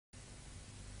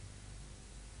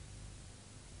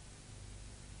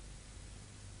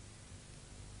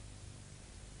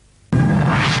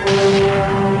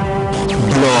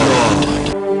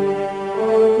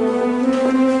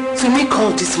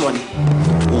this money?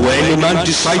 When a man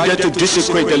decided to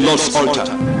desecrate the Lord's altar,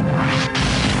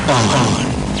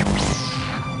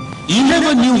 he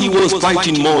never knew he was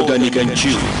fighting more than he can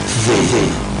chew.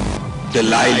 The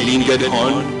lie lingered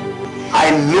on. I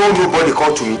know nobody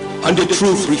called to me. And the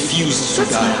truth refused to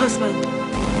die. That's my husband.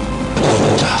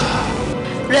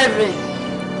 Reverend,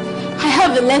 I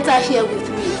have a letter here with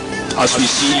me. As we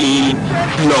see in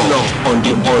Blood on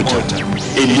the Altar,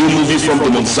 a new movie from the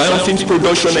Mount Zion Films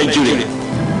Production, Nigeria.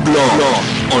 Blood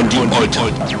on the Altar.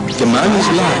 The man is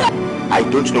lying. I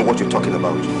don't know what you're talking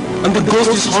about. And the ghost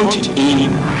is haunted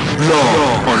in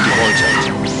Blood on the Altar.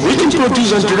 Written,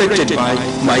 produced and directed by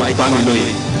Mike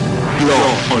Bamiloye.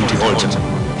 Blood on the Altar.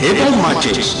 Abel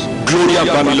Matches, Gloria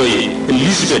Bamiloye,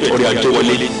 Elizabeth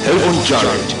Oriadewale, Elvon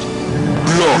Jarrett.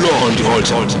 Blood on the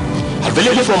Altar.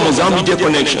 Available from Mozambique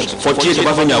Connections, 48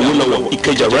 Abafanya Awolowo,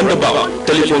 Ikeja Roundabout,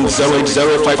 telephone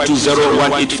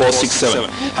 08052018467,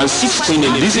 and 6 Queen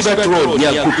Elizabeth Road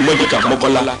near Cook Medica,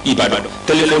 Mokola, Ibadan,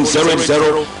 telephone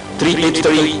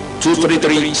 080-383-23367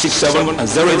 and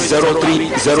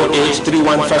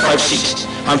 080-308-31556,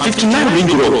 and 59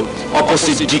 Ring Road,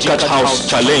 opposite Decat House,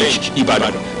 Challenge,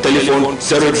 Ibadan, telephone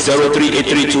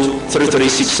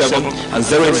 080-3832-3367 and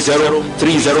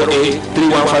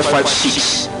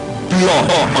 080-308-31556.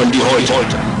 Blood on the Altar,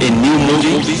 a new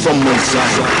movie from Mount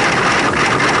Zion.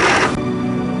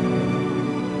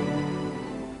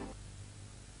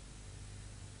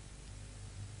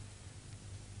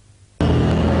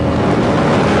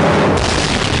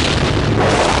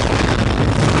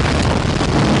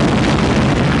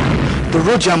 The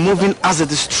road you are moving has a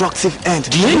destructive end.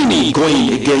 The enemy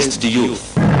going against the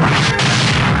youth.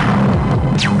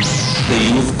 The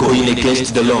youth going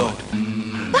against the Lord.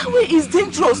 That way is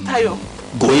dangerous, Tayo.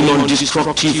 Going on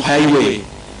destructive highway.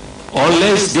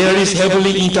 Unless there is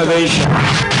heavenly intervention.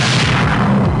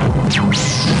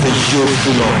 The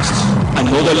Youthful Lost.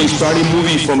 Another inspiring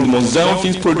movie from the Mount Zion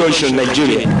Films Production,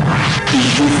 Nigeria. The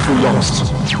Youthful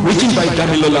Lost. Written by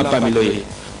Damilola Bamiloye.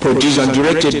 Produced and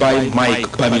directed by Mike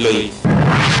Bamiloye.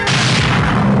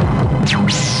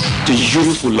 The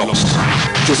Youthful Lost.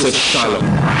 Joseph Shalom,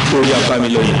 Gloria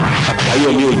Bamiloye,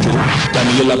 Abayomi Ojo,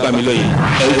 Damilola Bamiloye,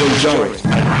 Elvon Jarrett,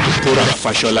 and Deborah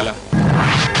Fashola.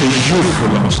 The Youthful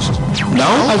Lost.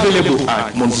 Now available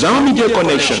at Mount Zion Media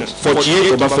Connections,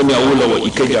 48 Obafemi Awolowo,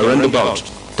 Ikeja Roundabout,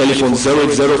 telephone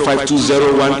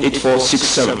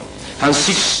 08052018467, and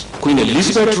 6 Queen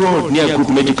Elizabeth Road near Group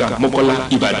Medica, Mokola,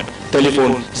 Ibadan,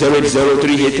 telephone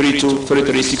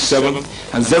 080-382-3367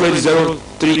 and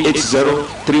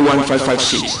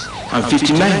 080-380-31556. and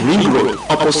 59 Ring Road,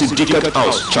 opposite Decat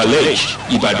House, Challenge,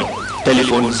 Ibadan.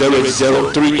 Telephone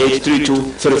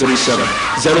 080-3832-337,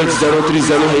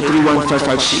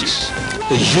 080-308-31556.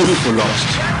 The Youthful Lost,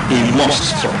 a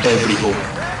must for every home.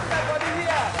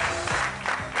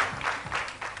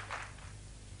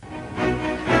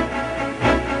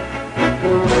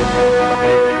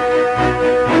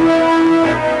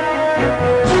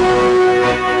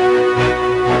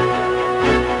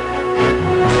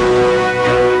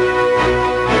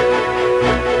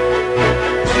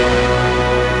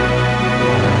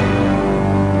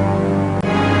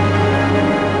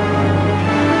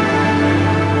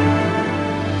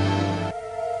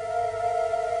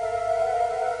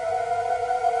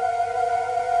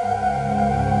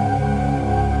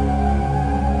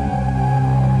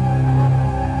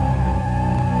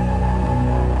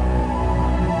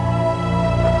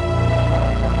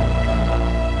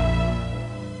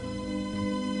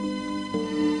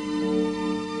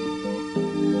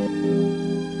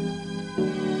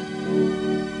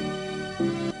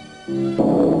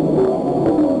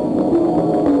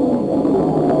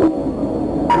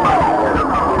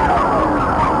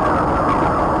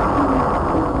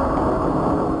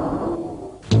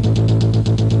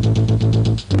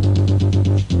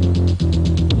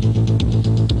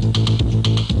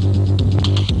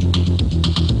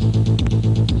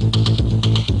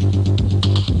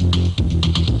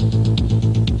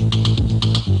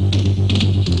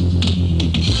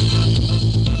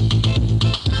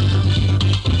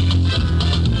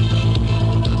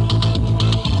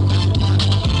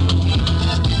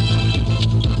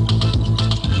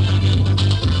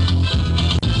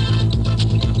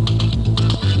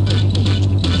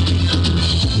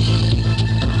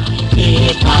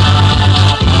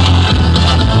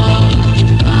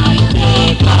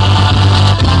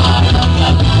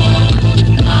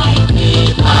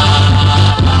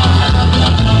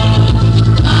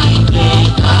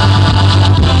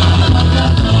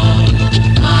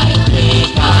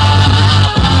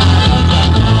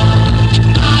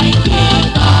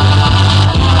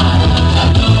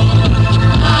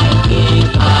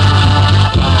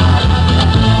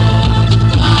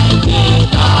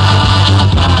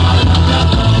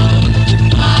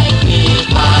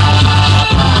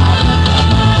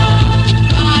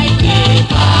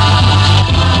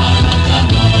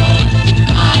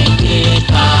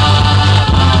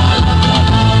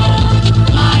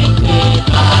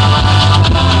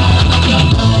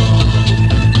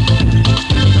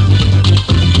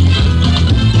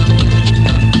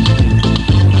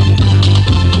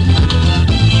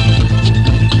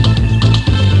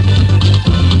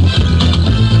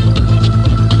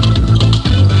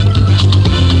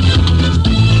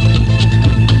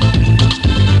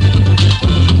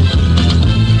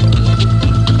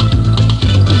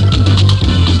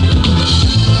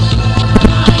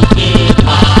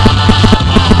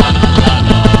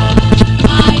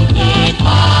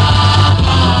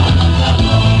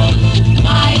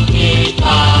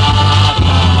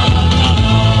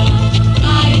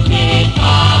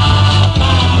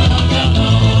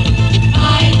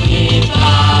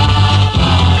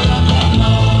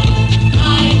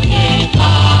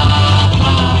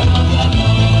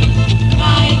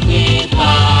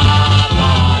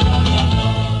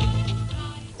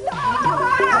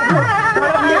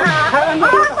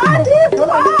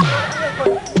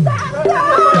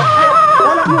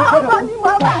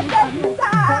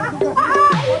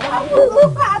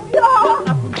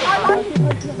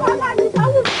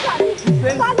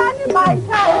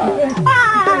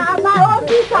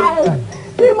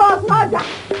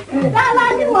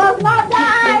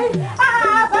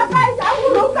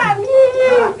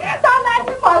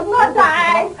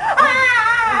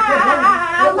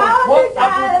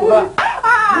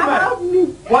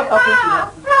 What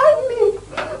happened to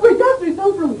her? We just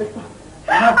returned from the farm.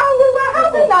 And we were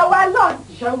having our lunch.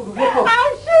 And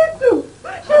she too.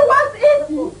 She was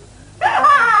eating.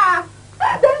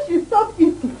 Then she stopped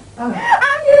eating. And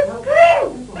he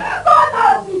screamed.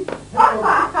 And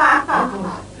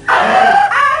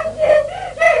she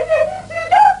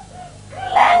just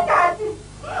clinked at it.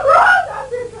 Rolled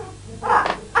at it.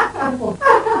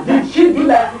 Did she do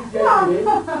like this yesterday?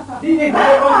 Did it go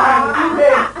on and do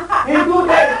that?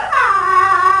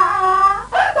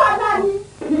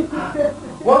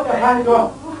 What have I done?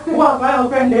 What have I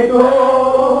offended?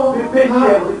 Oh, be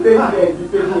patient, be patient, be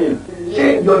patient.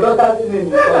 Shake your daughter's name.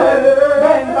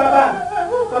 Ben, Baba,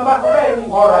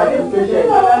 all right,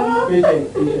 be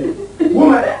patient.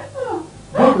 Woman,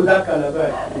 go to that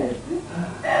calabash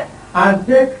and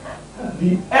take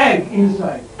the egg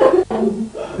inside.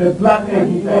 The black egg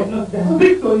inside.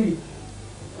 Speak to it.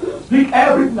 Speak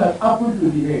everything that happened to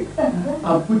the egg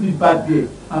and put it back there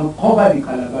and cover the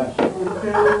calabash.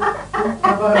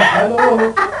 Hello.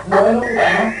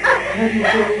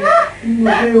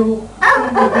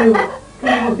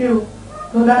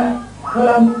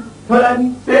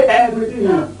 Say everything.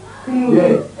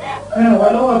 Yes.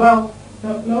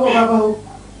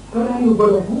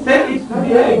 Say it to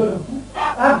the egg.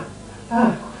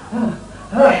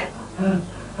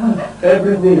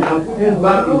 Everything and put it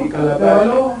back in the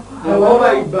calabash. And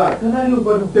over it back.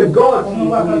 The gods and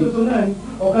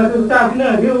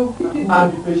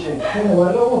be patient.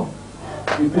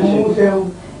 Be patient.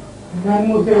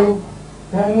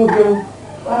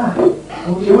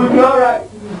 She will be alright.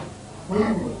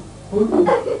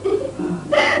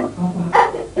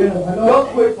 Just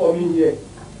wait for me here.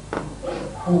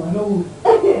 Hello.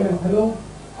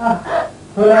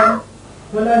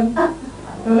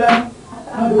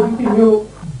 How do you think you?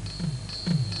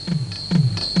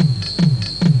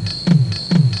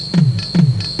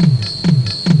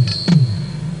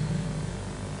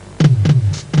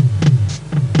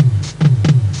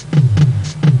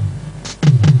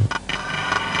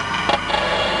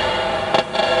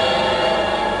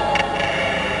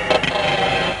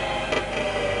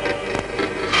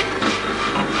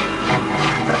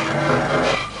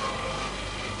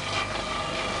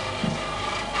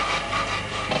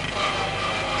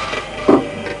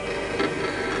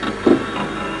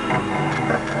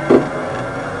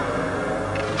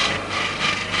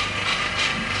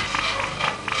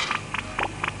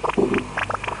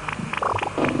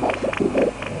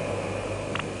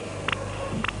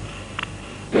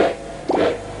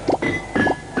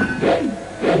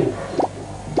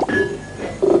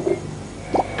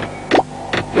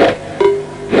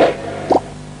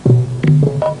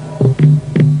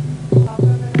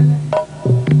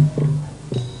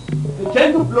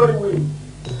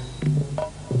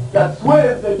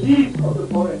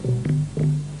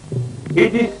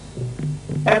 It is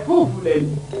a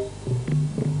full-fledged,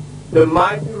 the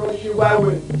mighty rushing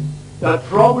wind that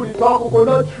troubled the top of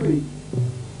coconut tree.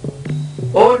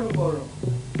 Olumoro,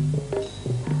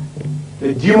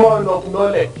 the demon of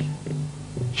knowledge,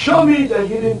 show me the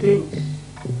hidden things.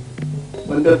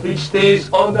 When the fish stays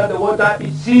under the water,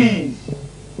 it sees.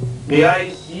 May I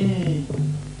see.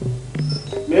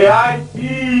 May I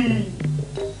see.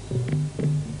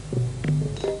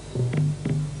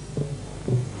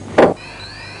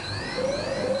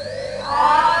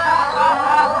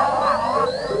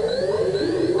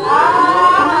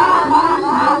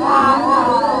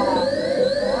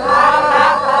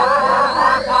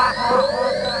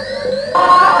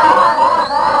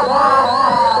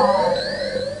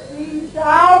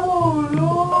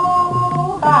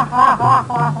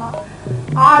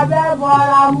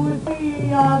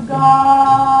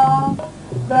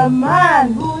 The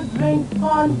man who drinks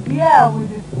corn beer with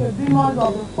the demons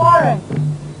of the forest.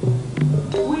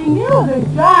 We knew the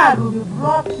jar would be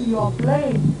brought to your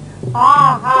place.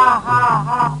 Ha ha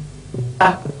ha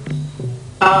ha.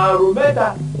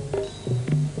 Rumeta,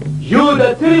 you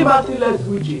the three merciless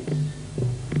witches.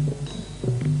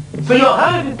 So your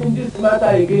hand is in this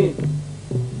matter again.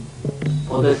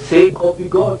 For the sake of the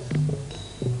gods,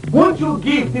 won't you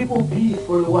give people peace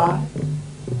for a while?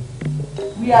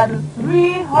 We are the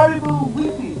three horrible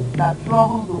witches that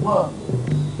trouble the world.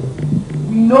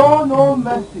 We know no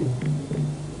mercy.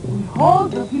 We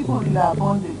hold the people in our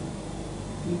bondage.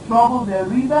 We trouble their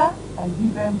river and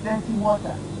give them dirty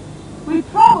water. We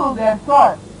trouble their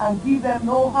soil and give them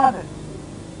no harvest.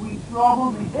 We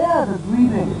trouble the air they're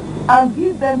breathing and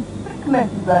give them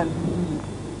sicknesses and disease.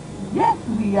 Yes,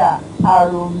 we are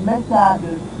Arometa,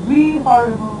 the three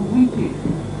horrible witches.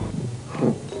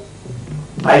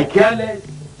 I care less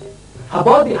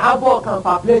about the havoc and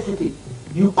perplexity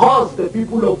you cause the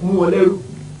people of Muoleru.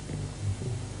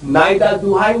 Neither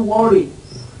do I worry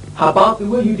about the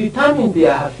way you determine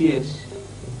their affairs.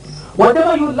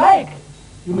 Whatever you like,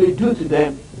 you may do to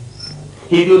them.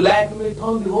 If you like, you may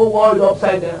turn the whole world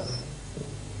upside down.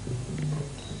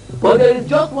 But there is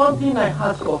just one thing I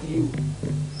ask of you.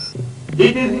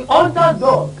 It is the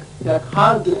underdog that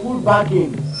has the full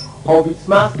backing of its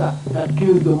master that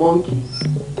kills the monkey.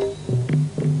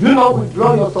 Do not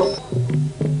withdraw yourself.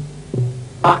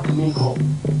 Back me up.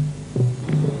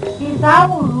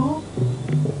 Ìsáwùrú,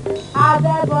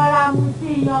 Adébọ̀rà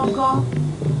Muti Yangan,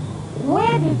 we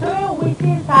the three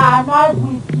witches are not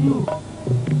with you.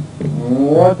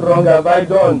 What wrong have I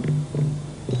done?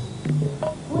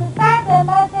 We sent a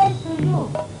message to you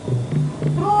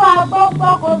through our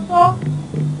Bokbokoso.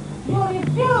 You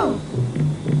refuse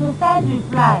to send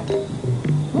reply.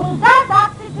 With that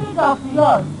attitude of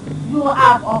yours, you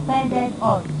have offended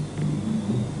us.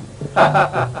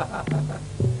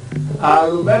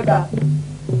 Arumeda,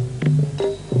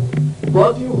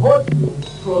 but you hope to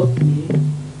trust me.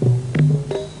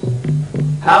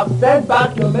 Have sent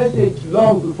back your message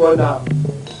long before now.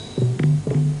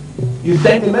 You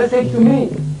sent a message to me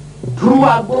through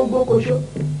Agbongo Kosho.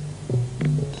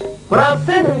 But I've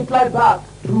sent a reply back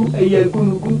through a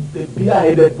Yegunugu, the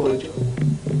beer-headed vulture.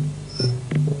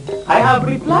 I have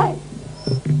replied.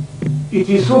 It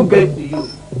will soon get to you.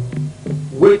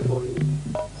 Wait for it.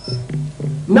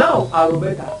 Now,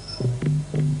 Arumeta,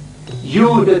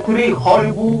 you the three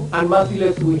horrible and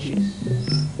merciless witches.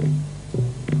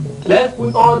 Let's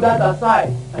put all that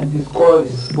aside and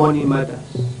discuss funny matters.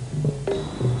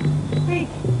 Speak,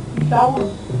 Shaul.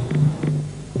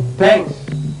 Thanks.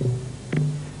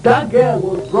 That girl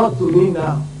was brought to me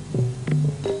now.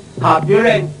 Her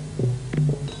parents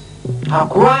are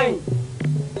crying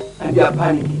and they are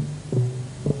panicking.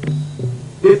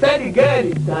 They said the girl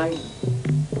is dying.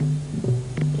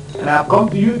 And I've come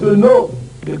to you to know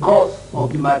the cause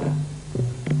of the matter.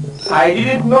 I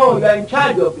didn't know you are in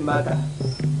charge of the matter.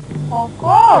 Of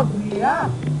course we are.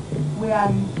 We are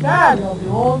in charge of the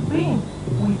whole thing.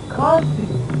 We caused it.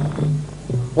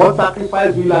 What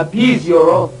sacrifice will appease your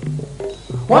wrath?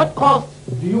 What cost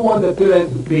do you want the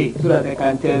parents to pay so that they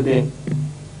can tell them?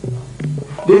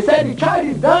 They said the child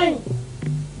is dying.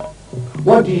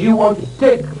 What do you want to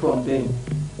take from them?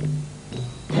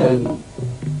 Tell me.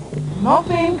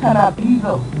 Nothing can appease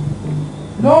us.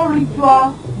 No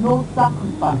ritual, no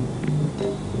sacrifice.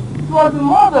 It was the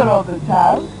mother of the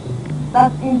child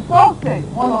that insulted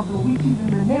one of the witches in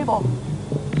the neighborhood,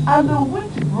 and the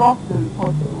witch brought the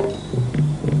report to us.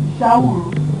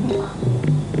 Shaul, look,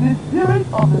 the spirit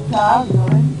of the child is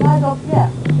already tied up here.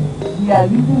 We are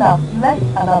using our flesh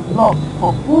and our blood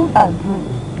for food and drink.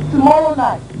 Tomorrow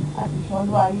night at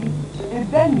Ishonwaye, a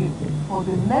venue for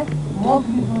the next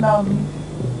monthly zonal meeting.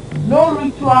 No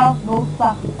ritual, no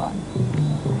sacrifice.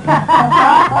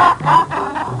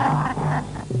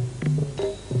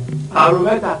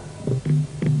 Arumeta,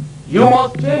 you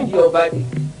must change your body.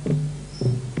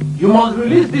 You must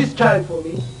release this child for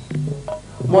me.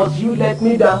 Must you let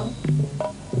me down?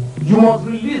 You must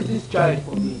release this child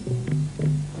for me.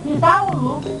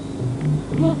 Isauru,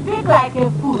 you speak like a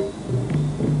fool.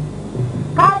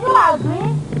 Can you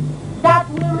agree that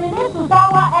we release to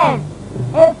someone else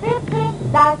a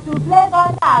victim that you place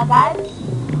under our guide?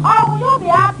 Or will you be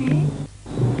happy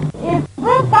if we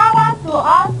bring someone to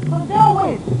us to deal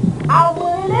with and we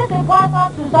release the person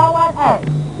to someone else?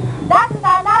 That is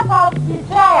an act of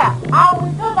betrayal, and we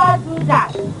do not do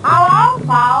that. Our own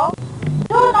fowl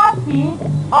do not feed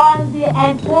on the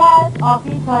entrails of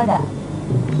each other.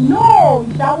 No,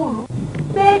 Ishawuru,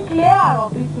 stay clear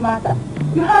of this matter.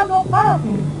 You have no part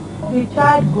in it. The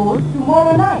child goes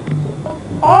tomorrow night.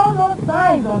 All those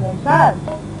signs on the child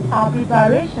are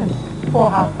preparations for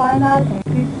her final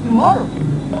exit tomorrow.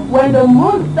 When the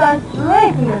moon stands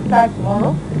straight in the sky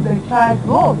tomorrow, the child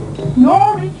goes.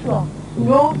 No ritual,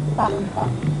 no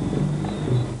sacrifice.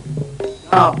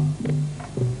 Now,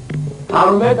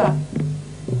 Arumeta,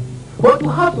 but you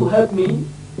have to help me.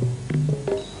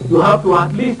 You have to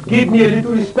at least give me a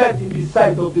little respect in the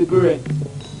sight of the parents.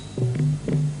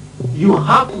 You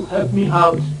have to help me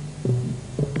out.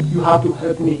 You have to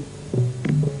help me.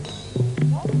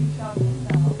 What we shall do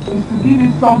now is to give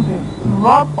you something to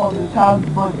rub on the child's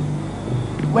body.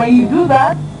 When you do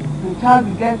that, the child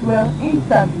will get well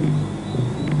instantly.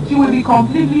 She will be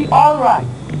completely alright,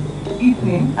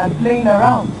 eating and playing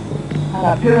around, and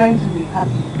her parents will be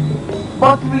happy.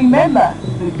 But remember,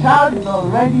 the child is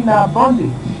already in our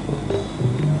bondage.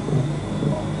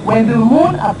 When the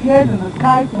moon appears in the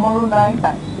sky tomorrow night,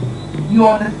 you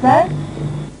understand?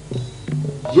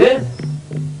 Yes,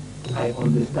 I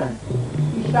understand.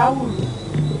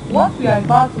 Ishawuru, What we are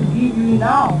about to give you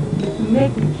now is to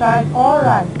make the child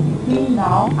alright between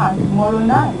now and tomorrow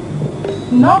night.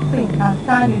 Nothing can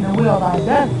stand in the way of our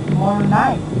death tomorrow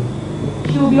night.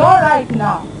 She'll be alright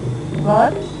now,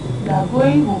 but we are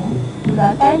going home with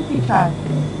an empty child,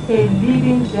 a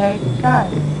living dead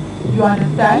child. You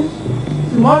understand?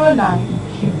 Tomorrow night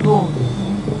she goes.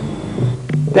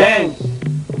 Thanks.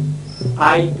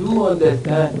 I do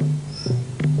understand.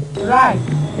 Right,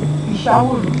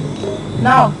 Ishawuru.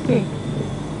 Now take.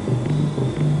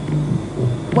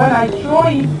 When I throw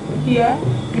it here,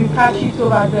 you catch it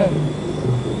over there.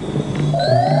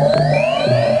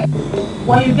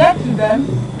 When you get to them,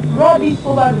 rub it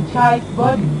over the child's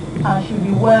body and she'll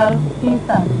be well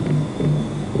instantly.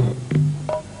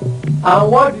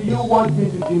 And what do you want me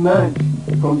to demand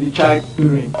from the child's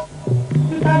parents?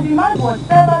 You can demand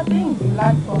whatever things you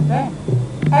like from them.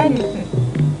 Anything.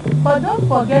 But don't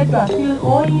forget you are still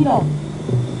owing us.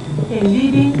 A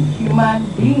living human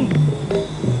being.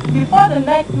 Before the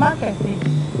next market day,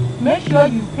 make sure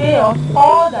you pay us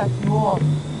all that you owe us.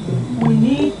 We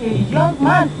need a young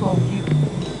man from you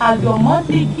as your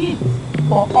monthly gift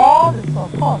for all the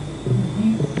support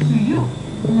we give to you.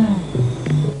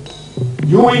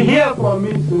 You will hear from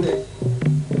me soon.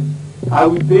 I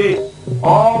will pay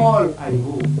all I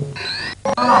owe.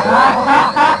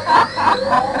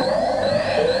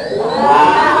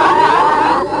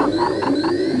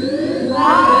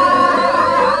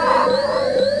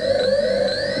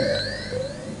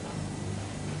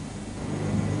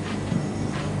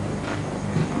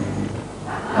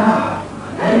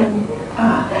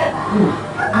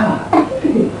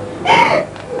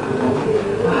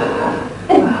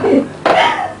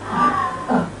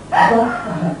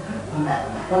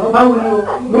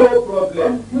 No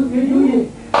problem.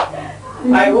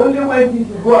 I only want you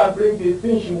to go and bring the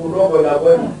thing she will rub on her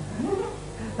body.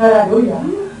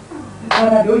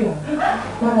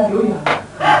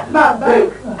 Baba,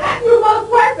 you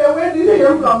must wipe away this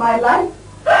shame from my life.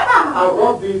 I'll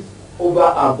rub this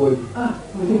over her body.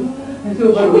 Thank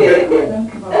you, Baba.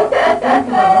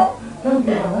 Thank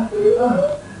you, Baba.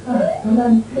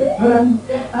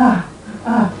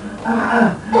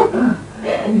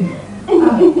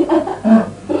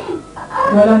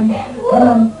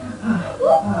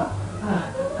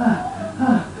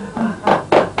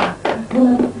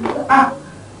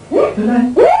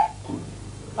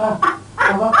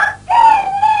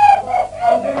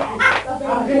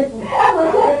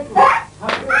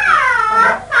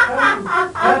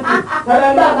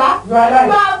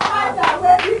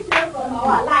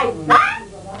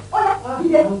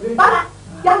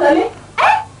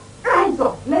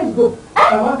 Let's go.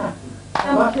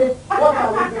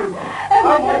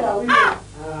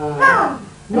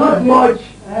 Not much.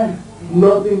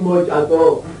 Nothing much at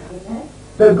all.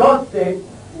 The God said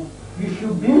you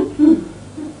should be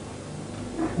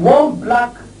one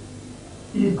black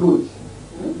e-goat,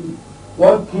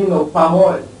 1 tin of palm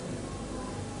oil,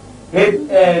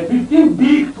 15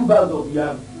 big tubers of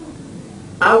yam.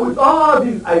 And with all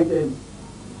these items,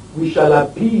 we shall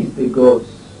appease the gods.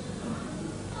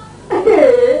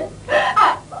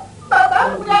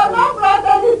 Baba, we have not brought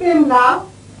anything now.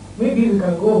 Maybe we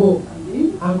can go home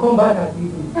and come back at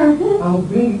evening and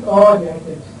bring all the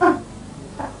items.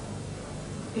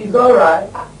 It's alright.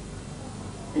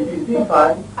 It is still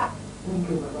fine. Thank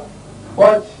you, Baba.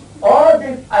 But all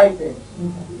these items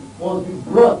must be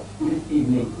brought this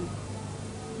evening.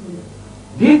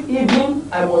 This evening,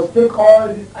 I must take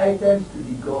all these items to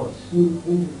the gods.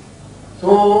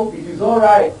 So, it is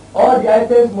alright. All the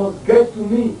items must get to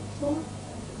me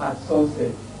at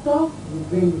sunset. So,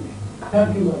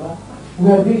 Thank you, Baba. We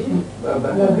are grateful.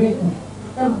 Baba. We are grateful.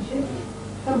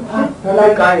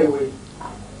 Take her away.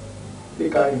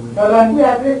 Take her away. we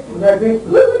are grateful. We are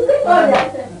grateful. We will take all the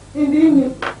items in the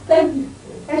evening. Thank you.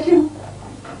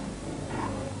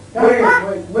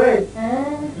 Wait.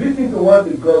 Listen to what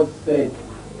the God said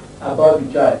about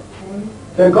the child.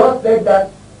 The God said that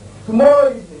tomorrow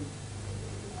evening,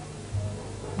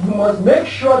 you must make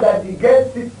sure that the girl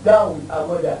sits down with her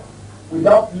mother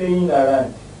without playing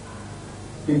around.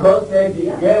 The God said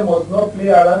the girl must not play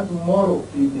around tomorrow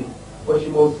evening, but she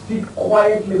must sit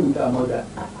quietly with her mother.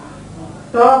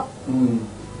 Stop.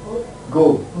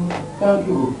 Go. Thank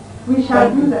you. We shall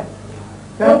do that.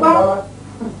 Thank you, Baba.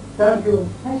 Thank you.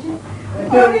 Thank you,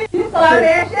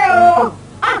 Baba.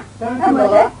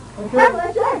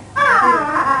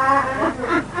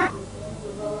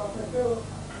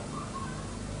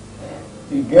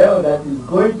 The girl that is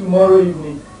going tomorrow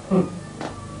evening.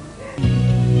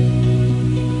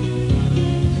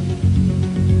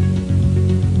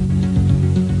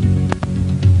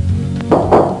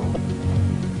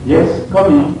 Yes,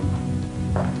 come in.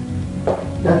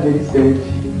 That lady said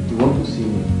you want to see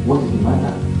me. What is the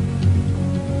matter?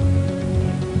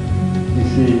 You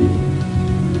see,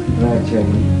 Rachel,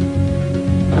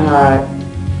 I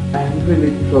am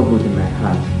really troubled in my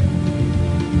heart.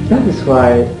 That is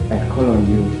why I call on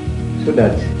you, so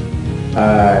that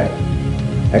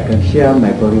I can share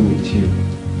my burden with you.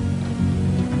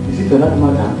 Is it another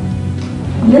matter?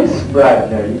 Yes,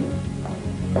 Brother.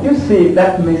 You see,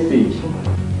 that message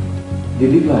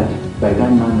delivered by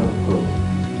that man of God,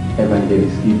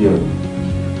 Evangelist Gideon,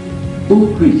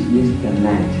 who preached yesterday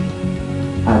night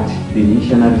at the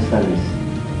missionary service.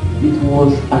 It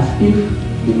was as if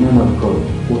the man of God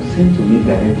was sent to me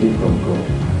directly from God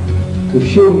to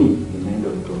show me the mind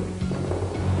of God.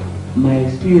 My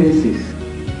experiences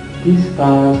these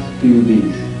past few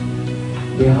days,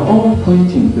 they are all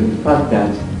pointing to the fact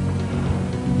that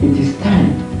it is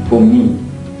time for me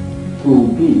to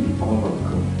obey the call of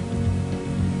God.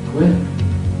 Well,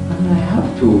 and I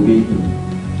have to obey Him.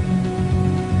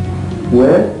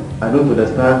 Well, I don't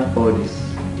understand all this,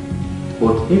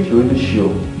 but if you're really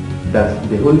sure that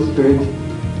the Holy Spirit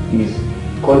is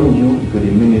calling you to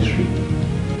the ministry,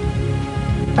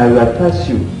 I will advise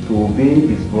you to obey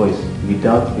His voice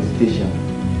without hesitation.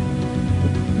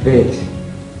 But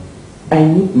I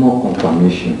need more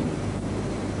confirmation.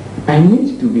 I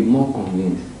need to be more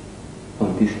convinced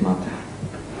on this matter.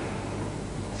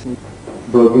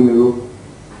 Brother,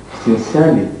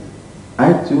 sincerely,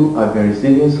 I too have been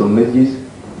receiving some messages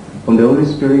from the Holy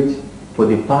Spirit for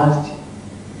the past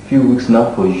few weeks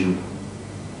now for you.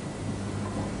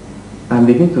 I'm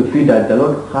beginning to feel that the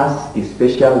Lord has a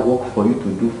special work for you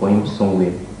to do for Him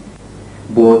somewhere.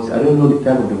 But I don't know the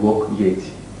type of the work yet.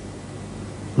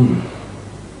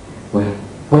 Well,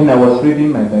 when I was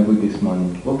reading my Bible this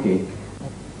morning,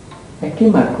 I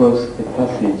came across a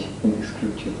passage in the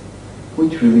scripture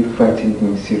which really frightened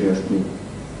me seriously.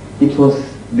 It was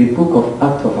the book of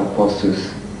Acts of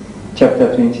Apostles,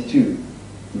 chapter 22,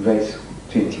 verse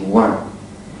 21.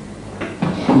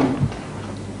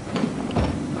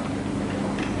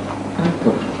 Acts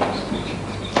of Apostles.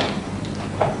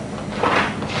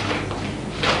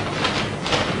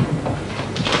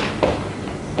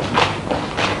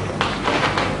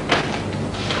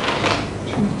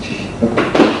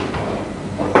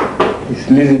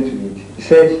 Listen to it. He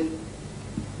said,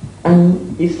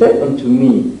 and he said unto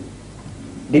me,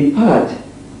 depart,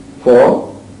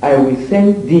 for I will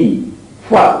send thee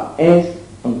far hence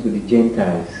unto the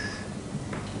Gentiles.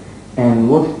 And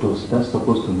what does that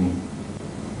supposed to mean?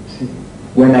 See,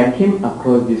 when I came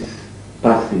across this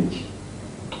passage,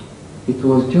 it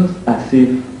was just as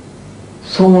if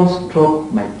someone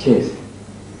struck my chest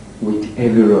with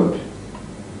heavy rod.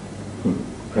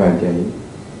 Gradually.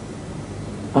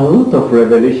 A lot of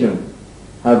revelation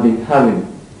have been having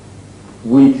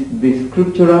with the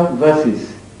scriptural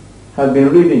verses have been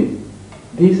reading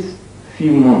these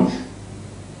few months.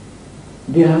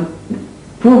 They are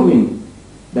proving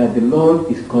that the Lord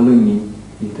is calling me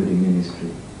into the ministry.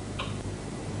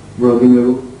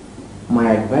 Brother,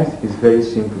 my advice is very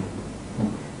simple.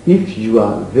 If you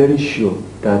are very sure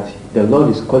that the Lord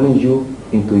is calling you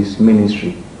into His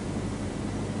ministry,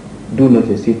 do not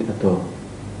hesitate at all.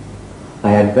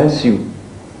 I advise you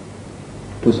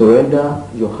to surrender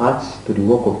your hearts to the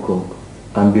work of God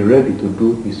and be ready to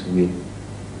do His will.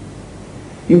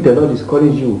 If the Lord is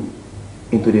calling you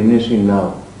into the ministry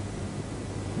now,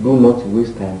 do not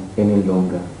waste time any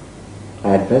longer.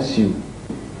 I advise you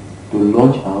to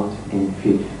launch out in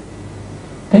faith.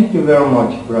 Thank you very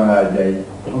much, Brother.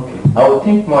 Okay, I will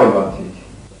think more about it.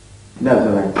 That's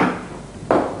all right.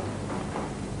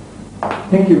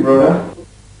 Thank you, brother.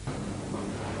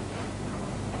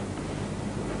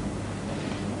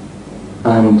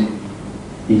 And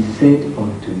he said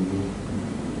unto me,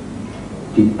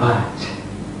 depart,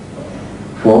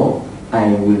 for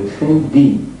I will send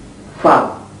thee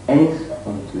far hence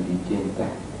unto the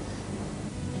Gentiles.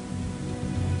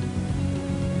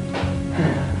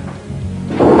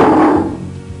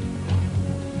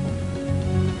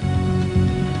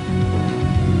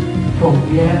 From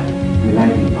where will I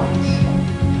depart?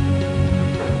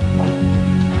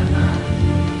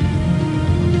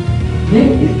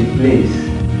 Here is the place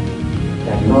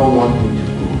that Lord wants me to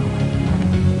go.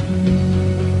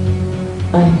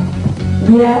 And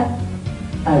where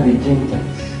are the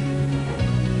Gentiles?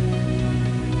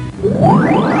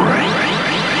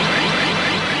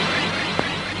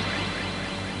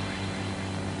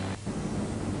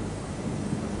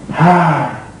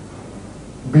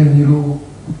 Beniro,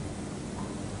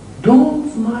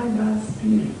 don't mind our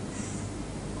spirits.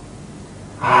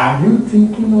 Are you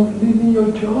thinking of leaving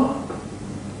your job?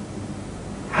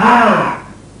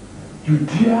 You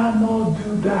dare not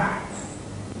do that.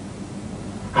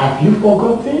 Have you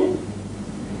forgotten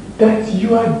that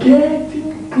you are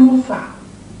getting closer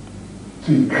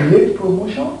to a great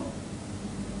promotion?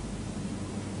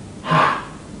 Ha!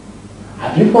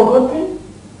 Have you forgotten?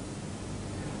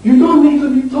 You don't need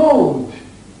to be told.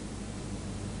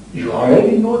 You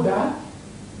already know that.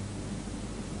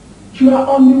 You are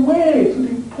on the way to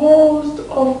the post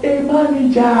of a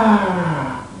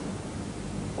manager.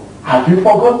 Have you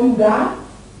forgotten that?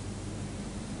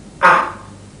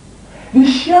 The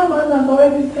chairman has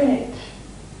already said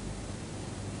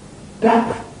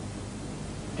that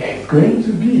there is going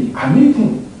to be a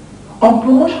meeting on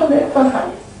promotion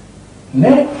exercise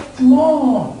next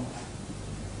month.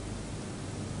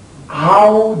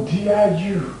 How dare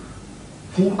you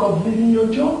think of leaving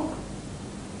your job?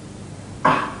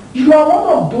 You are one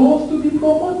of those to be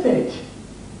promoted,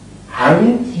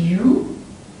 aren't you?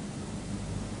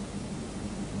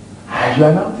 And you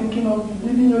are now thinking of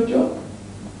leaving your job?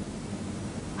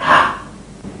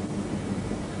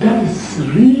 That is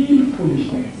real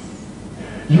foolishness.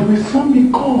 You will soon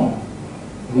become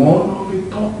one of the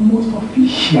topmost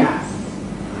officials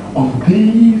of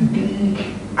these big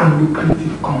and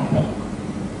lucrative companies.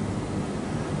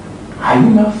 Are you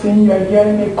now saying you are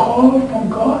hearing a call from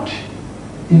God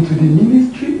into the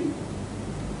ministry?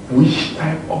 Which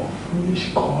type of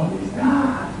foolish call is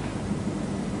that?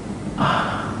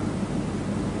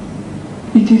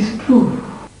 It is true.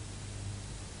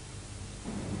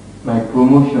 My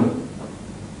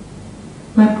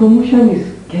promotion is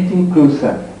getting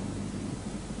closer.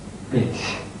 But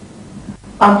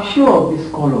I'm sure of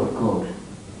this call of God.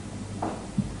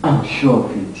 I'm sure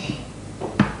of it.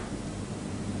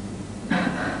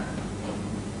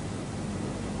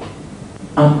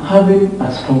 I'm having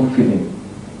a strong feeling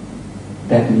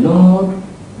that the Lord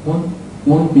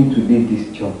wants me to do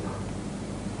this job.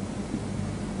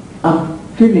 I'm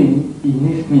feeling He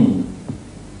needs me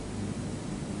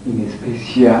in a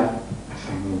special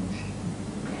assignment.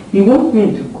 He wants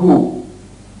me to go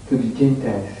to the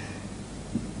Gentiles.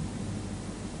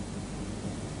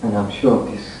 And I'm sure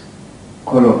of this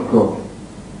call of God.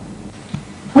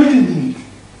 Wait a minute.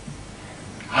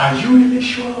 Are you really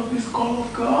sure of this call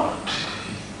of God?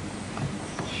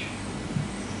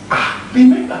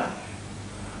 Remember,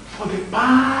 for the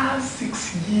past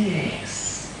 6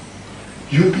 years,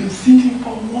 you've been sitting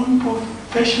for one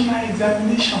professional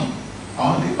examination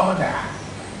or the other.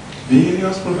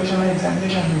 Various professional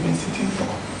examinations you've been sitting for.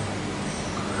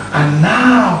 And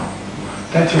now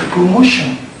that your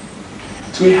promotion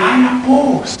to a higher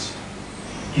post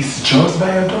is just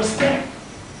by your doorstep,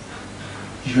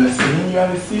 you are saying you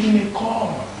are receiving a call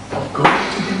of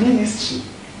God to the ministry.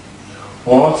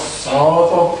 What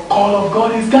sort of call of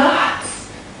God is that?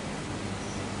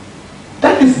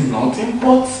 That is nothing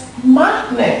but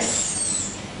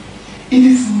madness. It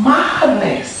is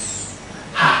madness.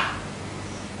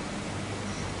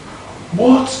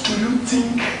 What do you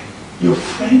think your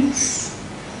friends,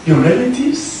 your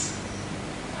relatives,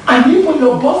 and even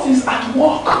your bosses at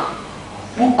work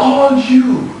will call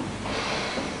you?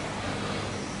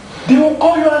 They will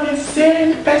call you an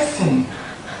insane person,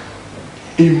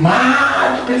 a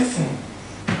mad person.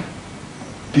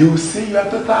 They will say you are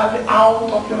totally out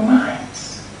of your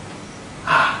minds.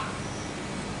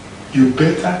 You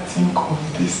better think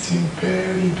of this thing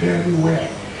very, very well.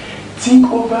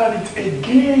 Think over it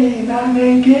again and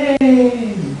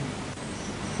again.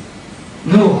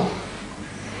 No,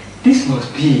 this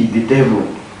must be the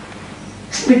devil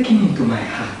speaking into my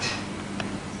heart.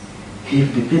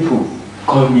 If the people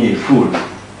call me a fool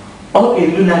or a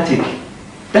lunatic,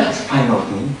 that's fine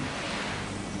of me.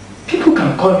 People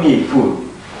can call me a fool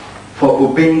for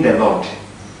obeying the Lord.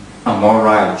 I'm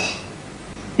alright.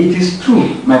 It is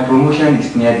true my promotion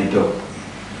is near the door.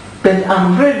 But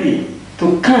I'm ready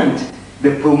to count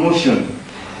the promotion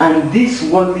and this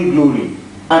worldly glory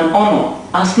and honor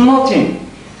as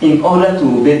nothing in order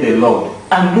to obey the Lord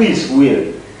and do His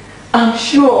will. I'm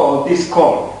sure of this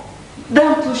call.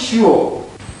 Damn too sure.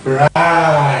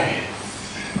 Right.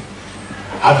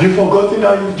 Have you forgotten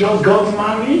how you just got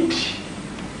married?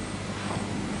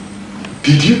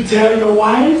 Did you tell your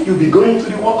wife you'll be going to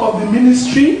the work of the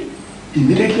ministry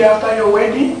immediately after your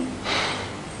wedding?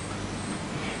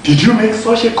 Did you make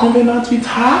such a covenant with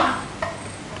her?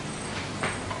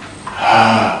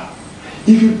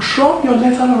 If you drop your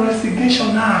letter of resignation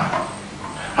now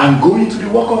and go into the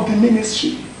work of the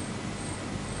ministry,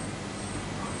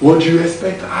 what do you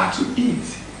expect her to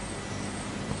eat?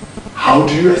 How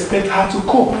do you expect her to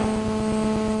cope?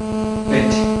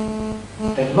 But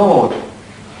the Lord,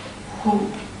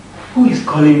 who is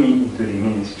calling me into the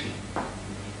ministry,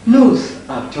 knows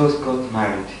I've just got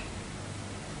married.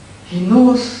 He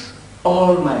knows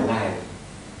all my life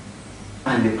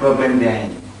and the problem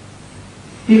therein.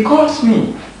 He calls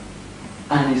me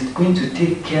and is going to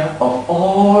take care of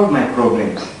all my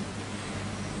problems.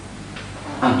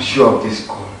 I'm sure of this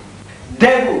call.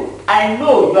 Devil, I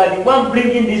know you are the one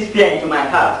bringing this fear into my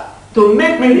heart to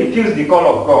make me refuse the call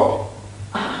of God.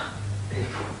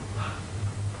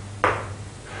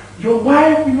 Your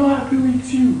wife will not agree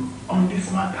with you on this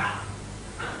matter.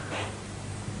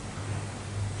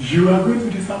 You are going to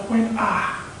disappoint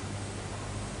her.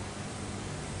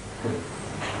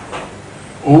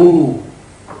 Oh,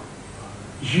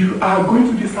 you are going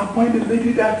to disappoint the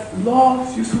lady that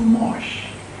loves you so much,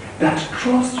 that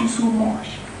trusts you so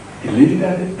much, the lady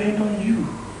that depends on you.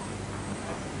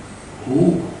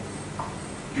 Oh,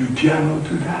 you dare not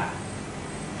do that.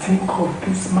 Think of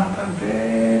this matter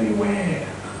very well.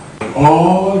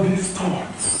 All these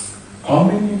thoughts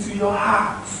coming into your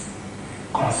heart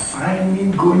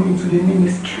concerning going into the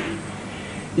ministry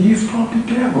is from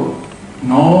the devil,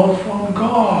 not from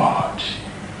God.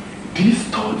 This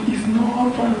thought is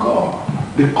not from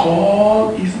God. The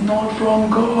call is not from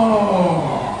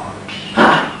God.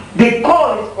 The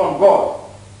call is from God,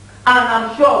 and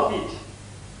I'm sure of it.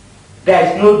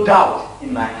 There is no doubt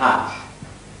in my heart.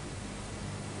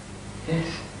 Yes,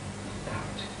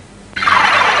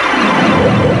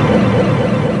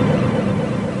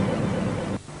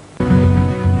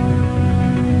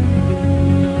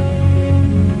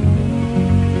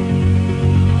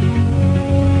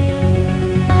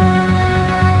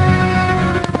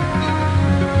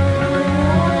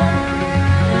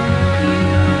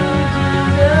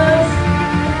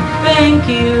 Thank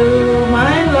you,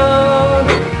 my Lord.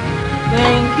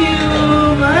 Thank you,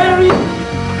 my Redeemer.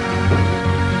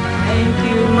 Thank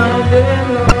you, my dear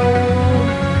Lord.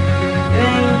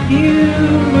 Thank you,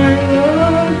 my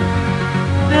Lord.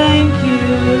 Thank you,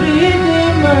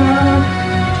 Redeemer.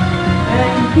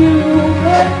 Thank you,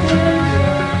 my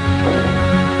Savior.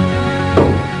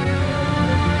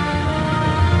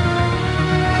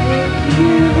 Thank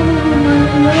you, my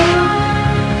Lord.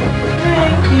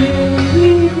 Thank you,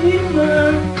 Redeemer.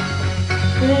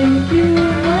 Thank you,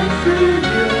 my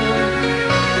Savior.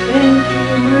 Thank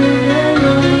you, my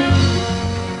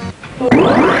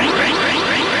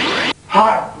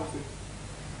Hi,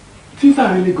 things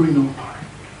are really going on fine.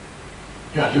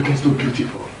 You are looking so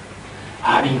beautiful.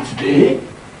 And today,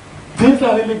 things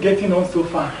are really getting on so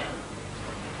fine.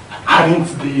 And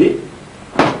today,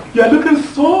 you are looking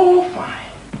so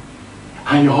fine.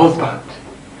 And your husband,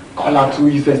 Kola too,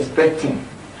 is expecting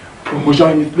promotion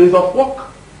in his place of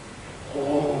work.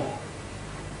 Oh,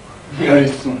 very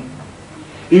soon,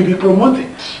 he'll be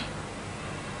promoted.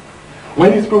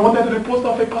 When he's promoted to the post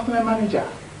of a personal manager,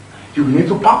 you will need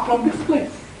to pack from this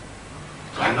place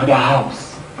to another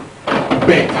house,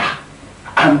 better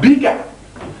and bigger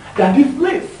than this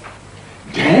place.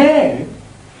 Then,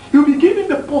 you'll be given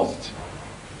the post.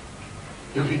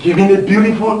 You'll be given a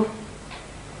beautiful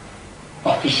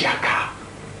official car.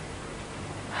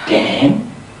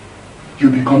 Then, you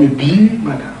become a big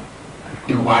madam,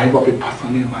 the wife of a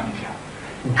personal manager.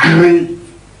 Great!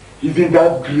 Isn't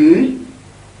that great?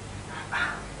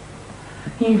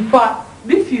 In fact,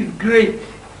 this is great.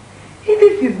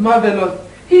 This is marvelous.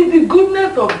 It's the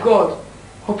goodness of God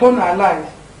upon our lives.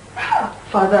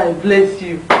 Father, I bless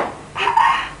you.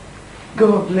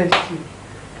 God bless you.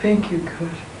 Thank you,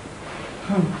 God.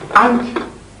 And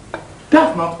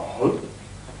that's not all.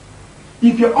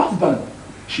 If your husband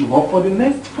should work for the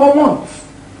next 4 months,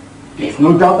 there's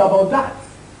no doubt about that.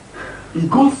 He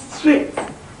goes straight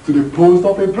to the post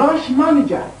of a branch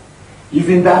manager.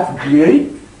 Isn't that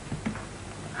great?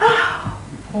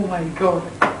 Oh my God.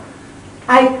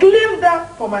 I claim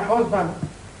that for my husband.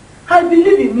 I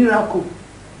believe in miracle.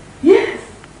 Yes,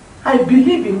 I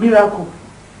believe in miracle.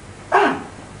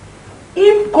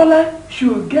 If Kola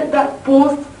should get that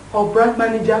post of branch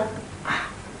manager,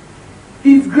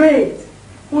 it's great.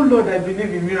 Oh Lord, I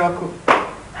believe in miracle.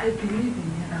 I believe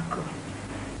in miracle.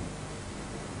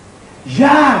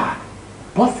 Yeah,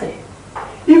 bossy.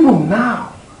 Even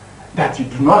now that you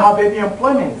do not have any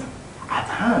employment at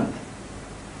hand,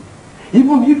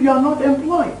 even if you are not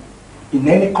employed in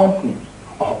any company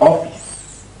or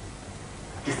office,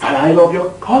 the salary of your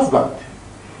husband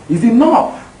is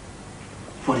enough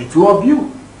for the two of you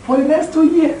for the next 2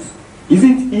 years.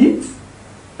 Isn't it?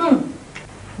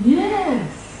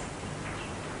 Yes.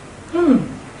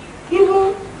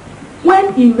 Even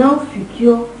when he now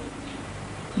secure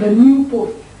the new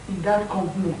post in that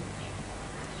company,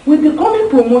 with the coming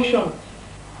promotion,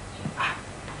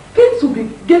 things will be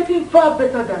getting far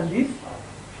better than this.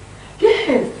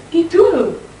 Yes, it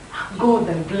will. God,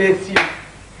 I bless you.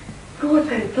 God,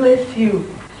 I bless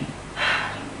you.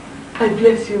 I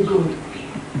bless you, God.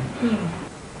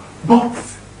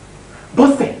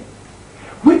 But say,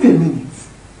 wait a minute.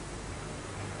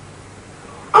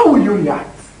 How will you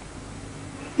react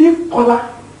if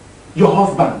Kola, your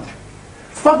husband,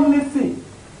 suddenly say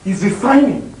he's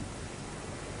resigning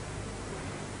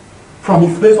from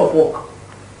his place of work?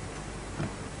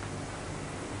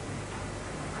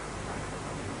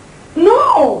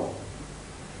 No!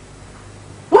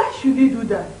 Why should he do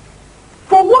that?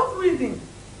 For what reason?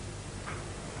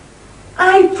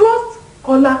 I trust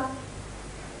Kola.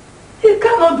 He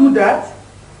cannot do that.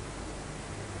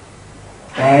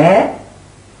 Eh?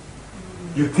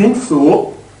 You think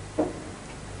so?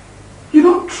 You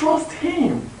don't trust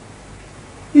him.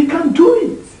 He can do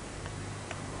it.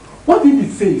 What if he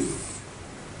says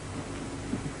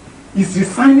he's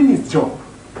resigning his job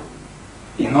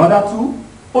in order to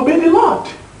obey the Lord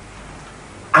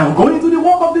and go into the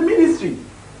work of the ministry?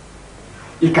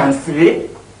 He can say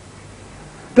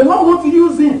the Lord wants to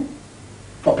use him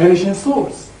for perishing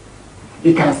souls.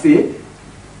 He can say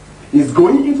he's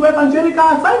going into evangelical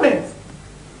assignments.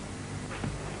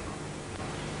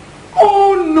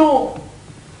 Oh no!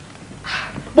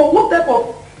 But what type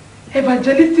of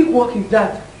evangelistic work is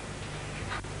that?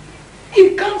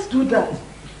 He can't do that.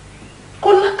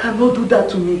 Kola cannot do that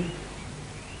to me.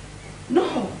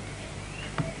 No.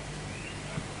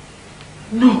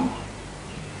 No.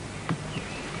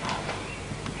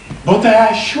 But I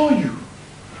assure you,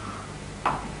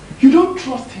 you don't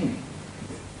trust him.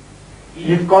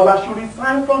 If Kola should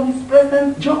resign from his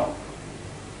present job,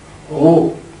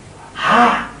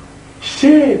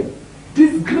 shame,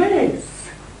 disgrace,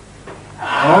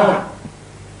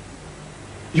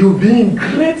 you'll be in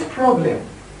great problem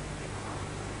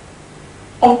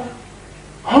of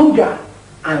hunger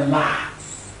and lack.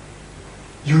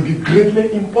 You'll be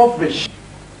greatly impoverished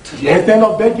to the extent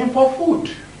of begging for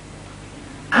food.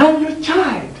 And your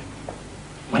child,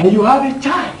 when you have a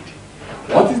child,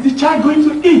 what is the child going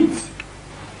to eat?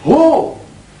 Oh,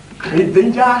 great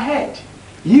danger ahead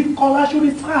if Kola should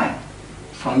resign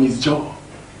from his job.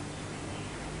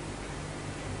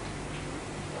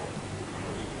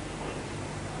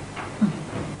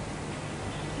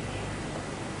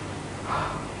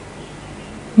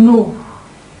 No.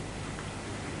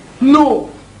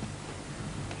 No.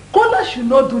 Kola should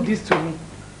not do this to me.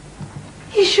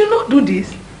 He should not do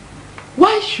this.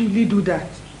 Why should he do that?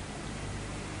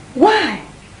 Why?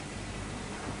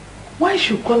 Why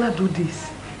should Kola do this?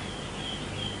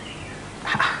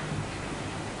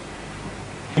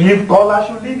 If Kola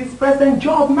should leave his present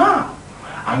job now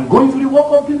and go into the work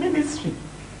of the ministry,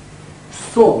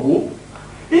 so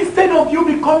instead of you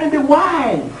becoming the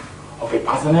wife of a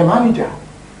personal manager,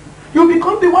 you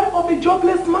become the wife of a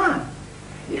jobless man,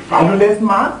 a valueless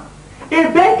man,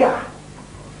 a beggar.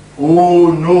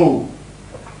 Oh no.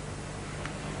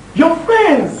 Your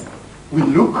friends will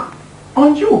look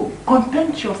on you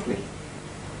contemptuously.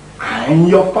 And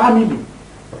your family,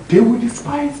 they will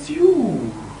despise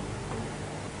you.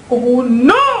 Oh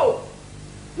no!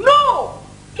 No!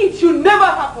 It should never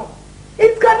happen.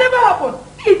 It can never happen.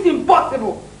 It's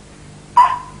impossible.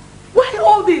 Why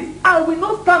all this? I will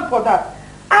not stand for that.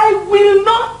 I will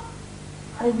not.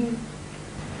 I will.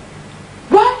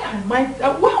 Why am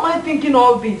I thinking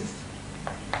all this?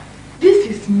 This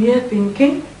is mere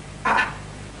thinking.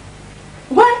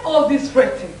 Why all this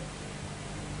fretting?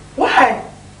 Why?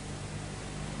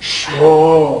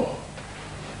 Sure.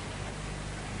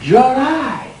 You're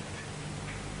right.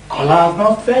 Kola has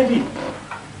not said it.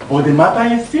 But the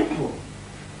matter is simple.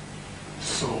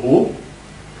 So,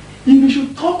 if you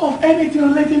should talk of anything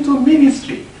relating to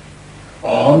ministry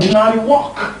or ordinary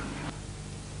work,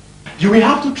 you will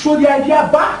have to throw the idea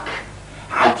back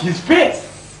at his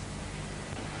face.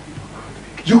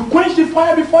 You quench the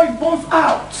fire before it burns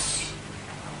out.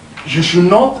 You should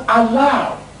not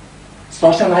allow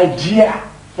such an idea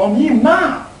from him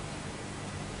now.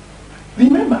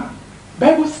 Remember,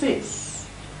 Bible says,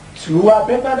 two are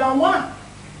better than one.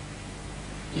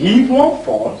 If one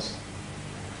falls,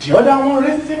 the other one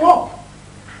raises him up.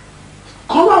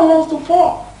 Kola wants to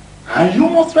fall, and you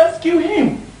must rescue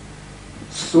him.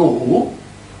 So,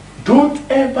 don't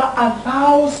ever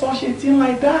allow such a thing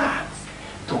like that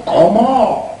to come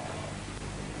up.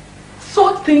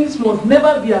 Such things must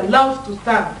never be allowed to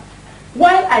stand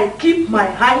while I keep my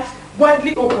eyes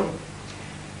widely open.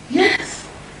 Yes.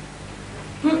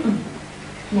 It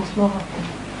must not happen.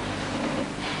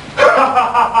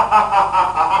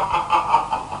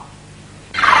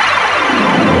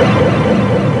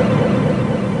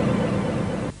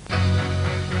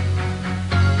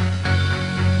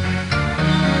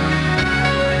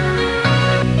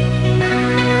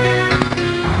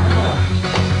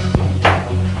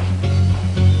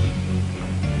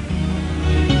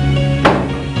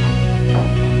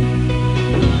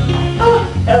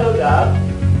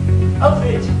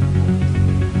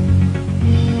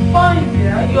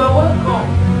 welcome.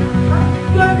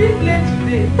 You are a bit late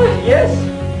today. Yes.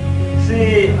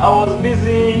 See, I was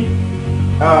busy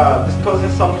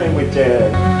discussing something with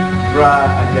Bra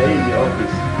and Jay in the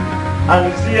office. And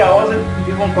you see, I wasn't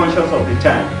even conscious of the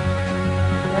time.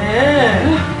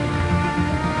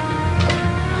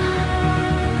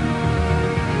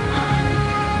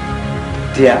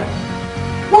 Dear,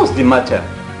 what's the matter?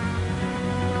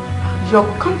 Your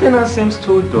countenance seems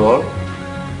too dull.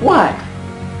 Why?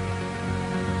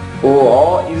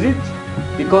 Or is it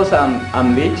because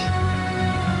I'm late?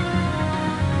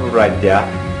 Alright, dear.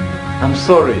 I'm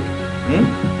sorry.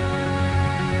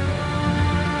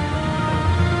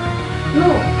 No,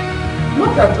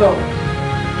 not at all.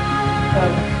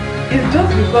 It's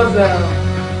just because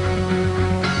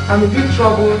I'm a bit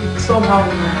troubled somehow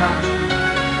in my heart.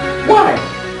 Why?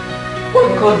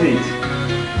 What caused it?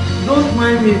 Don't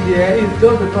mind me, dear. It's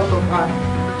just the thought of heart.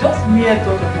 Just mere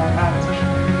thought of my heart.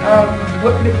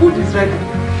 But the food is ready.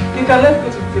 You can let's go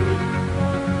to the table.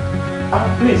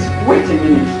 Please, wait a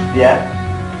minute, dear.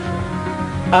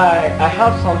 I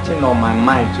have something on my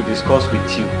mind to discuss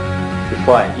with you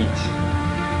before I eat.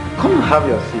 Come and have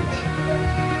your seat.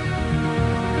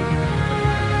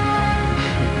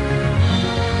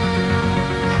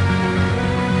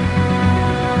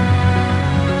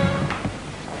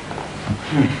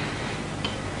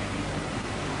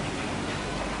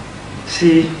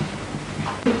 See,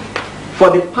 for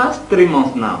the past 3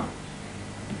 months now,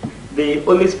 the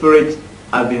Holy Spirit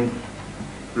has been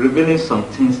revealing some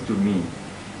things to me.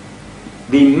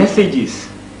 The messages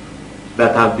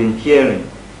that I've been hearing,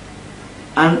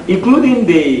 and including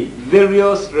the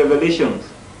various revelations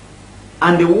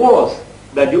and the words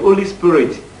that the Holy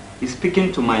Spirit is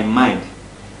speaking to my mind,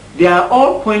 they are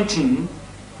all pointing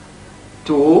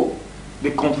to the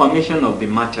confirmation of the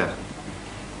matter.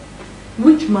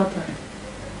 Which matter?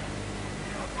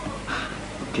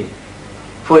 Okay.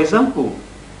 For example,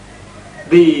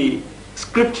 the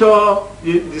scriptural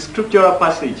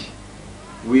passage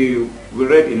we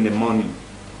read in the morning,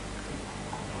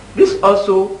 this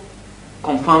also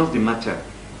confirms the matter.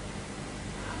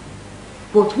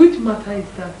 But which matter is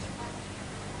that?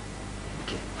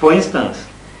 Okay. For instance,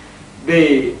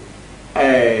 the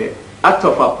Act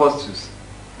of Apostles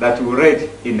that we read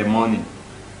in the morning,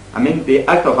 the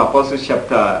Act of Apostles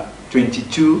chapter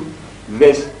 22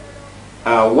 verse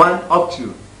 1 up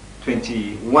to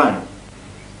 21.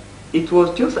 It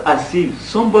was just as if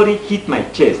somebody hit my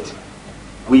chest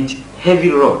with heavy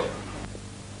rod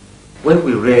when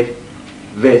we read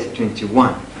verse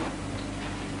 21.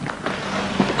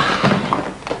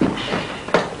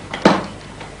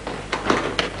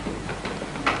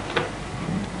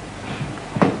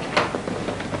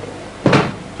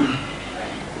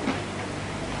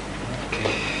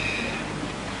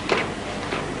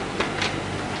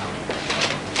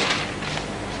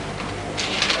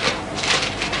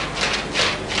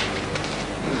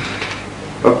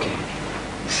 Okay,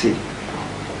 see,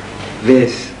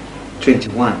 verse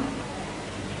 21,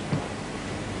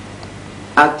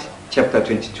 Act chapter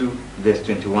 22, verse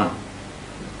 21.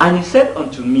 And he said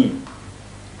unto me,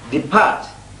 Depart,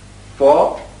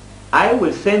 for I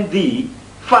will send thee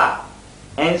far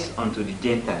hence unto the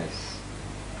Gentiles.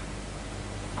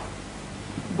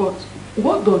 But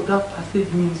what does that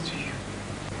passage mean to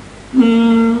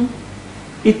you?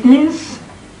 It means,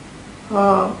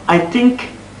 I think,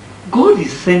 God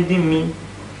is sending me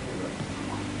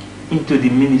into the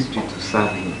ministry to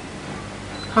serve Him.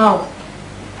 How?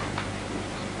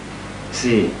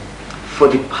 See, for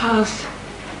the past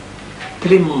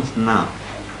 3 months now,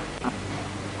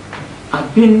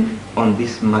 I've been on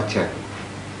this matter.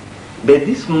 But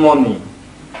this morning,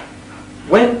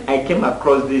 when I came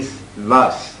across this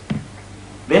verse,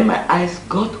 then my eyes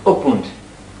got opened.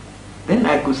 Then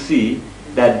I could see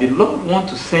that the Lord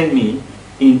wants to send me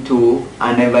into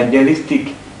an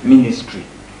evangelistic ministry.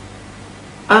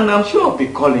 And I'm sure of the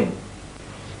calling,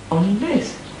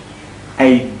 unless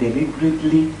I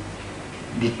deliberately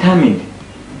determined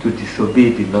to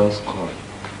disobey the Lord's call.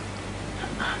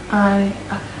 I've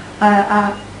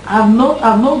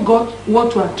not got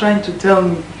what you are trying to tell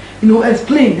me.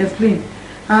 Explain.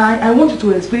 I want you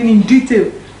to explain in detail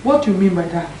what you mean by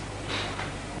that.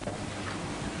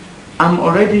 I'm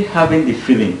already having the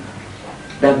feeling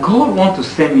that God wants to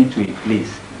send me to a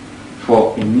place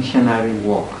for a missionary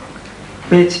work.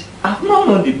 But I've not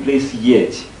known the place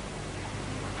yet.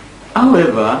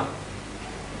 However,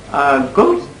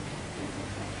 God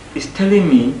is telling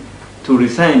me to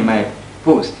resign my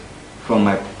post from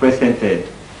my present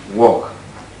work.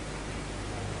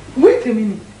 Wait a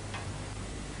minute.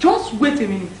 Just wait a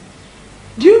minute.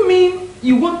 Do you mean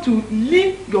you want to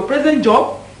leave your present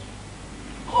job?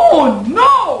 Oh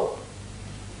no!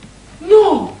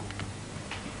 No!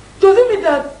 Does it mean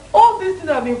that all these things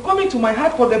have been coming to my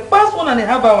heart for the past 1.5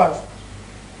 hours?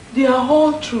 They are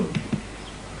all true.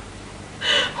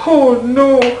 Oh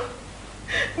no!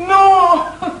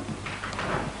 No!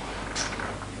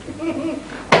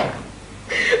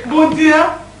 But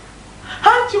dear,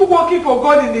 aren't you working for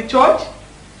God in the church?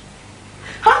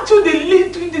 Aren't you the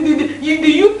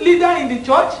youth leader in the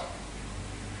church?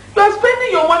 You are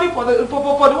spending your money for the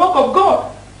work of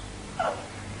God.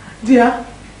 Dear,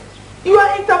 you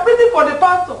are interpreting for the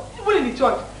pastor, even in the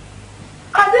church.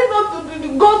 Are they not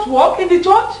doing God's work in the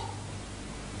church?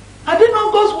 Are they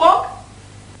not God's work?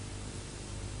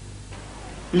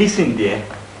 Listen, dear.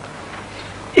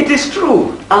 It is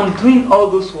true, I'm doing all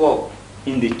those work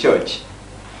in the church.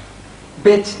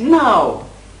 But now,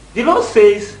 the Lord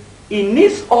says, He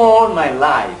needs all my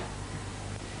life.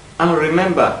 And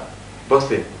remember,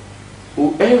 Bosse,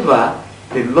 whoever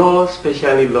the Lord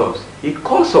specially loves, He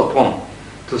calls upon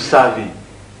to serve Him.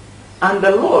 And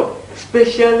the Lord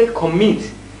specially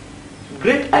commits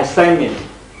great assignment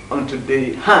unto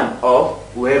the hand of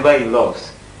whoever He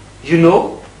loves. You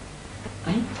know?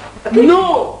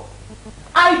 No!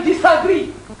 I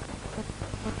disagree.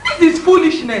 This is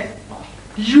foolishness.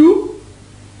 You,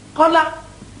 Kola,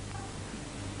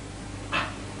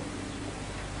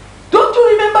 don't you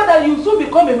remember that you soon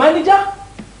become a manager?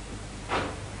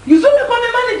 You soon become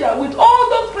a manager with all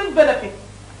those fringe benefits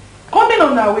coming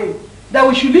on our way, that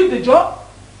we should leave the job?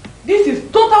 This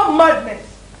is total madness.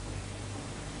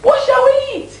 What shall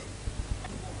we eat?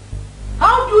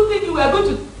 How do you think you are going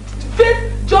to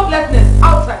face joblessness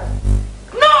outside?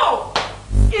 No!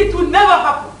 It will never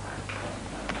happen.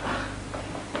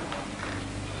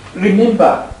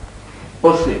 Remember,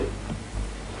 Bosse,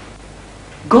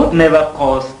 God never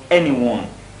calls anyone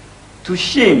to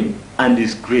shame and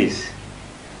disgrace.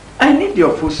 I need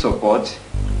your full support.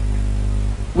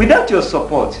 Without your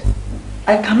support,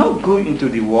 I cannot go into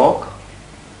the work.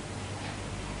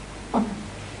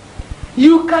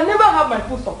 You can never have my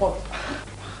full support.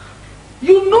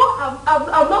 You know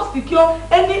I've not secured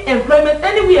any employment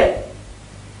anywhere.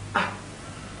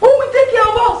 Who will take care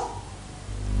of us?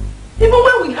 Even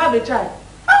when we have a child,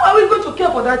 how are we going to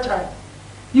care for that child?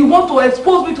 You want to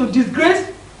expose me to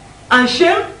disgrace and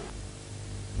shame?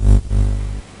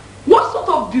 What sort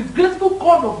of disgraceful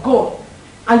call of God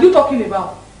are you talking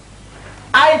about?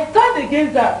 I stand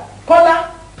against that.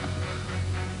 Kola.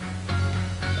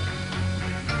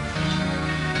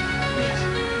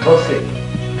 Bosse,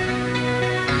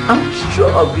 I'm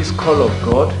sure of this call of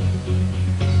God.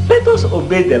 Let us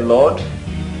obey the Lord.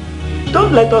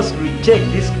 Don't let us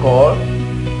reject this call.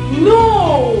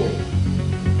 No!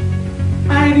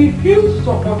 I refuse to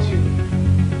support you.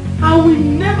 I will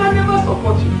never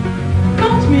support you.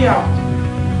 Count me out.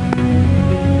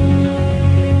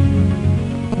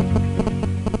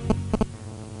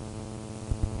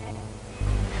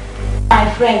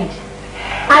 My friend,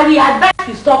 I will advise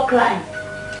you stop crying.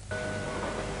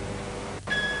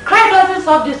 Cry doesn't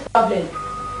solve this problem.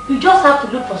 You just have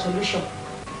to look for solution.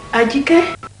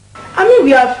 Ajike, I mean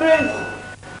we are friends.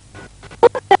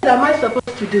 What else am I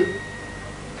supposed to do?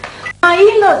 My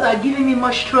in-laws are giving me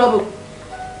much trouble.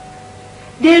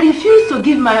 They refuse to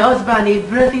give my husband a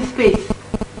breathing space.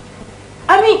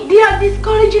 I mean, they are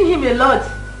discouraging him a lot.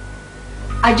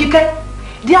 Ajike,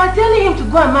 they are telling him to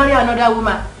go and marry another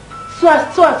woman so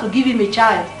as to give him a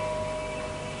child.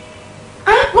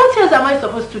 What else am I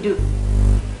supposed to do?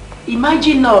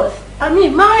 Imagine us,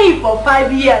 married for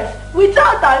 5 years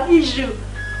without an issue.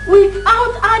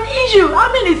 I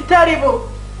mean, it's terrible.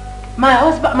 My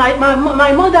husband,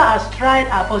 my mother has tried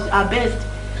her best,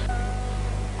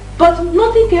 but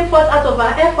nothing came forth out of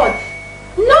her efforts.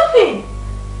 Nothing.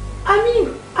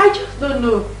 I just don't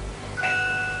know.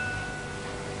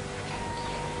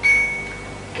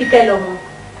 Kitelomo,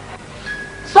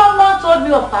 someone told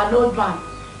me of an old man,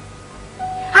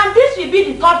 and this will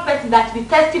be the third person that will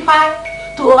testify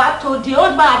to the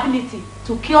old man's ability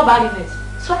to cure barrenness.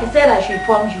 So I said I should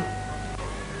inform you.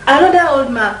 Another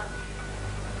old man.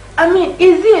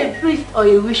 Is he a priest or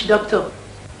a witch doctor?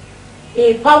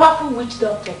 A powerful witch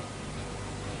doctor.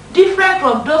 Different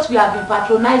from those we have been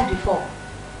patronized before.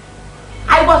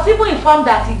 I was even informed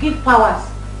that he gives powers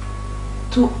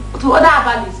to other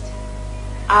herbalists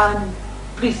and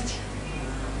priests.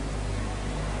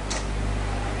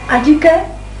 Ajike,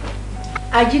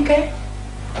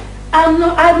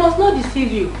 I must not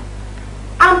deceive you.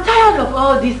 I'm tired of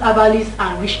all these herbalists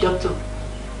and witch doctors.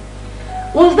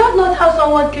 Was that not how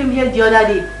someone came here the other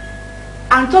day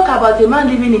and talked about a man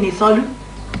living in a solu?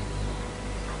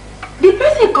 The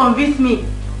person convinced me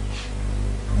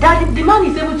that the man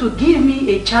is able to give me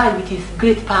a child with his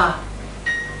great power.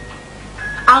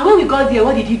 And when we got there,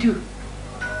 what did he do?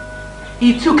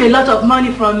 He took a lot of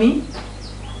money from me.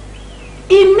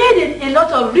 He made a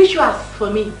lot of rituals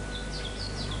for me.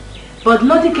 But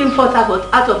nothing came forth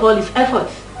out of all his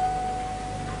efforts.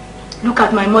 Look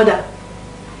at my mother.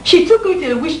 She took me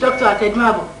to a witch doctor at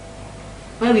Edmabo.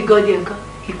 When we got there,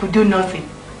 he could do nothing.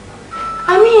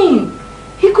 I mean,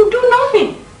 he could do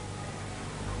nothing.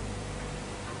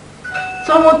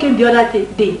 Someone came the other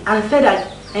day and said that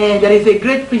there is a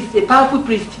great priest, a powerful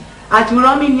priest at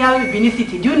Urominia, Benin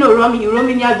City. Do you know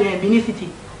Urominia, Benin City?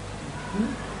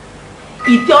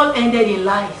 It all ended in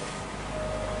lies.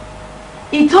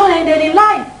 It all ended in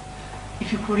lies.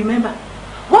 If you could remember.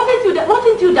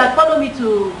 Wasn't you that followed me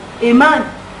to a man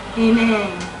in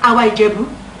our Ijebu?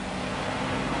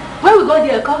 When we got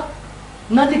there,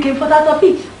 nothing came forth out of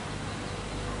it.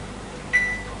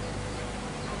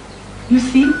 You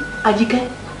see, Ajike,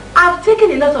 I've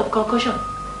taken a lot of concussion.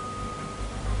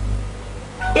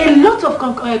 A lot of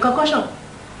concussion.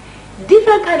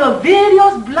 Different kind of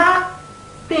various black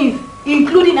things,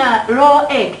 including a raw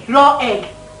egg.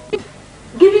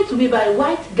 Given to me by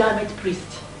white garment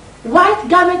priest. White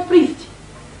garment priest.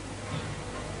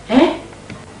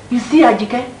 You see,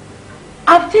 Ajike,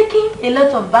 I've taken a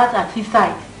lot of baths at his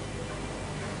side.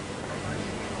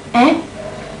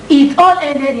 It all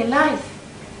ended in lies.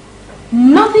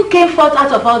 Nothing came forth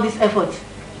out of all this effort.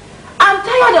 I'm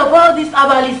tired of all these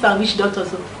herbalists and witch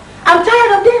doctors. I'm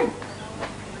tired of them.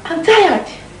 I'm tired.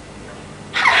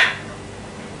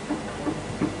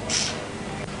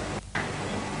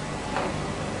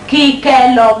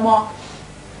 Kikelomo.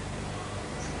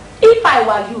 If I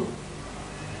were you,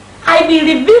 I will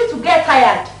refuse to get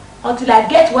tired until I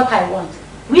get what I want,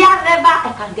 wherever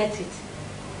I can get it.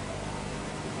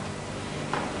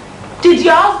 Did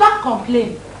your husband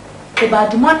complain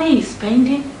about the money he's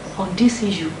spending on this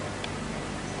issue?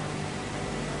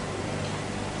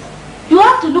 You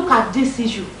have to look at this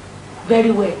issue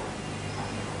very well.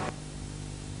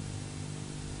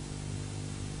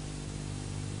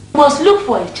 You must look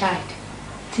for a child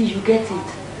till you get it.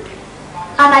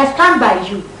 And I stand by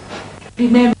you.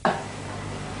 Remember,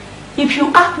 if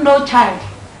you have no child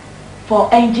for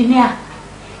engineer,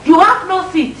 you have no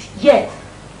seat yet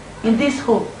in this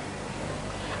home.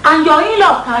 And your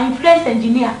in-law can influence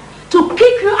engineer to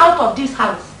kick you out of this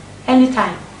house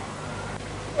anytime.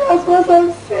 That's what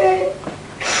I'm saying.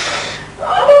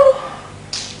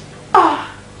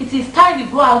 It is time we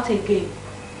go out again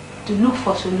to look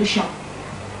for solution.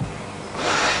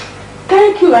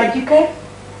 Thank you, Ajike.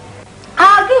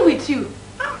 I agree with you.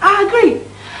 I agree.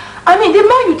 I mean, the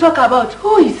man you talk about,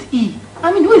 who is he?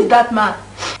 I mean, who is that man?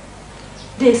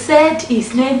 They said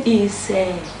his name is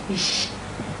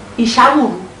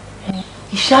Ishawuru.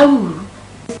 Ishawuru.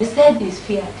 They said he's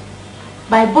feared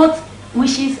by both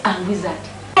witches and wizards.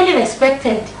 Highly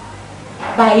respected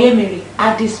by Emery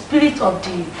as the spirit of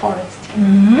the forest.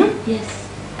 Yes.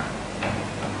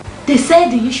 They said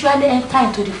they usually enter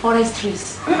into the forest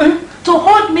trees to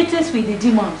hold meetings with the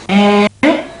demons. And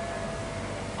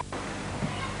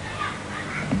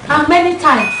many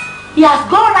times, he has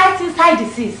gone right inside the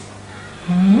seas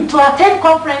to attend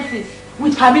conferences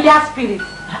with familiar spirits.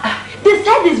 They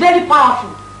said he's very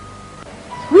powerful.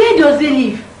 Where does he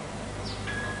live?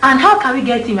 And how can we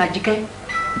get him, Ajike?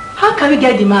 How can we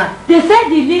get the man? They said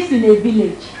he lives in a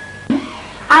village.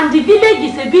 And the village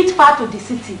is a bit far to the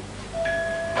city.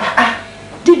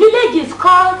 The village is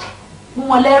called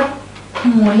Mumoleru.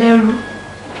 Mumoleru.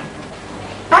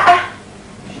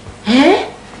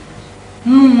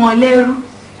 Mumoleru.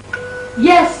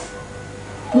 Yes.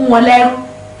 Mumoleru.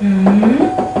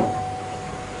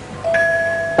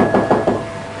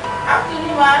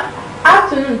 Afternoon, ma'am.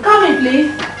 Afternoon. Come in,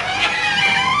 please.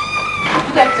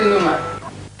 Good afternoon, ma'am.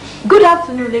 Good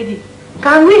afternoon, lady.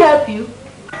 Can we help you?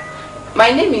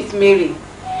 My name is Mary.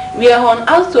 We are on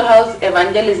house-to-house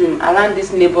evangelism around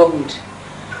this neighborhood.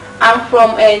 I'm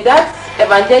from that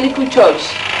evangelical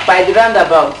church by the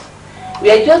roundabout.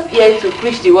 We are just here to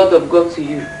preach the word of God to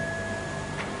you.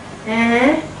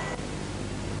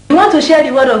 You want to share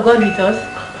the word of God with us?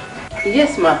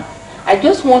 Yes, ma'am. I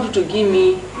just want you to give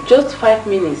me just 5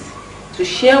 minutes to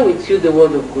share with you the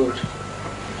word of God.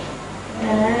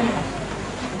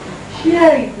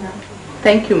 Share it now.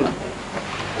 Thank you, ma'am.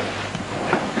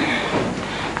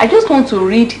 I just want to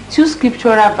read 2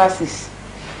 scriptural verses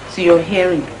to your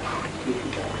hearing.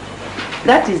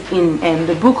 That is in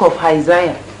the book of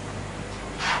Isaiah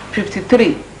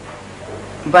 53,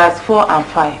 verse 4 and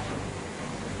 5.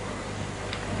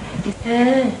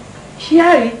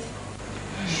 Share it.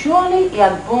 Surely he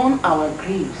has borne our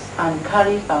griefs and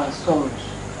carried our sorrows.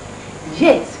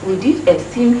 Yet we did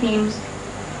esteem him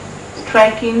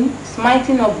striking,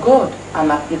 smiting of God,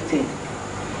 and afflicted.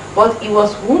 But he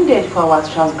was wounded for our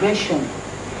transgression.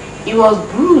 He was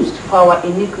bruised for our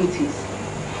iniquities.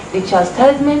 The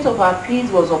chastisement of our peace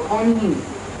was upon him,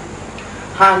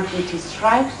 and with his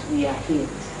stripes we are healed.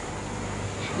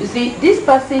 You see, this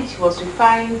passage was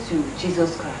referring to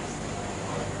Jesus Christ.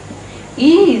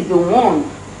 He is the one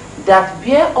that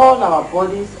bare all our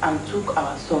bodies and took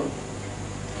our sorrow.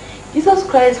 Jesus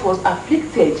Christ was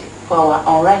afflicted for our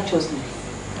unrighteousness,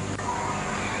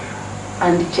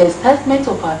 and the chastisement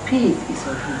of our peace is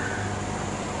on him.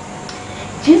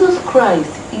 Jesus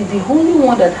Christ is the only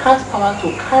one that has power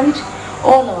to carry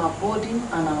all our burden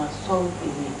and our sorrow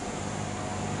away.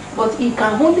 But he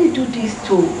can only do this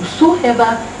to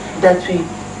whosoever that we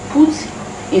put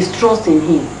his trust in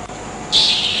him.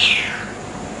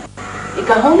 He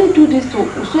can only do this to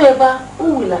whosoever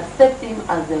who will accept him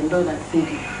as their Lord and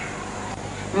Savior.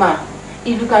 Ma,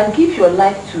 if you can give your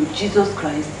life to Jesus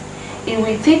Christ, he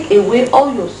will take away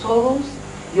all your sorrows,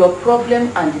 your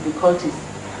problems and difficulties,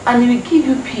 and he will give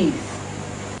you peace.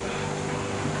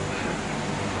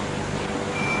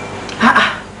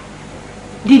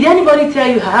 Did anybody tell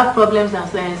you I have problems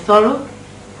and sorrow?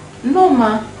 No,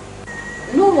 ma.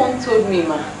 No one told me,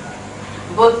 ma.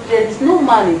 But there is no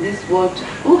man in this world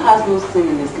who has no sin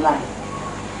in his life.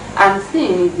 And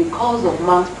sin is the cause of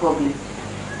man's problem.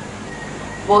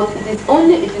 But it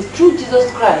is through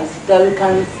Jesus Christ that we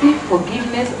can receive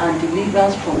forgiveness and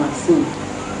deliverance from our sin.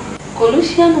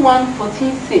 Colossians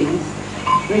 1:14 says,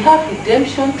 we have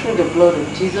redemption through the blood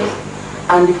of Jesus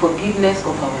and the forgiveness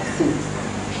of our sins.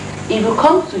 If you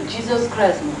come to Jesus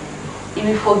Christ, man, he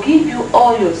will forgive you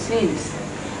all your sins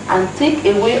and take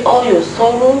away all your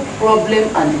sorrow, problem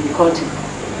and difficulty,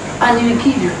 and he will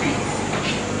give you peace.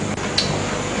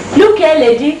 Look here,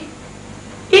 lady,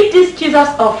 if this Jesus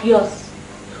of yours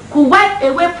could wipe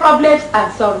away problems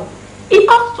and sorrow, he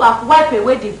ought to have wiped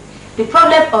away the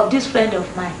problem of this friend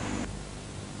of mine.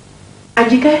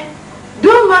 Ajike,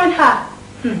 don't mind her.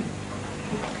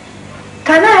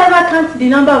 Can I ever count the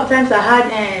number of times I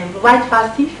had white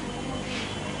fasting?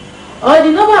 Or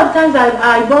the number of times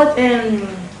I bought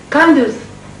candles,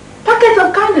 packets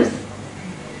of candles?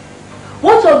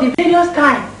 What of the various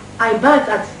times I bathed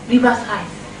at Riverside?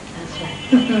 That's right.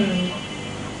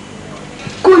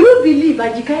 Could you believe,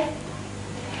 Ajike,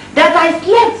 that I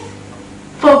slept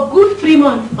for good 3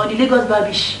 months on the Lagos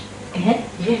Babish?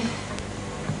 Yes.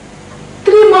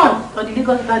 3 months on the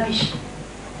Lagos Babish.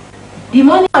 The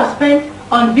money I spent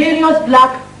on various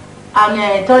black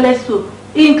and toilet soap,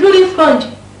 including sponge,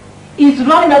 is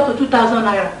running up to 2,000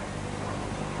 naira.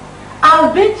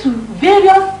 I've been to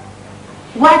various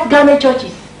white garment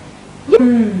churches.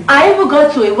 I even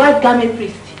got to a white garment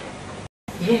priest.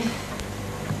 Yes.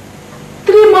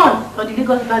 3 months on the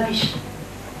Lagos Babish.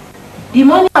 The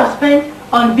money I spent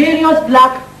on various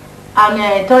black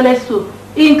and toilet soap,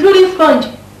 including sponge,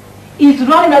 is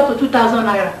running up to 2,000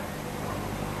 naira.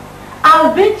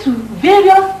 I've been to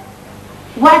various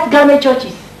white garment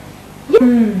churches.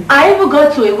 I even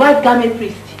got to a white garment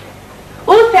priest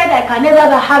who said I can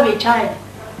never have a child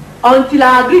until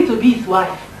I agree to be his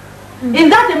wife. Is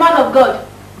that a man of God?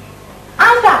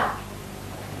 Answer!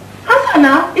 Answer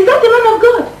now! Is that a man of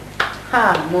God?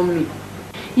 Ah, mommy.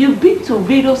 You've been to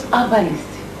various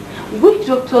herbalists, witch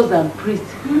doctors and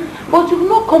priests, but you've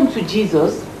not come to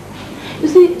Jesus. You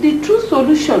see, the true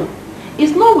solution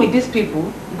is not with these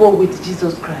people, but with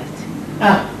Jesus Christ.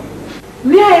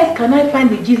 Where else can I find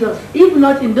the Jesus, if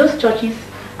not in those churches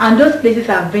and those places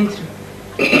I've been to?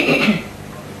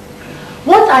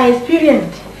 What I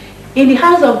experienced in the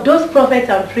hands of those prophets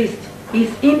and priests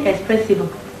is inexpressible.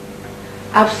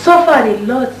 I've suffered a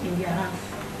lot in their hands.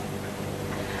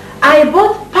 I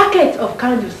bought packets of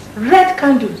candles, red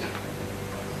candles.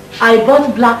 I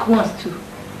bought black ones too.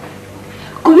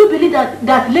 Could you believe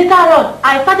that later on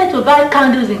I started to buy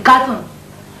candles in cartons,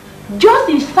 just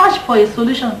in search for a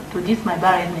solution to this my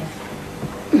barrenness?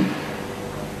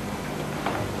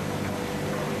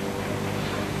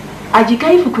 Ajika,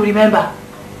 if you could remember,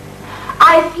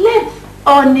 I slept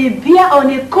on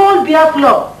a cold beer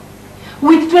floor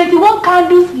with 21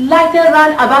 candles lighted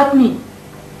round about me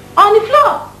on the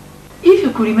floor. If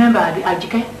you could remember,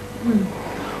 Ajika,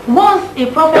 once a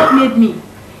prophet made me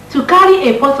to carry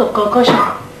a pot of concoction,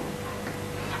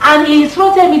 and he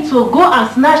instructed me to go and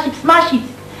smash it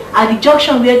at the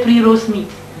junction where 3 roads meet.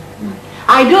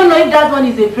 I don't know if that one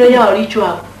is a prayer or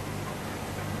ritual.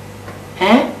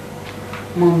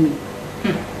 Mommy,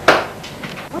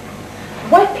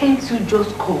 why can't you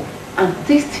just come and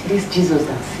taste this Jesus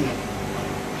and see?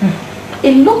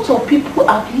 A lot of people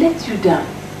have let you down.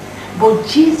 But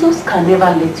Jesus can never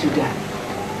let you die.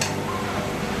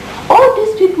 All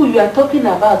these people you are talking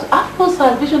about have no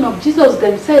salvation of Jesus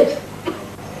themselves.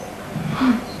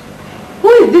 Who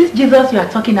is this Jesus you are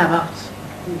talking about?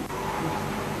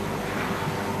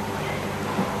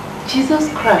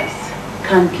 Jesus Christ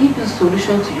can give you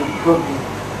solution to your problem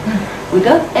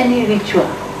without any ritual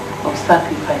of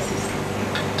sacrifices.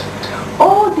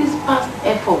 All these past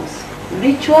efforts,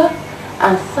 ritual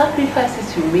and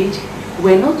sacrifices you made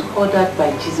were not ordered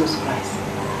by Jesus Christ.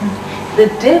 The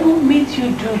devil made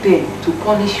you do them to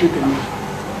punish you the more.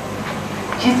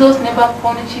 Jesus never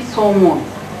punishes someone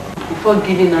before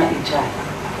giving her a child.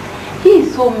 He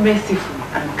is so merciful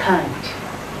and kind.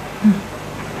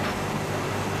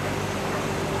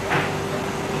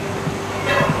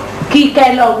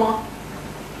 Kikelomo,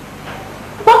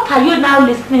 what are you now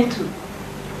listening to?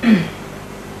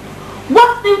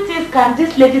 What new things can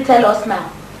this lady tell us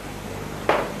now?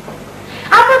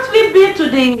 Haven't we been to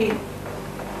these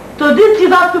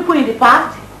Jesus people in the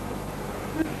past?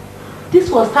 This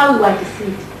was how we were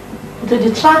deceived into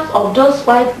the traps of those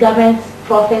white garments,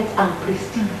 prophets and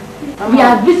priests. We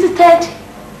have visited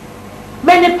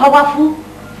many powerful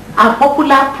and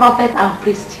popular prophets and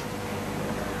priests.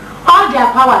 All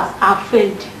their powers are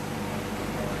failed.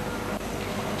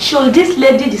 Should this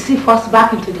lady deceive us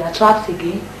back into their traps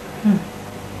again?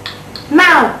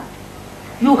 Now,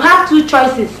 you have two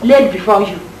choices laid before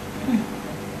you.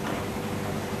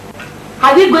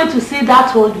 Are you going to see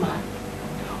that old man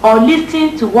or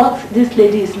listen to what this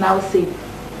lady is now saying?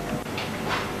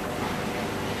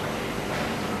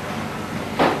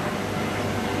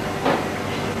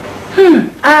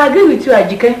 I agree with you,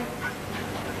 Ajike.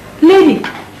 Lady,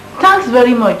 thanks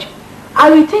very much. I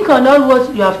will think on all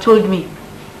what you have told me.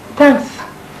 Thanks.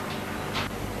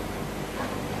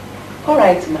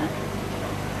 Alright, man.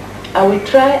 I will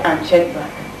try and check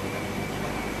back.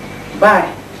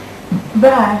 Bye.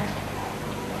 Bye.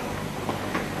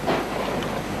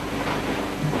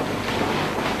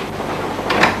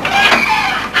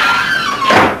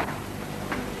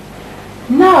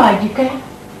 Now, Ajike,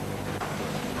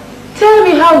 tell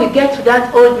me how we get to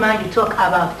that old man you talk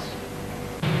about.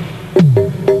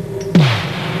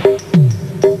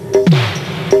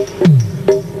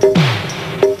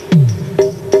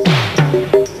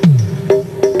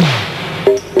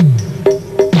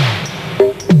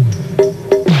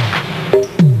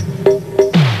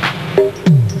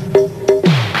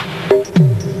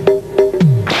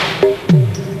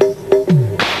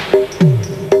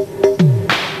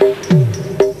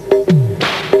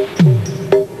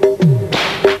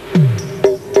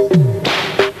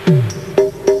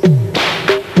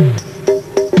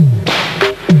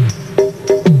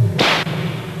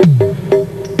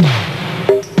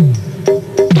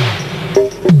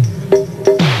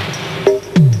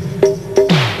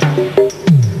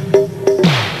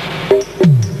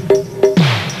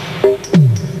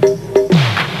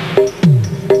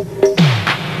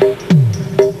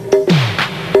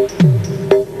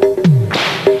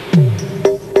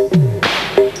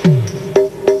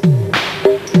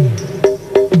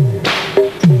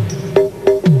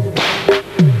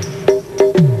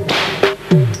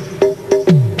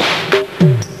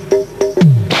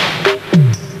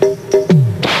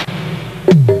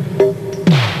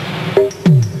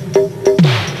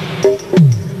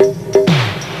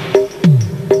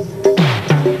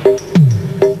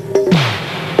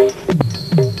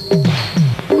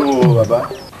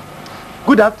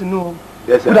 Good afternoon.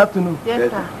 Yes, sir. Good afternoon.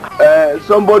 Yes, sir.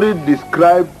 Somebody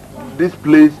described this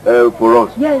place for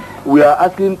us. Yes. We are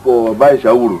asking for Bai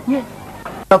Shawuru. Yes.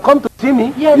 You have come to see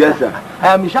me? Yes, Yes, sir.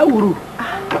 I am Shawuru.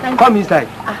 Come inside.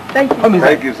 Thank you. Come inside.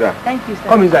 Thank you, sir. Thank you, sir.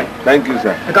 Come inside. Thank you,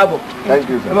 sir. Ekabo. Thank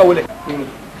you, sir. Come on,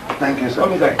 Thank you, sir.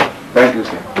 Come inside. Thank you,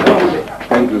 sir.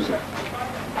 Thank you, sir.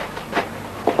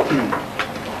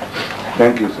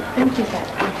 Thank you, sir. Thank you,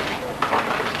 sir.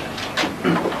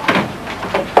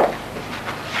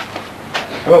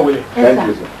 Come on, Willie. Thank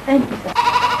you, sir. Thank you, sir.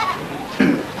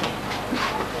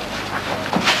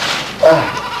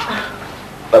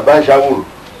 Baba Shawuru,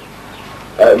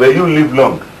 may you live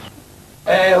long.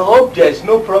 I hope there's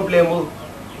no problem.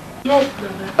 Yes,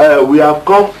 Baba. We have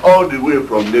come all the way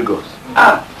from Lagos.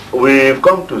 We've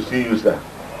come to see you, sir.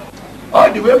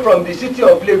 All the way from the city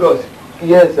of Lagos?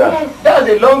 Yes, sir. Yes. That's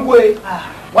a long way.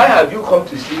 Why have you come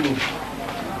to see me?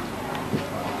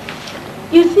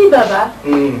 You see, Baba,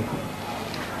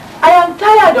 I am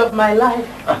tired of my life.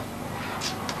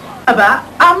 Baba,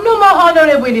 I'm no more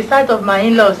honorable in the sight of my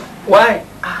in-laws. Why?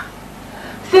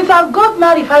 Since I've got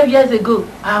married 5 years ago,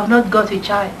 I have not got a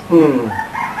child.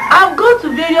 I've gone to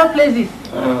various places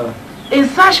in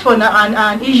search for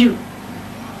an issue.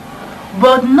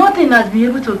 But nothing has been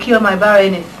able to cure my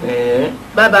barrenness.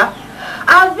 Baba,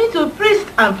 I've been to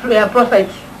priests and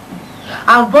prophets.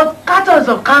 I've bought cartons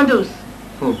of candles,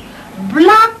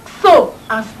 black soap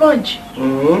and sponge.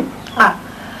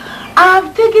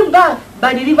 I've taken bath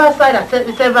by the riverside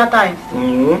several times.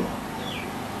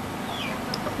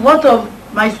 What of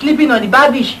my sleeping on the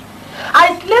barbish?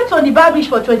 I slept on the barbish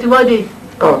for 21 days.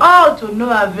 All to no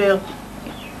avail.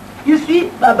 You see,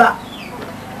 Baba,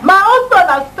 my husband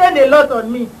has spent a lot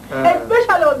on me,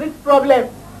 especially on this problem.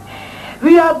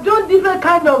 We have done different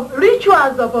kind of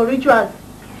rituals upon rituals,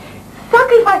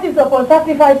 sacrifices upon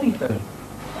sacrifices.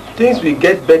 Things will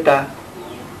get better.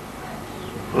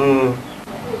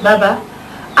 Baba,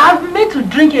 I've made to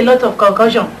drink a lot of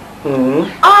concoction.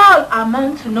 All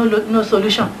amount to no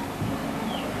solution.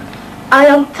 I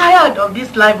am tired of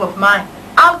this life of mine.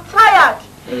 I'm tired.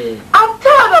 I'm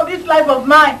tired of this life of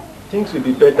mine. Things will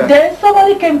be better. Then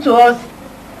somebody came to us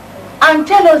and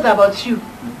tell us about you.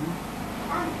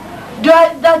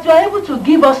 That you are able to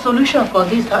give us solutions for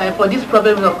this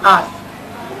problem of ours.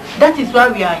 That is why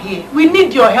we are here. We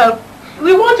need your help.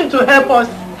 We want you to help us.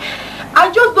 I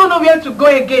just don't know where to go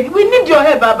again. We need your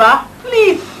help, Baba.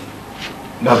 Please.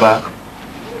 Baba,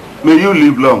 may you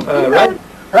live long.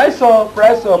 Rise up.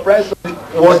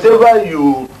 Whatever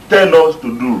you tell us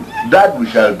to do, that we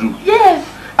shall do. Yes.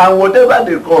 And whatever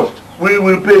the cost, we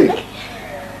will pay.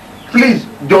 Please,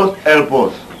 just help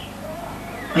us.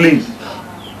 Please.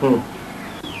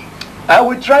 I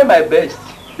will try my best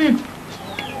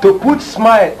to put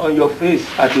smile on your face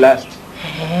at last.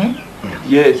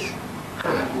 Yes.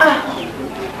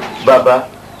 Baba,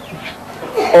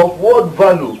 of what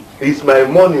value is my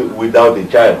money without a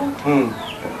child?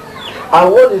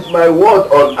 And what is my word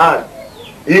on earth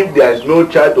if there is no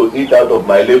child to eat out of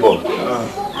my labor?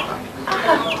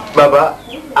 Baba,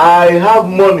 I have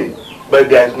money, but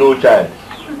there is no child.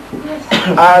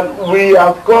 And we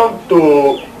have come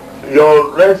to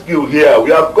your rescue here.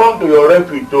 We have come to your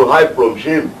refuge to hide from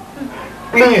shame.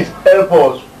 Please help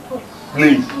us.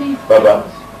 Please, Baba.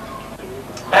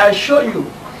 I assure you,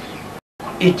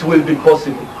 it will be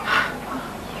possible.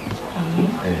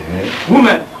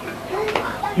 Woman,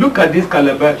 look at this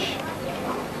calabash.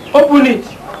 Open it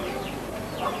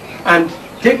and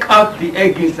take out the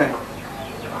egg inside.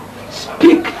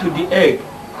 Speak to the egg.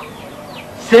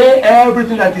 Say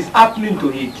everything that is happening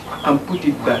to it and put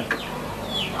it back.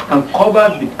 And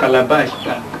cover the calabash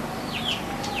back.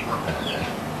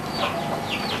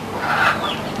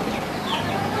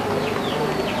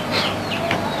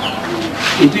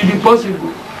 It will be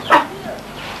possible.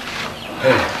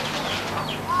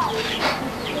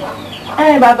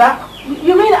 Hey, Baba,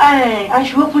 you mean I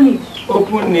should open it?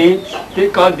 Open it,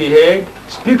 take out the egg,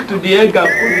 speak to the egg and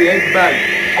put the egg back.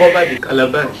 Cover the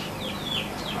calabash.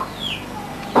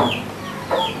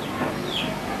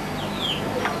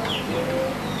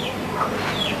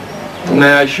 And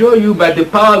I assure you by the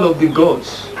power of the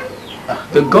gods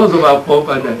of our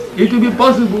forefathers, it will be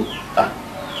possible.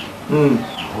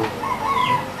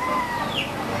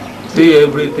 See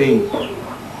everything.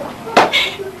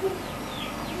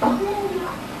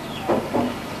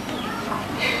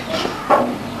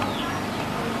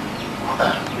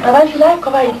 Baba, should I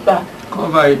cover it back?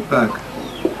 Cover it back.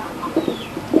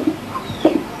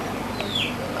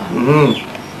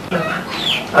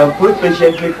 And put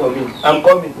patiently for me. I'm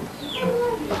coming.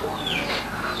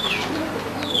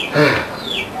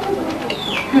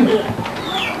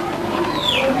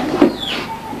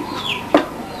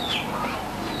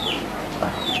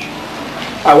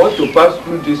 I want to pass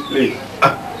through this place.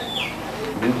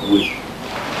 This way.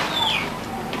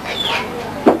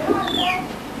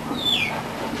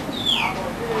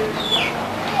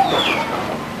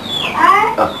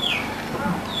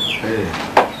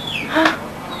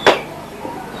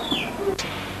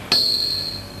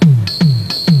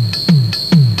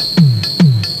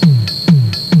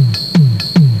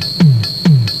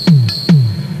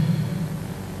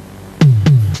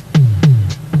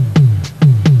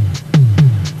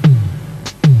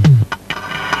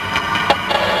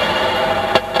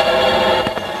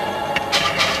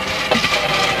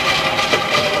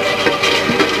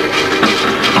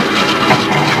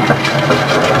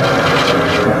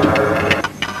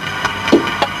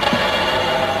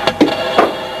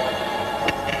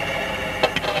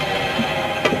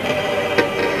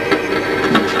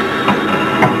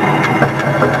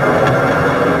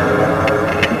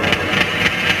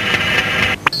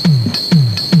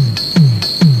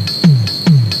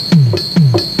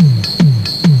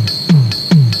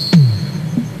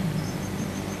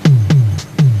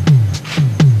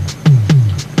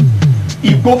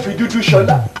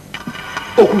 Ṣọlá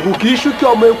òkùnkùn kì í ṣú kí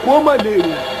ọmọ eku ó mọ̀ lè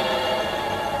rìn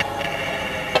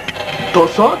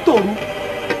Tọ̀sán tòru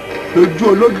lójú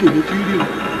ológìní fi rí.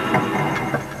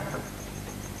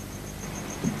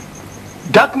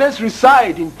 Darkness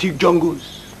resides in thick jungles.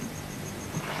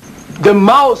 The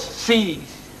mouse sees,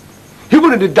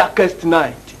 even in the darkest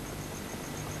night.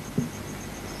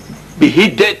 Be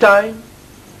it daytime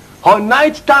or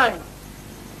night time,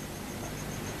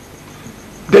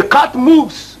 the cat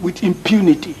moves with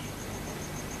impunity.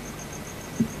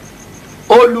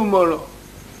 Olumoro,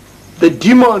 the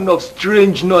demon of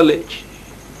strange knowledge,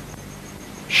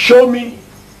 show me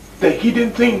the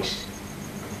hidden things.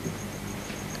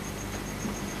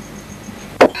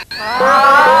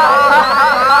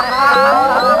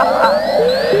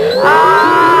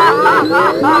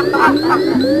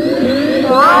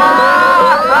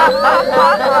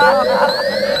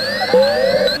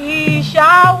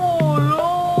 Ìṣàwùrú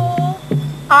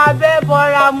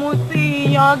abẹ́bọra mutí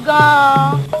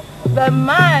yangan. The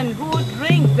man who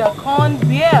drinks the corn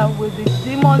beer with the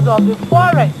demons of the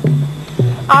forest.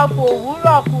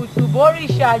 Àfòwúrọ̀ kùtù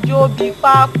bóríṣà jóbi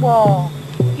papọ̀.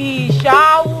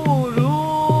 Ìṣàwùrú,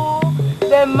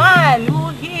 the man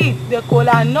who eats the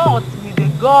kola nuts with the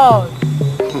gods.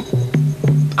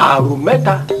 Àrùn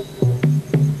mẹ́ta,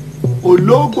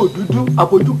 ológbò dúdú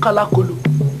abojú kálákolo,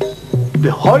 the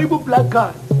horrible black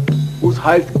guy whose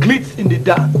eyes glitz in the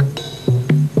dark.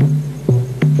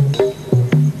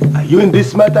 Are you in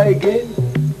this matter again?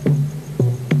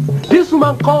 This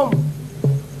woman come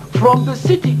from the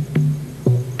city.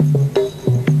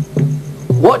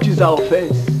 What is her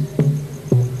offense?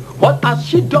 What has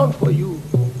she done for you?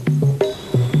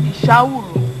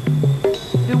 Ishawuru,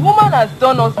 the woman has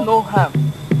done us no harm.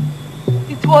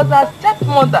 It was her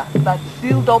stepmother that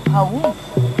sealed up her womb.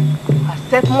 Her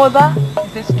stepmother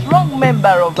is a strong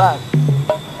member of ours.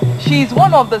 She is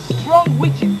one of the strong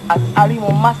witches at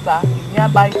Arimomasa in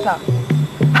nearby town.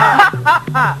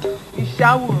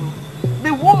 Ishawuru,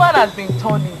 the woman has been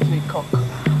turned into a cock.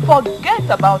 Forget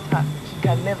about her. She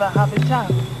can never have a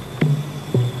child.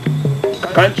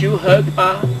 Can't you help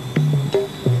her?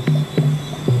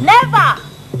 Never!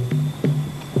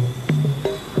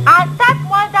 Our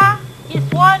stepmother is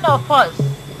one of us.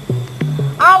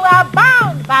 And we are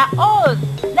bound by oath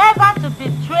never to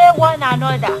betray one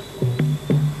another.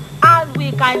 And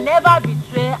we can never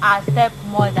betray our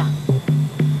stepmother.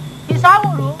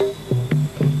 Isawuru,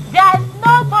 there is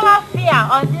no thorough fear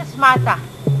on this matter.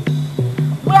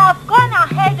 We have gone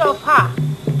ahead of her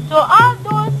to all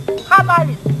those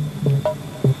herbalists,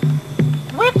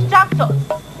 witch doctors,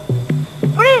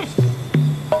 priests,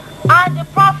 and the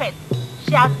prophets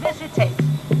she has visited.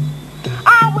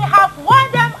 And we have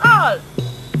warned them all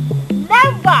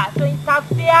never to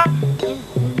interfere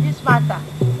in this matter.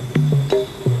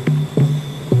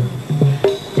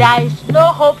 There is no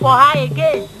hope for her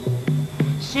again.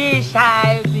 She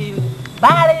shall be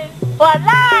barren for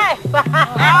life.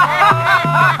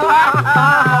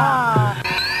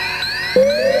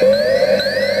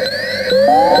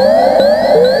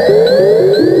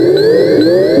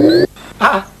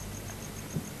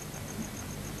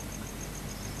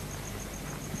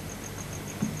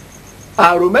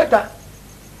 Arometa,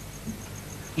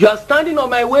 you are standing on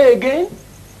my way again?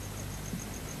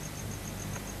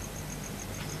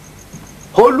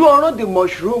 Oluoran, the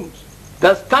mushrooms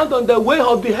that stand on the way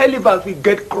of the elephant will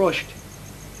get crushed.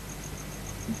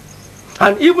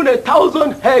 And even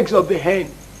 1,000 eggs of the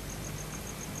hen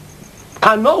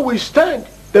cannot withstand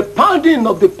the pounding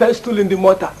of the pestle in the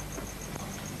mortar.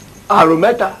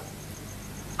 Arometa,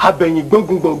 Abenyi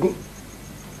Gungun.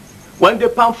 When the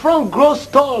palm frond grows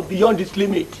tall beyond its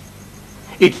limit,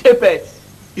 its apex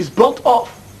is blocked off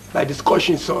by the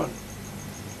scorching sun.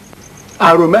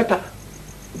 Arometa,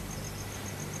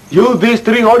 you these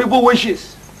 3 horrible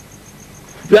wishes,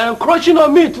 you are encroaching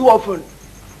on me too often.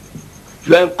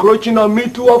 You are encroaching on me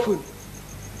too often.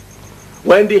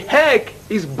 When the egg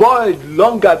is boiled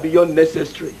longer beyond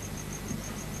necessary,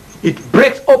 it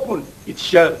breaks open its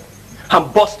shell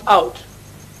and bursts out.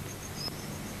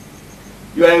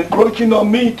 You are encroaching on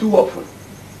me too often.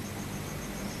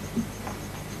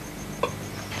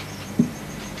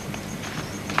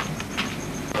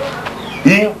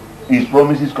 If his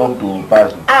promises come to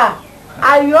pass.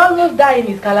 I will almost die in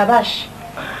his calabash.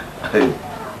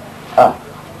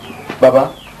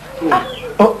 Baba.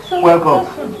 So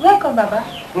welcome. Welcome, Baba.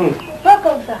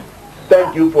 Welcome, sir.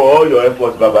 Thank you for all your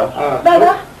efforts, Baba.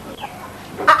 Baba,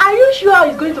 are you sure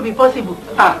it's going to be possible?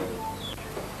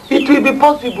 It will be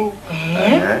possible.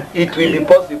 It will be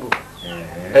possible.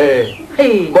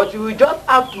 But you will just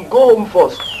have to go home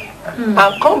first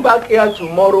and come back here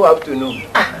tomorrow afternoon.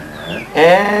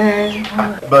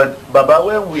 But Baba,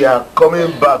 when we are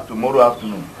coming back tomorrow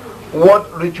afternoon,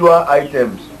 what ritual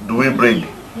items do we bring?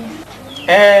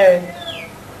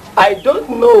 I don't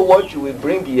know what you will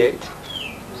bring yet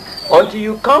until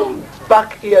you come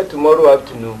back here tomorrow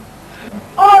afternoon.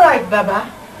 All right, Baba.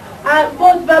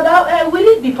 But Baba, will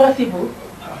it be possible?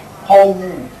 How?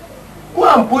 Go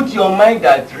and put your mind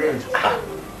at rest.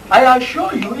 I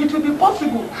assure you it will be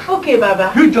possible. Okay,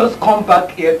 Baba. You just come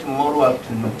back here tomorrow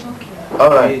afternoon. Okay. All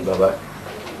right, yes. Baba.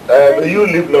 You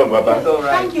live long, Baba. It's all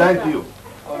right. Thank you.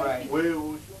 All right.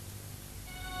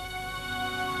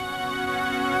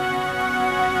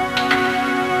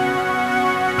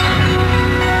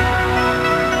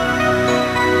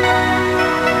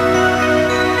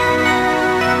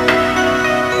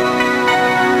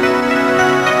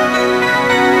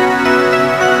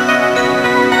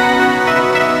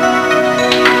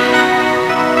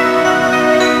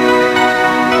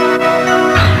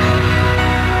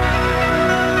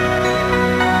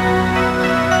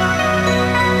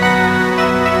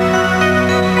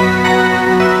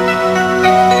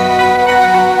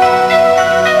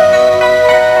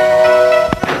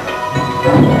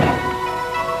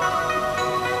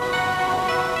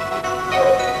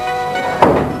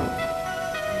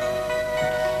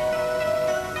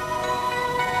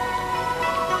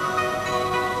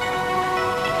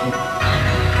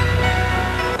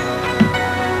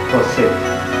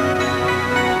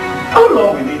 How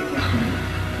long will it take me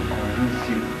to convince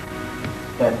you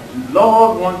that the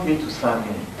Lord wants me to serve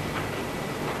Him?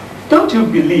 Don't you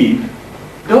believe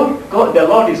the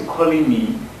Lord is calling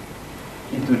me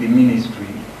into the ministry?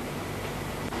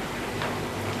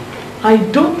 I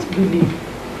don't believe.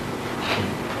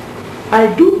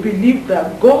 I do believe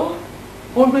that God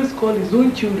always calls His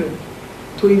own children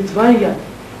to His vineyard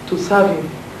to serve Him.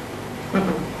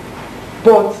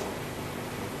 But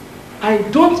I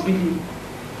don't believe,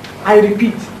 I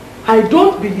repeat, I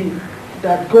don't believe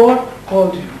that God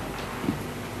called you.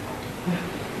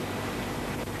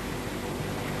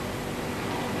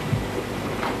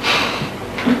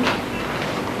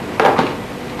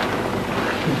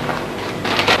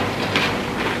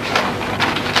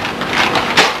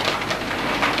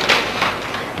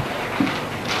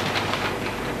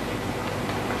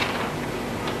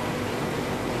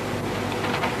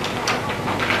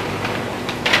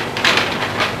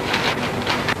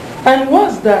 And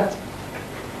what's that?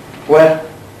 Well,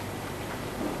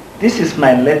 this is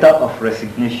my letter of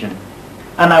resignation,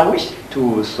 and I wish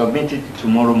to submit it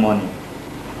tomorrow morning.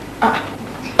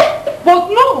 But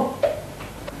no!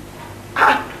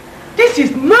 This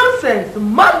is nonsense,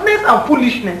 madness and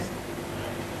foolishness.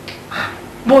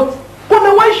 But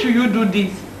why should you do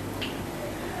this?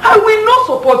 I will not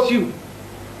support you.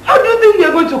 How do you think we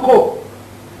are going to cope?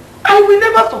 I will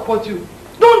never support you.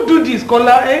 Don't do this,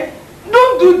 Kola, eh?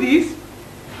 Don't do this.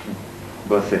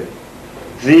 Bosse,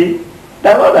 see,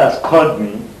 the Lord has called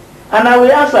me, and I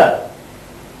will answer.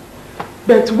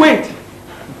 But wait,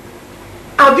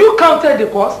 have you counted the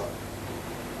cost?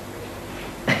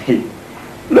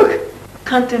 Look,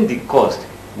 counting the cost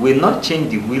will not change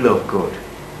the will of God.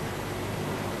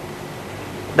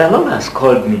 The Lord has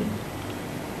called me,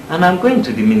 and I'm going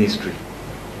to the ministry.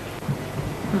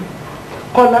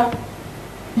 Kola,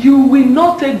 you will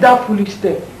not take that foolish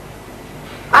step.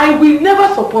 I will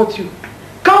never support you.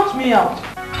 Count me out.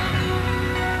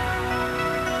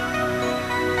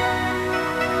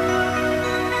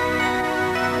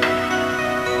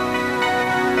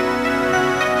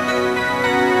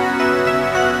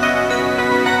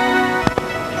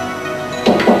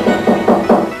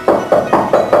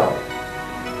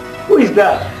 Who is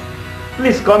that?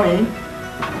 Please come in.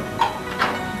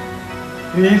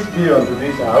 Peace be unto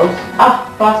this house.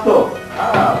 Pastor.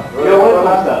 You're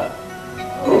welcome, sir.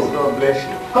 Oh, God bless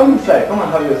you. Come inside. Come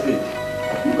and have your seat.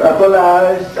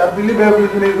 I believe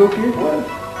everything is okay. Well,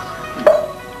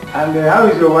 and how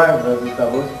is your wife, Sister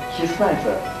Boss? She's fine,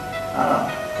 sir.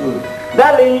 Good.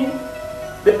 Darling,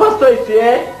 the pastor is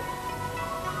here.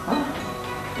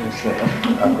 Yes, sir.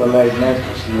 Akola, it's nice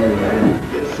to see you,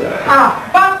 man. Yes, sir.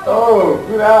 Pastor. Oh,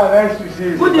 good. Nice to see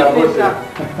you. Good evening, sir.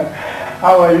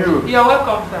 How are you? You're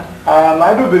welcome, sir.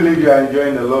 I do believe you are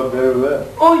enjoying the Lord very well.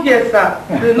 Oh, yes, sir.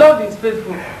 The Lord is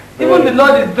faithful. Even the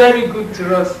Lord is very good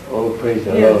to us. Oh, praise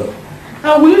the Yes. Lord.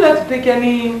 Now, would you like to take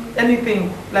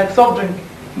anything, like soft drink,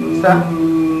 sir?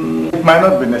 It might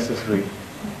not be necessary.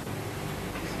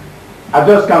 I've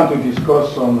just come to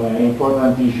discuss some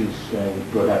important issues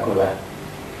with Brother Kola.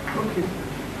 Okay.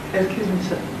 Excuse me,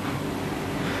 sir.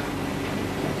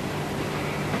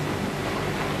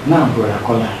 Now, Brother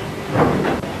Kola,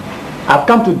 I've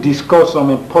come to discuss some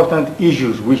important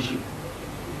issues with you.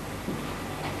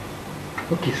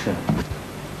 Okay, sir.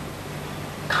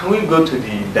 Can we go to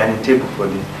the dining table for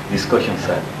the discussion,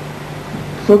 sir?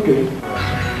 okay.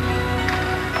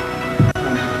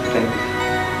 Thank you.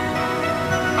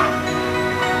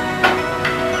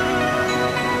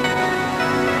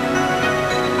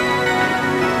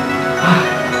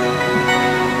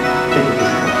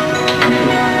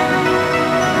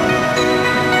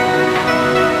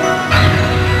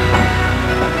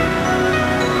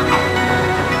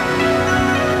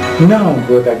 Now,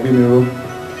 Brother Gbemiro,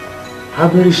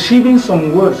 I've been receiving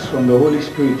some words from the Holy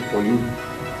Spirit for you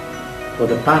for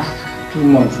the past 2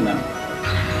 months now.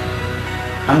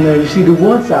 And you see, the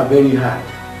words are very hard.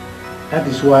 That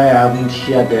is why I haven't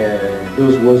shared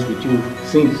those words with you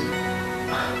since.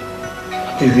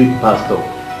 What is it, Pastor?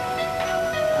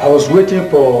 I was waiting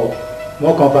for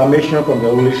more confirmation from the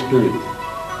Holy Spirit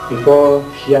before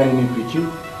sharing it with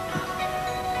you.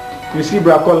 You see,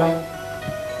 Brakola,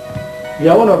 you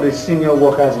are one of the senior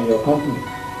workers in your company.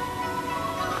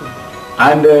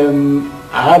 And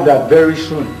I heard that very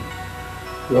soon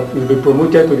you'll be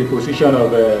promoted to the position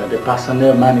of the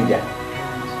personnel manager.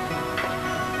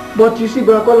 But you see,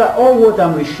 Brakola, all what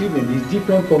I'm receiving is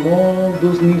different from all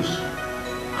those news.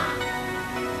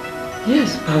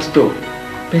 Yes, Pastor.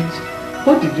 But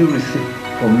what did you receive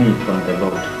from me from the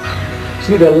Lord?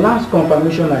 See, the last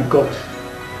confirmation I got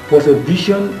was a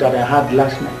vision that I had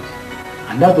last night.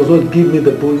 And that was what gave me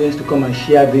the boldness to come and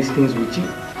share these things with you.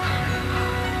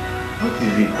 What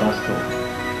is it, Pastor?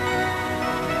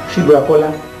 See,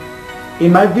 Brakola,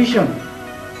 in my vision,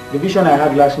 the vision I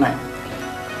had last night,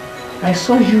 I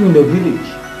saw you in the village.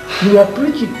 You were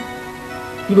preaching,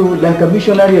 like a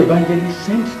missionary evangelist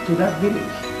sent to that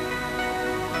village.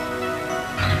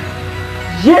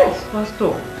 Yes,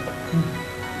 Pastor.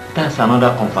 That's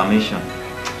another confirmation.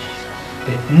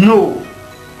 But no,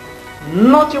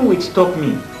 nothing will stop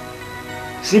me.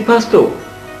 See, Pastor,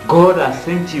 God has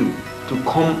sent you to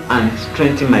come and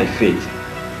strengthen my faith.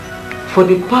 For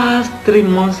the past 3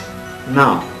 months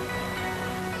now,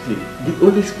 see, the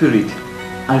Holy Spirit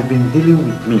has been dealing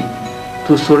with me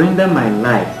to surrender my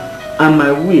life and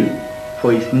my will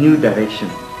for His new direction.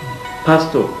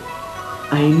 Pastor,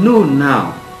 I know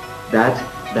now that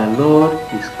the Lord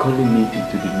is calling me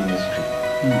into the ministry.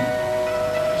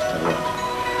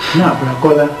 Now,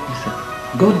 Brakola,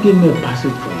 God gave me a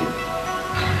passage for you.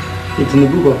 It's in the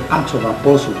book of Acts of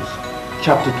Apostles,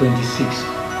 chapter 26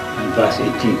 and verse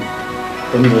 18.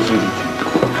 Let me just read it.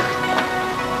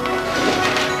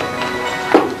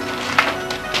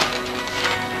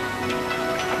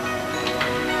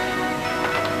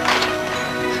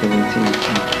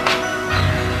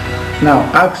 Now,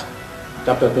 Acts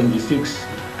chapter 26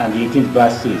 and the 18th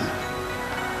verse says,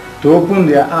 to open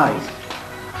their eyes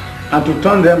and to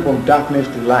turn them from darkness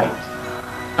to light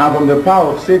and from the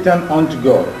power of Satan unto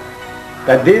God,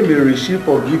 that they may receive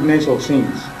forgiveness of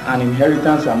sins and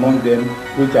inheritance among them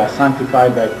which are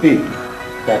sanctified by faith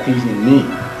that is in me.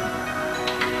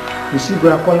 You see,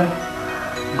 Brakola,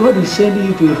 God is sending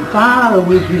you to a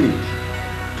faraway village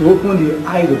to open the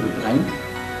eyes of the blind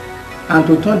and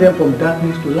to turn them from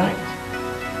darkness to light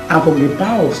and from the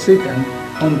power of Satan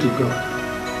unto God.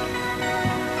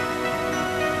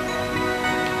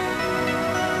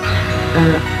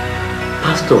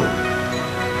 Pastor,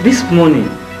 this morning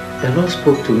the Lord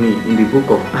spoke to me in the book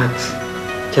of Acts,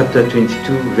 chapter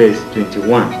 22, verse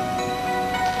 21.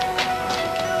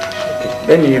 Okay,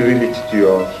 let me read it to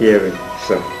your hearing,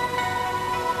 sir.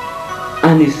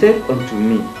 And He said unto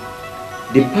me,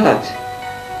 depart,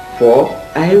 for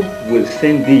I will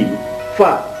send thee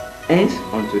far hence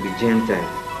unto the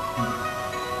Gentiles.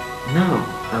 Now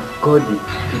I've got the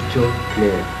picture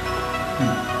clear,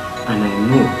 and I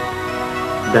know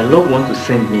the Lord wants to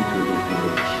send me to a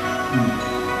village.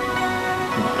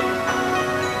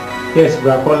 Yes,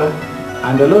 Brakola,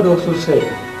 and the Lord also said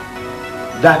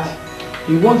that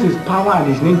He wants His power and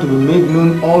His name to be made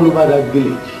known all over that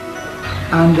village,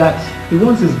 and that He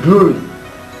wants His glory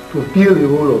to fill the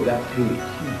whole of that village.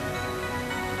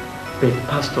 But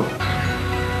Pastor,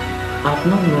 I've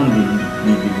not known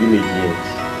the village yet.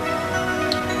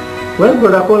 Well,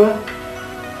 Brother Kola,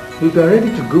 if you are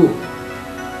ready to go,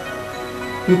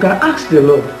 you can ask the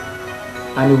Lord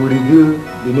and He will reveal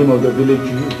the name of the village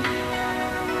to you.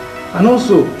 And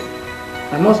also,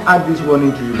 I must add this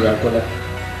warning to you, Brother Kola.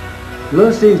 The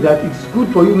Lord says that it's good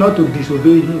for you not to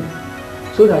disobey Him,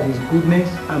 so that His goodness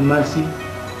and mercy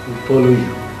will follow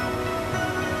you.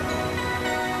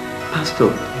 Pastor,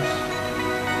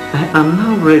 I am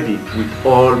now ready with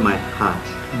all my heart.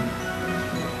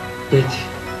 But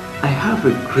I have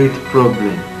a great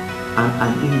problem and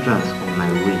an hindrance on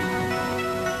my way.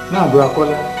 Now, Brother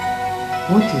Kola,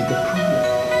 what is the problem?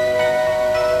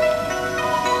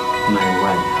 My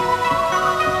wife.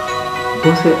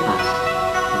 Bose has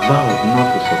vowed not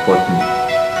to support me.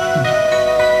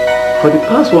 For the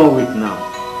past 1 week now,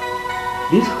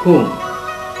 this home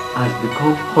has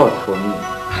become hot for me.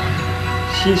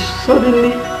 She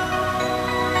suddenly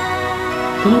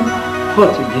turned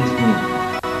hot against me.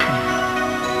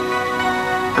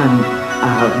 And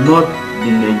I have not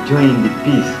been enjoying the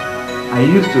peace I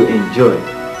used to enjoy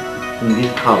in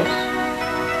this house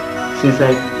since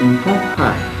I informed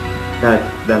her that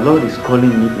the Lord is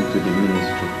calling me into the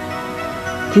ministry.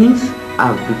 Things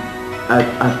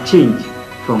have changed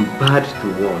from bad to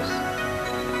worse.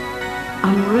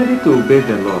 I'm ready to obey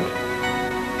the Lord.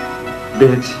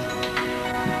 But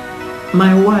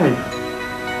my wife,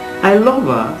 I love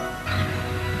her.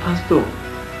 Pastor,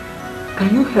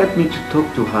 can you help me to talk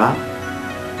to her?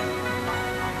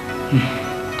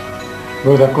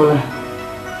 Brother Kola,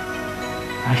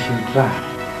 I should try.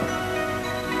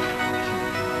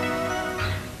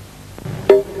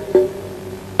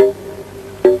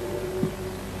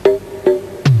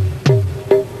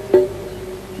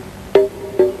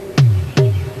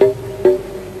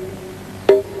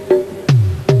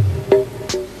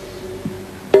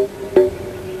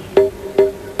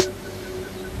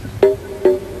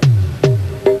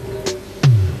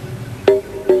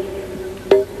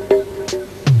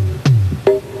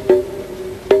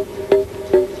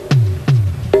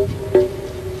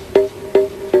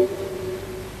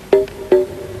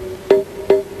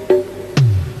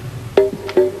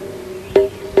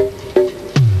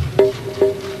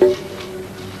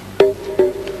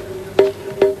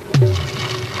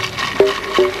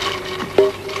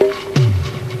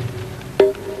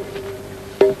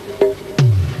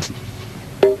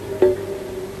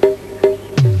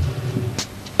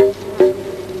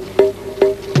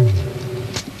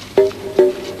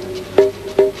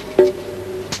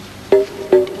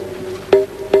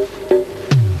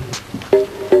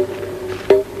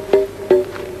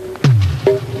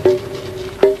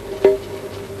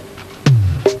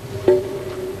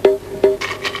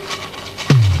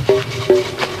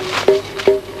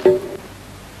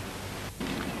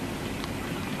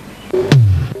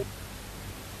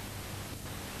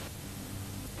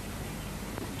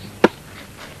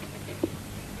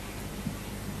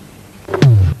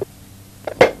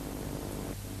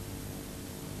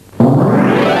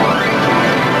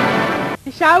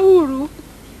 Shawuru,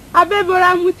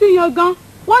 Abebora Muti Yogan,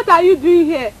 what are you doing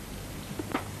here?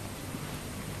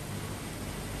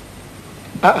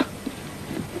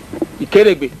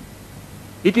 Ikeregbe,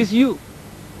 it is you.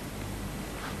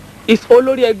 Is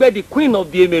Olori Egbe the queen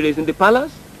of the Emirates in the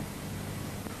palace?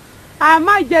 Her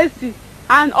Majesty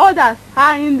and others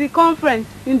are in the conference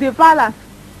in the palace.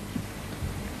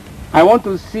 I want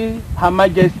to see Her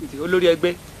Majesty Olori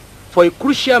Egbe for a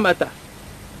crucial matter.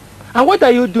 And what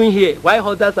are you doing here while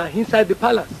others are inside the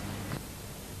palace?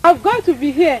 I've got to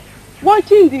be here,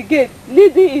 watching the gate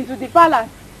leading into the palace.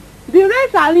 The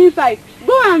rest are inside.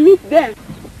 Go and meet them.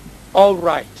 All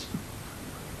right.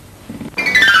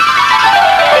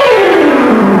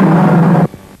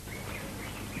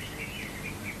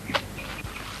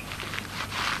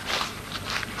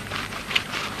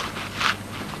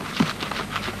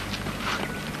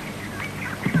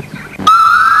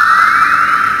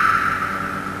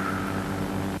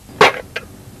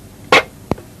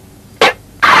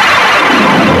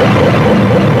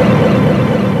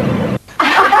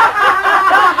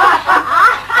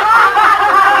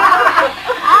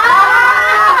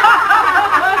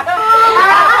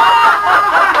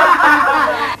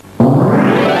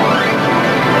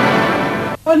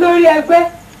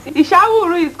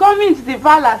 Ishawuru is coming to the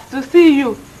palace to see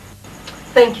you.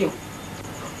 Thank you.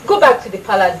 Go back to the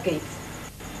palace gate.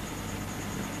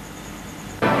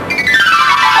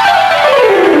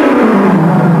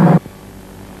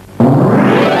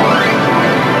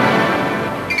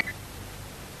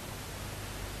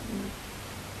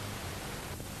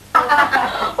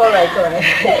 All right.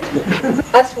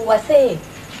 As we were saying.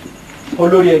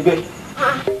 Olori Egbe.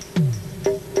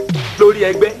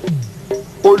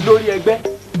 Olori Egbe.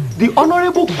 The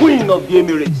honorable queen of the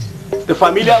Emirates, the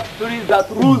familiar spirit that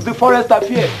rules the forest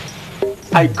affairs.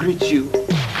 I greet you.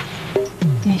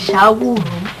 Ishawuru,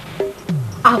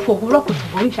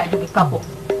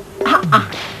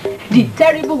 the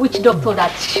terrible witch doctor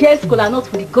that shares kola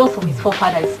nuts with the gods of his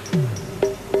forefathers.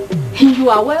 You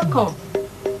are welcome.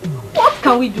 What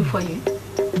can we do for you?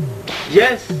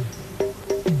 Yes.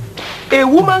 A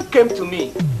woman came to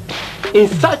me in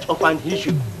search of an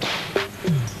issue.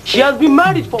 She has been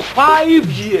married for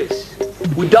 5 years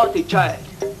without a child.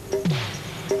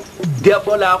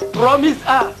 Therefore, I have promised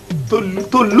her to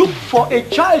look for a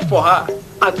child for her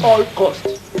at all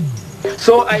costs.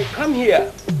 So I come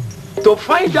here to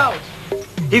find out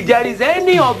if there is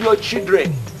any of your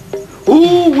children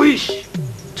who wish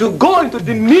to go into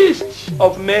the midst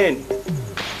of men,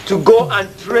 to go and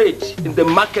trade in the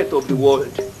market of the world.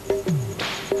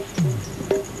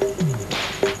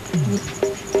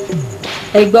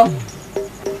 Egbo,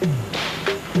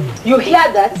 you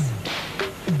hear that?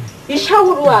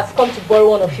 Ishawuru has come to borrow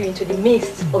one of you into the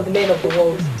midst of the men of the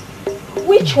world.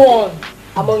 Which one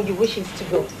among you wishes to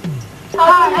go? Please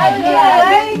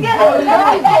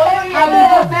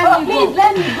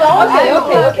let me go.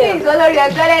 Okay. Please, Olori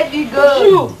Egbe, let me go.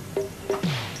 You,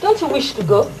 don't you wish to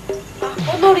go?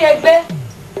 Olori Egbe,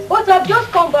 but I've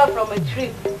just come back from a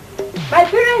trip. My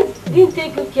parents didn't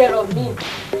take good care of me.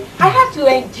 I had to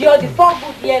endure the 4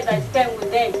 good years I spent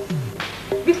with them.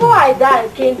 Before I died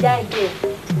and came down here,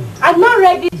 I'm not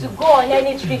ready to go on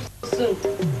any trip so soon.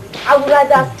 I would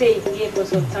rather stay here for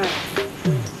some time.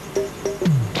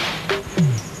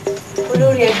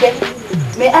 Olori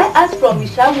Egbe, may I ask from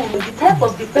Ishawuru the type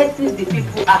of the persons the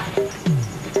people are?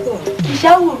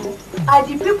 Ishawuru, are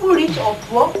the people rich or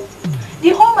poor? The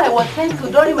home I was sent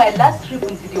to during my last trip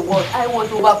into the world, I was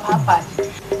overpampered.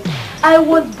 I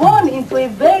was born into a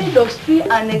very luxury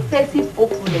and excessive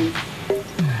opulence.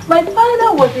 My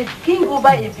father was a king over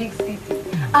a big city,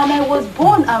 and I was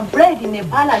born and bred in a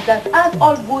palace that has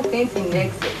all good things in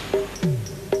excess.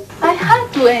 I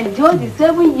had to endure the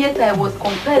 7 years I was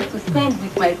compelled to spend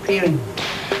with my parents.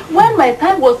 When my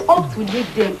time was up to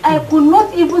leave them, I could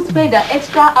not even spend an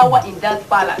extra hour in that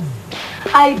palace.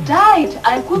 I died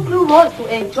and quickly rose to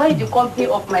enjoy the company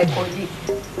of my colleagues.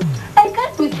 I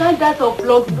can't withstand that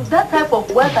type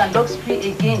of wealth and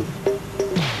luxury again.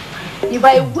 If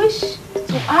I wish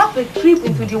to have a trip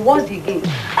into the world again,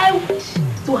 I wish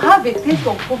to have a taste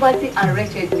of poverty and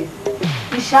wretchedness.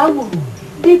 Ishawuru,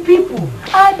 the people,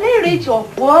 are they rich or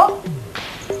poor?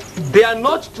 They are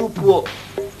not too poor,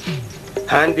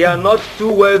 and they are not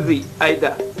too wealthy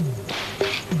either.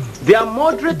 They are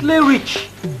moderately rich.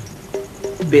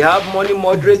 They have money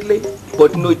moderately,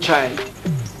 but no child.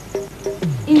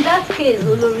 In that case,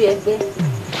 Olori Egbe,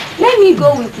 let me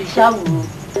go with Ishawuru.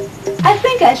 I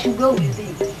think I should go with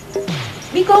him.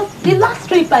 Because the last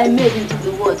trip I made into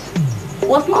the world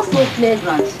was not so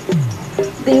pleasant.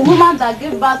 The woman that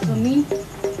gave birth to me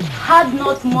had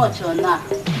not much on her.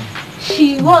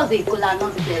 She was a kola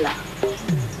nut seller.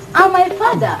 And my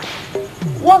father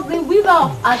was the weaver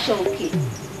of Ashoke.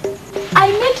 I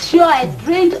made sure I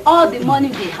drained all the money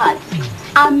they had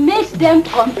and made them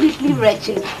completely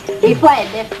wretched before I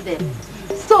left them.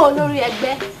 So, Olori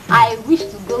Egbe, I wish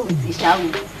to go with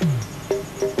Ishawuru.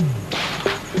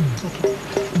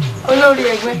 Olori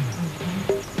Egbe,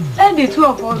 let the two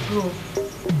of us go,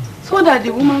 so that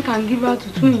the woman can give her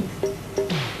to twins.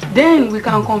 Then we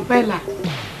can compel her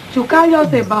to carry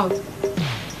us about,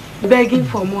 begging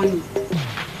for money.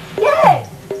 Yes!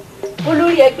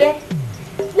 Olori Egbe,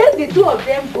 let the two of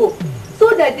them go, so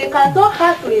that they can turn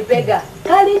her to a beggar,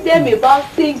 carry them about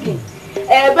singing.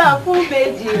 Ẹ̀bá fún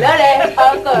bèjì lọ́rẹ́,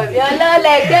 ọkọ mi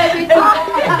ọlọ́lẹ̀kẹ́ méjì.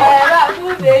 Ẹ̀bá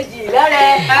fún bèjì lọ́rẹ́,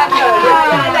 ọkọ mi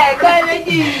ọlọ́lẹ̀kẹ́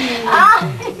méjì.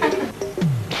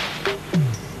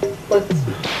 But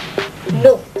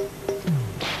no,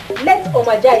 let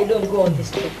Omaja alone go on this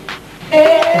trip.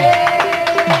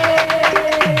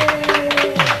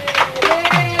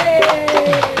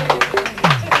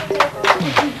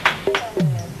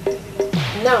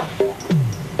 Now,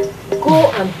 go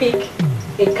and pick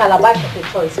a calabash of your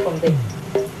choice from them.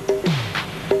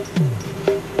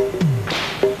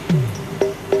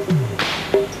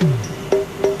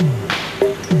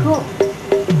 Go.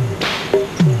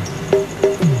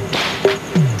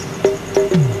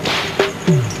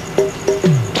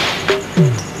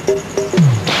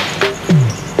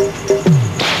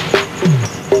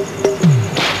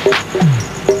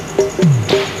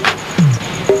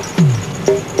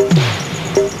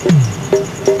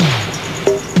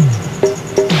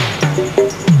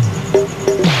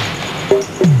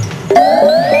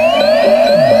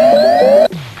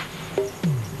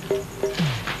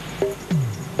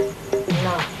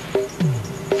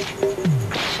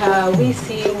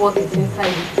 What is inside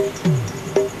it?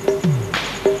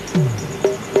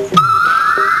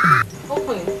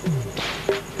 Open it.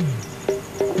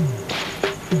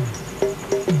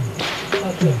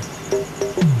 Okay.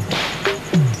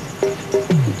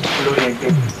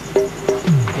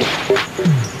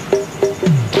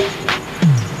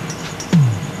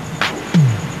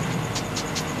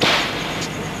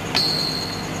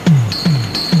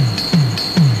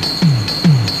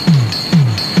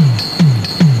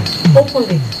 Open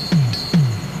it.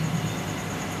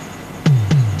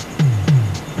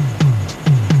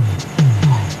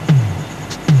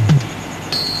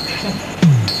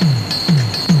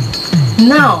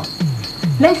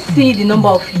 Let's see the number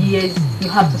of years you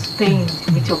have to spend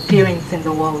with your parents in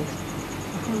the world.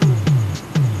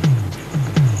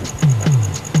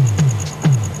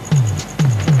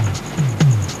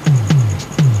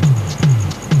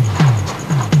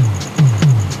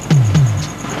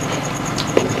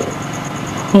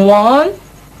 One,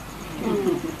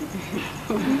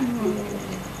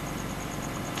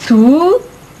 2,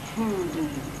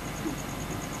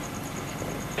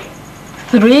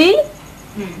 3,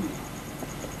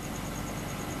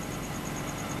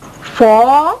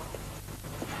 4,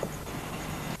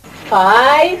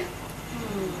 5,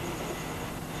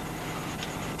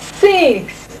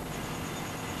 6.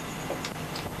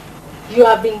 You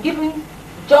have been given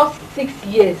just 6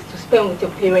 years to spend with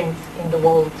your parents in the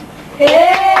world.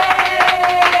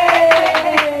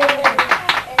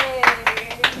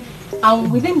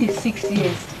 And within the 6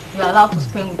 years you are allowed to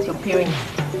spend with your parents,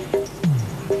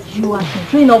 you are to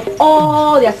drain up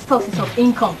all their sources of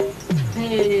income.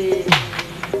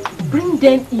 Bring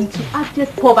them into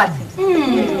abject poverty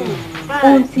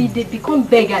until they become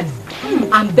beggars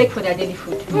and beg for their daily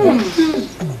food.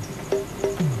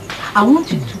 I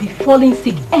want you to be falling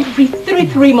sick every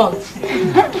 3 months.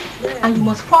 And you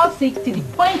must fall sick to the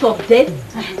point of death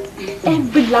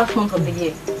every last month of the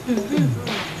year.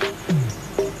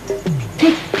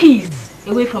 Take peace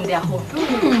away from their home.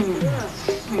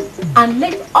 And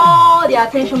let all their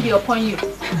attention be upon you.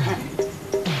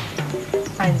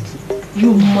 And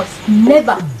you must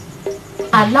never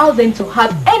allow them to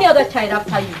have any other child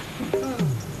after you.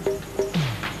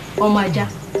 Omaja,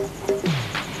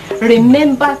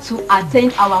 remember to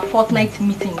attend our fortnight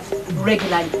meetings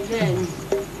regularly. Yes.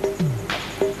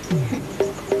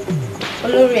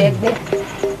 Olori Egbe,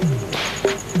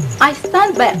 I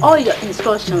stand by all your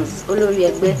instructions, Olori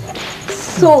Egbe.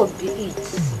 So be it.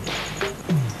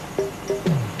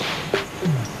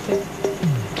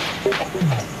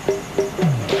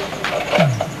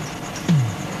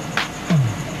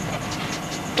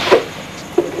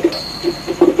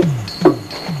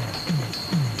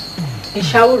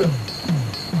 Ishauru.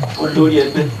 Olori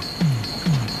Egbe.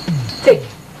 Take.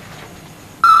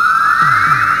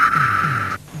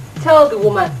 Tell the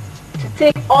woman to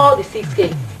take all the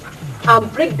 6K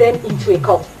and break them into a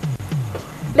cup.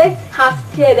 Let her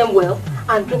stir them well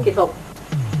and drink it up.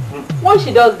 Once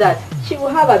she does that, she will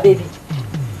have a baby.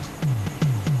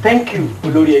 Thank you,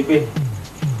 Olori Egbe.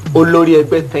 Olori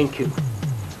Egbe, thank you.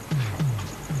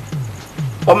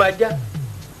 Omaja,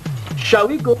 shall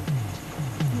we go?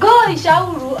 Go,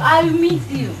 Ishauru, I will meet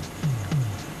you.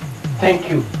 Thank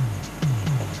you.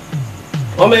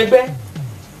 Omegbe,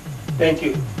 thank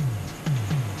you.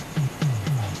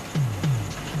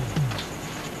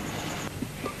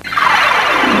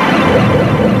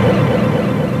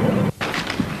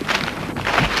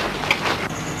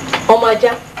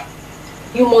 Omaja,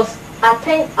 you must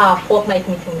attend our fortnight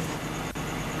meetings.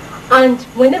 And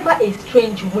whenever a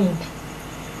strange wind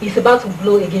is about to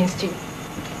blow against you,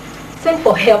 send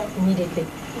for help immediately.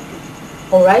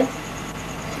 Alright?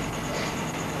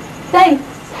 Thanks,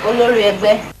 Olori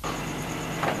Egbe.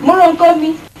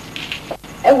 Moronkomi,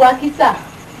 Ewakita,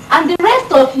 and the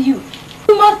rest of you,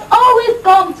 you must always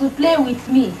come to play with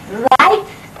me, right?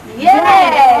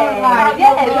 Yes!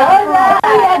 Yes!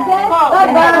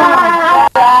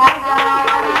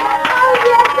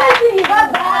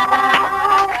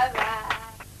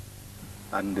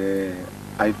 And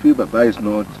I feel Baba is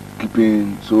not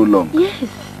keeping so long. Yes,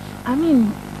 I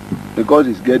mean... Because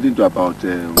it's getting to about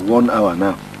 1 hour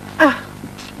now.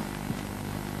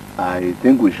 I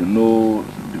think we should know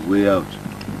the way out.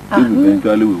 If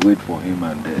eventually we wait for him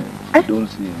and don't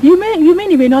see him. You mean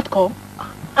he may not come?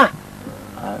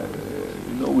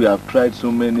 You know, we have tried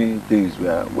so many things.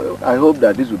 Well, I hope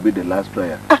that this will be the last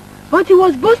trial. But he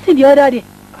was boasting the other day.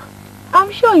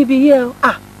 I'm sure he'll be here.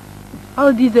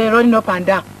 All these running up and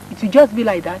down. It will just be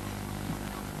like that.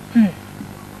 Let's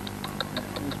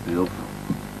be hopeful.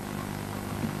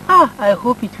 I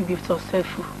hope it will be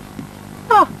successful.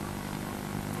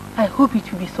 I hope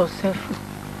it will be successful.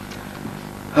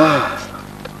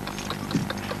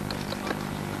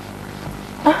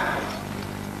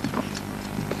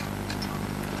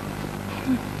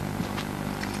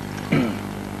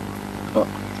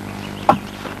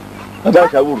 Baba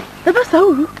Shawuru. Baba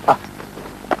Shawuru?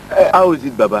 How is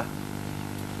it, Baba?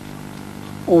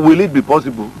 Will it be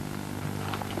possible?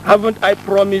 Haven't I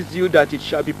promised you that it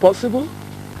shall be possible?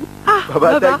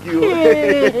 Baba, thank you.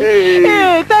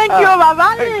 Hey, thank you,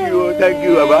 Baba. Thank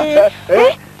you, Baba.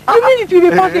 You mean it will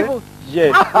be possible?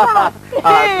 Yes.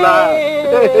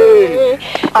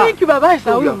 Thank you, Baba.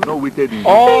 So we have not waited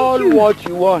all what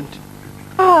you want.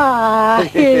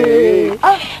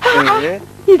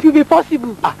 He it will be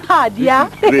possible. Dear.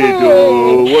 Great,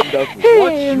 oh, wonderful.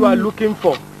 What you are looking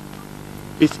for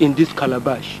is in this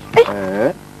calabash.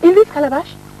 In this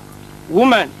calabash?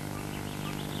 Woman,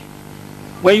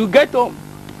 when you get home,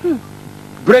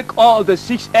 break all the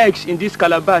 6 eggs in this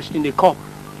calabash in a cup.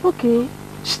 Okay.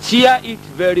 Stir it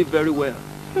very, very well.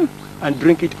 And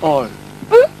drink it all.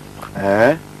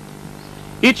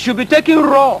 It should be taken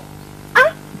raw.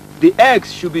 The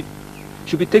eggs should be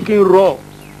taken raw.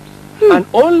 And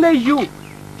only you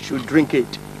should drink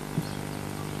it.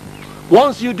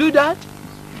 Once you do that,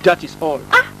 that is all.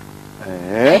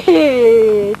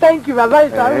 Hey, thank you, Baba.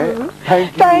 Thank you.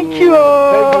 Thank you. Thank you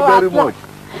very much.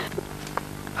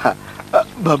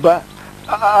 Baba,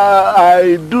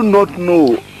 I do not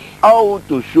know how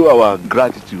to show our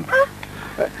gratitude.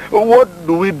 What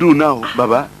do we do now,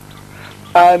 Baba?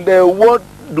 And what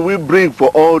do we bring for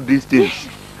all these things?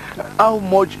 How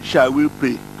much shall we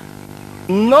pay?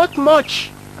 Not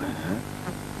much.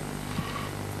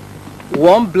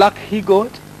 1 black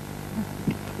he-goat,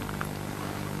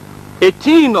 a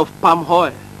tin of palm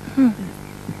oil,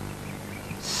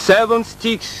 7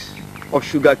 sticks of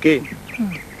sugar cane,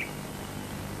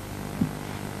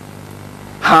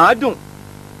 Hadun,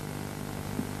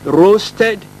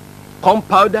 roasted corn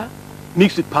powder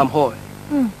mixed with palm oil,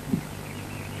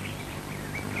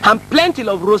 and plenty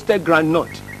of roasted groundnut.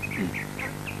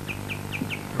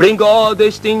 Bring all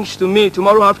these things to me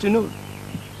tomorrow afternoon,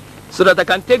 so that I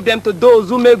can take them to those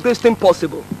who make this thing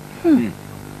possible.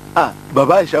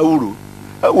 Baba Shauru,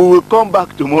 we will come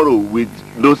back tomorrow with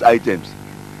those items.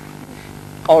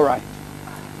 All right.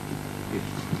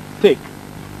 Take.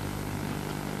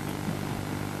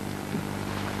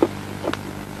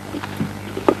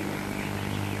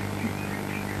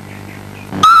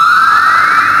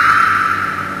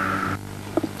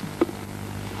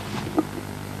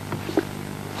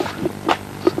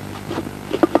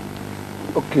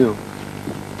 Okay.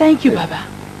 Thank you, Baba.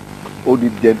 Hold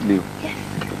it gently. Yes.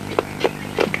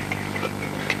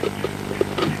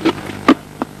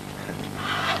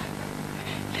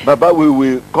 Baba, we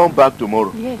will come back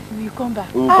tomorrow. Yes, we will come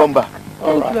back. We will come back.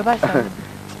 Thank you, Baba.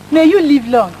 May you live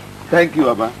long. Thank you,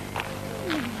 Baba.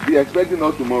 Be expecting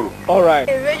us tomorrow. All right.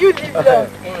 May you live long.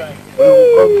 All right. We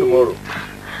will come tomorrow.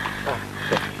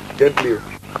 Gently.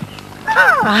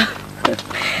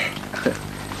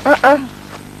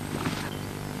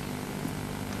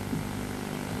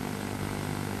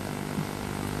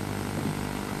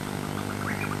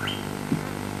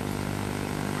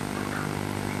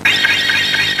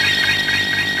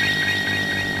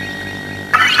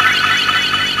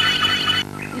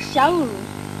 Shauru,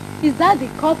 is that the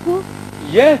couple?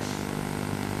 Yes.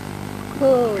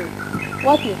 Oh,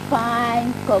 what a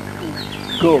fine couple.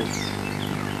 Go.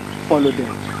 Follow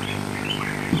them.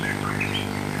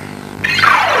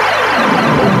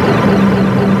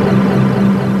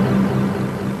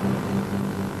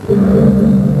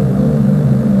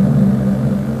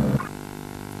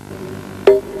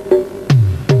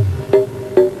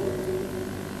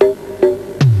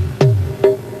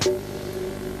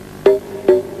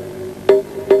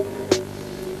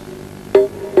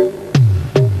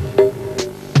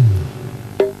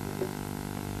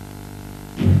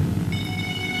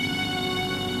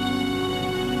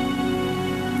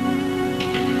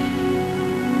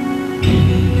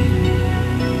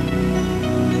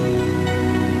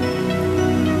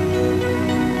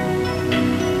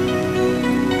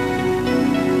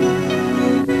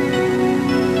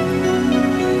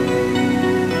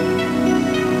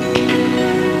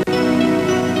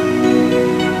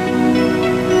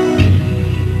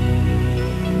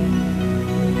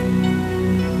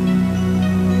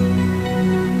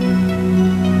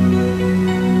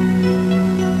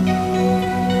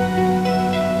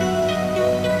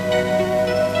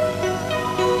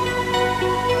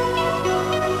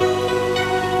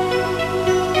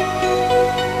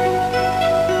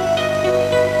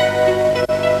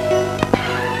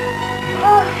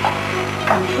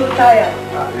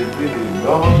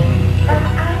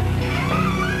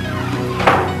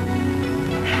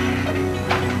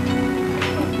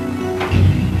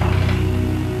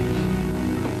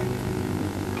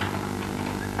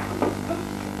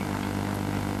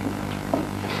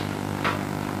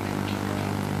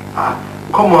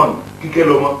 Come on,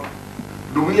 Kikeloma.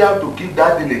 Do we have to keep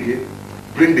that thing again?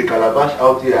 Bring the calabash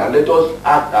out here and let us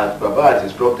act as Baba has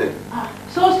instructed.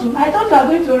 So soon? I thought you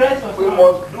were going to rest for We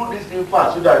must do this thing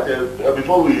fast so that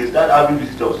before we start having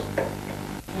visitors.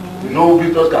 You know,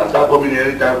 visitors can start coming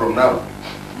any time from now.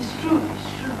 It's true,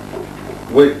 it's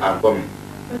true. Wait, I'm coming.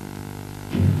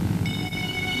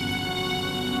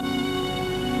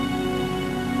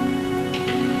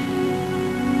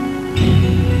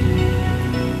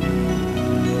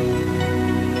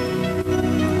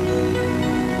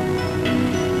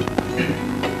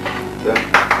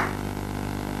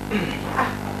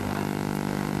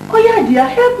 dear,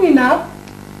 help me now.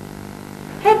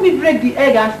 Help me break the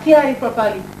egg and stir it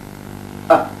properly.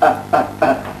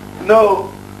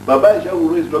 No, Baba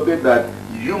Ishawuru instructed that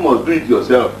you must do it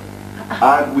yourself.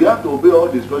 And we have to obey all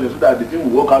the instructions so that the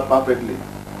thing will work out perfectly.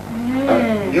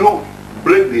 You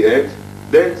break the eggs,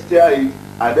 then stir it,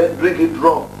 and then drink it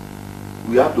raw.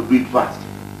 We have to do it fast.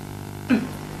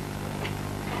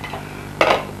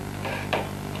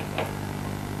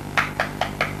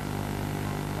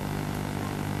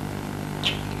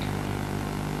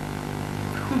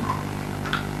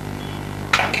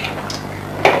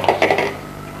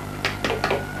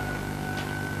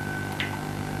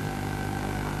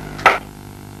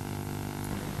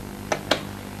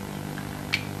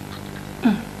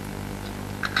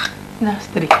 That's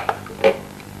 3.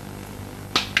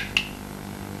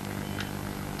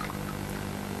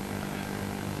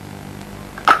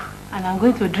 And I'm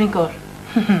going to drink all.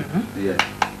 Yes.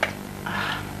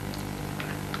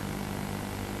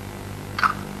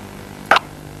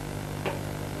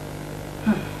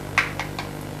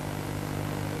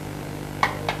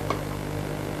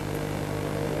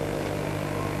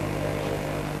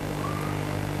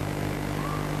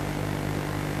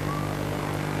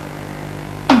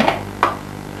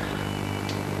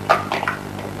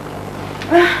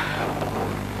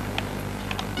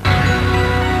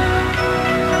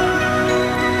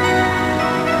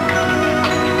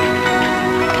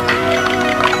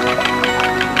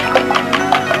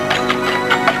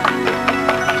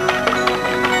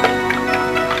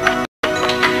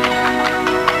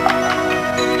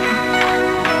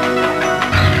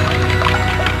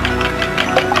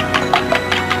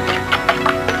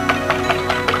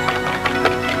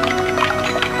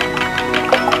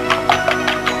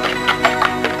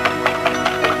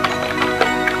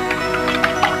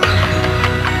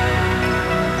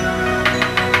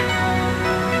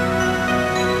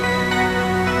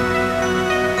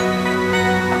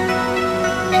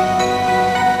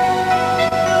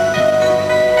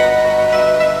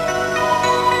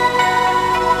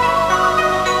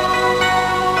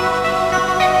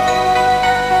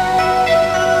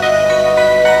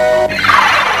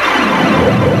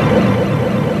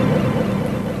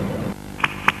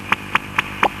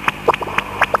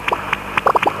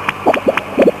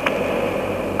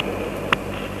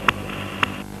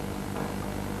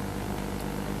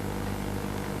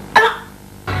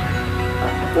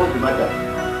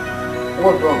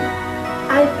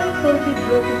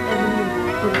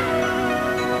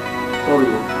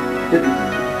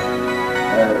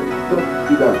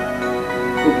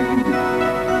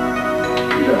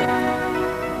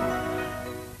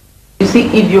 See,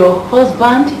 if your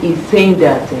husband is saying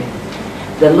that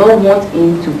the Lord wants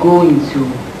him to go into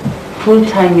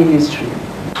full-time ministry,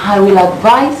 I will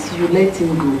advise you let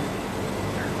him go.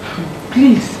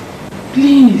 Please,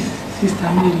 please,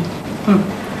 Sister Mary.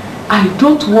 I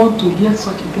don't want to hear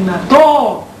such a thing at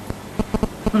all.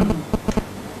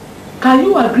 Can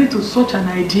you agree to such an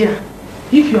idea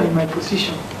if you are in my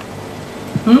position?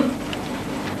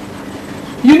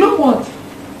 You know what?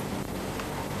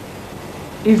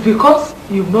 It's because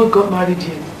you've not got married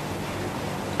yet.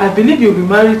 I believe you'll be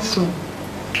married soon.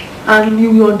 And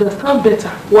you will understand better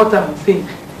what I'm saying.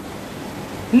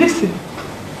 Listen.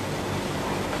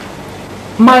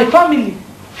 My family,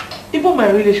 even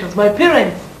my relations, my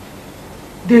parents,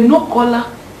 they know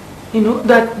Kola, you know,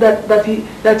 that he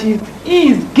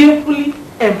is gainfully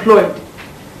employed.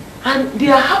 And they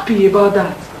are happy about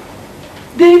that.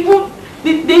 They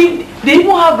even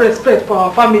have respect for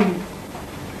our family.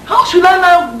 How should I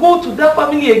now go to that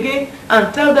family again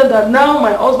and tell them that now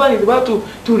my husband is about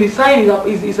to resign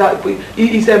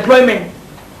his employment,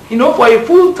 you know, for a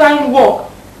full-time work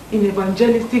in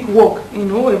evangelistic work, you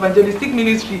know, evangelistic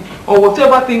ministry or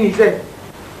whatever thing he said?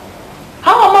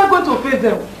 How am I going to face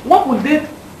them? What would they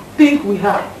think we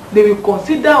have? They will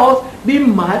consider us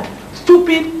being mad,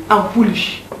 stupid, and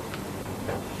foolish.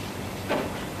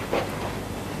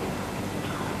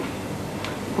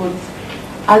 But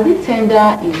Adi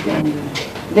tender is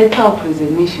letter of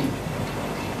resignation.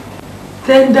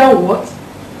 Tender what?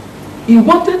 He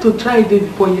wanted to try it day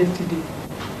before yesterday.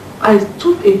 I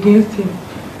stood against him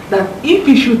that if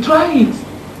he should try it,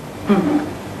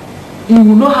 he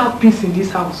will not have peace in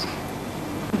this house.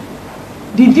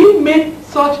 Did he make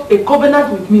such a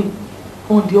covenant with me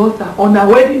on the altar on our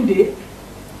wedding day?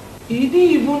 He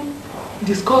didn't even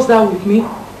discuss that with me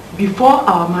before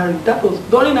our marriage. That was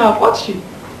during our courtship.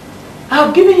 I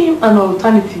have given him an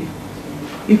alternative.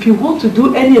 If you want to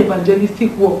do any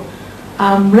evangelistic work,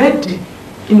 I'm ready,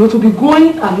 you know, to be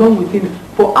going along with him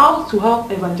for us to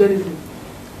have evangelism.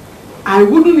 I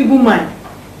wouldn't even mind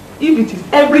if it is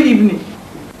every evening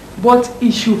But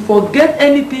he should forget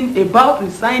anything about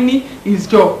resigning his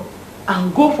job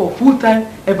and go for full-time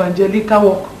evangelical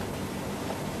work.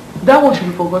 That one should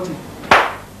be forgotten.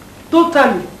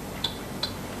 Totally.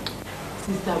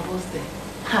 Sister Bose,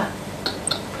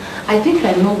 I think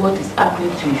I know what is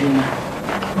happening to you now.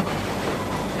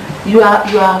 You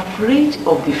are afraid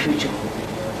of the future.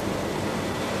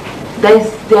 There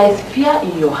is fear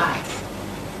in your heart.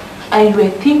 And you are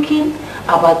thinking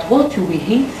about what you will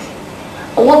eat,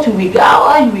 what you will,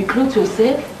 how you will clothe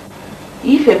yourself.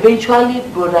 If eventually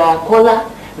Brother Akola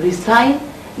resign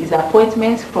his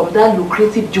appointment from that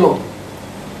lucrative job.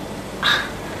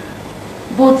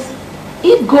 But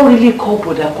if God really called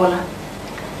Brother Akola,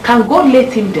 can God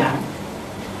let him down?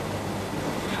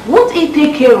 Won't he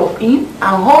take care of him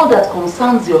and all that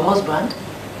concerns your husband?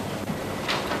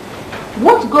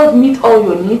 Won't God meet all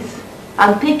your needs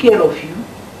and take care of you?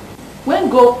 When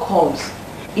God calls,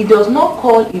 he does not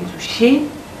call into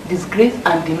shame, disgrace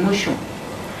and demotion,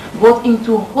 but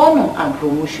into honor and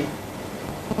promotion.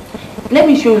 Let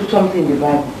me show you something in the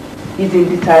Bible. It's in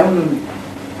Deuteronomy.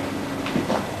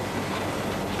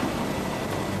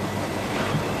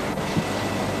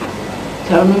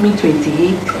 Deuteronomy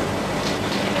 28,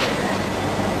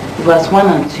 verse 1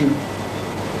 and 2.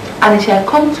 And it shall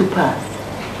come to pass,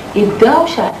 if thou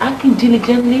shalt hearken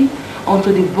diligently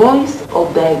unto the voice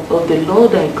of the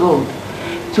Lord thy God,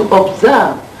 to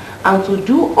observe and to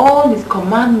do all his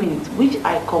commandments which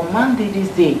I command thee this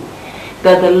day,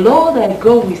 that the Lord thy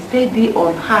God will set thee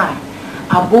on high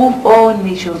above all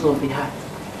nations of the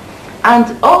earth.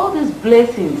 And all these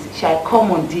blessings shall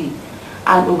come on thee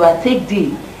and overtake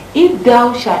thee, if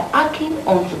thou shalt hearken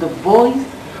unto the voice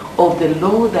of the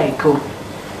Lord thy God.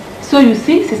 So you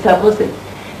see, Sister Bose,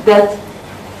 that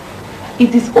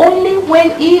it is only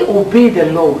when he obey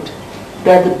the Lord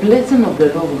that the blessing of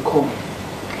the Lord will come.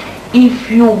 If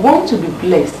you want to be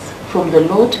blessed from the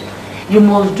Lord, you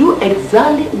must do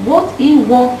exactly what he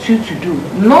wants you to do,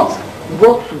 not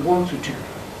what you want to do.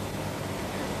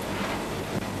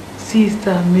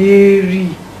 Sister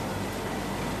Mary,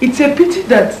 it's a pity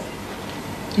that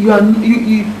you are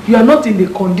not in the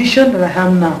condition that I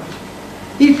am now.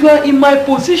 If you are in my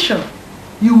position,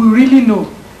 you will really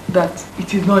know that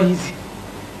it is not easy.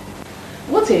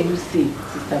 What are you saying,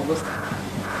 Sister Bose?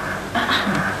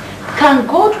 Can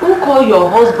God who call your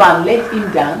husband let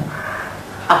him down?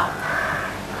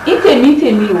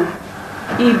 Int'l,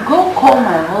 if God call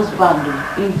my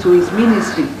husband into his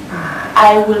ministry,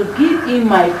 I will give him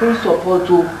my full support.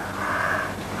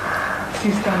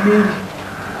 Sister Mary,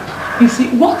 you see,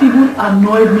 what even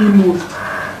annoyed me most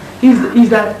is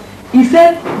that he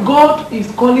said God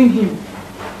is calling him,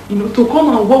 to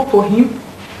come and work for him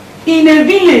in a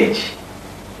village.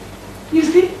 You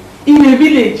see, in a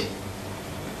village,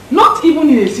 not even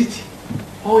in a city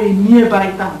or a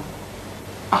nearby town.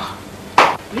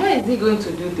 Where is he going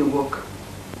to do the work?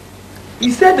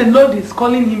 He said the Lord is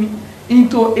calling him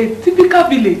into a typical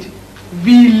village.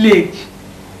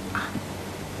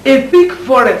 A thick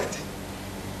forest.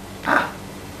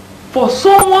 For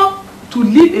someone to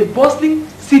leave a bustling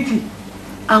city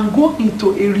and go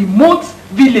into a remote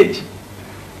village.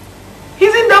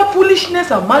 Isn't that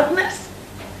foolishness and madness?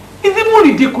 It's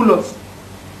even ridiculous.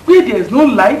 Where there is no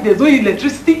light, there is no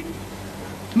electricity,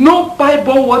 no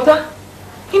pipe-borne water.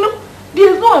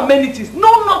 There is no amenities,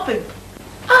 no nothing.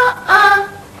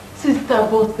 Sister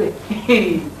Bose,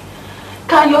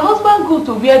 can your husband go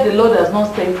to where the Lord has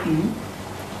not sent him?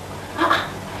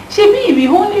 Maybe he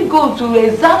will only go to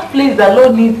the exact place the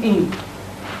Lord needs him.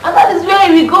 And that is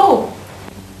where he will go.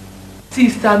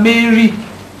 Sister Mary,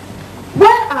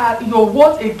 why are your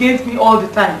words against me all the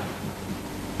time?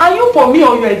 Are you for me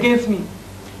or you are against me?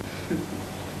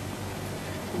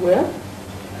 Well,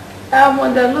 I am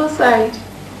on the low side.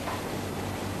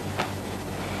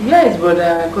 Where is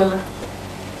Brother Akola?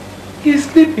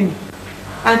 He's sleeping.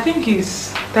 I think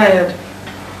he's tired.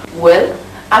 Well,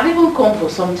 I've even come for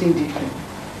something different.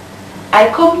 I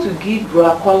come to give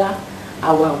Brother Akola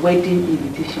our wedding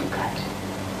invitation card.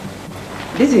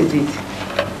 This is it.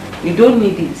 You don't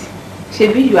need it.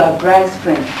 Shebi, you are bride's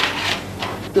friend.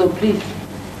 So please,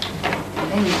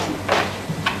 let me see.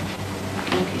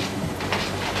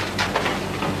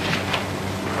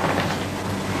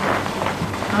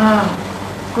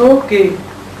 Okay.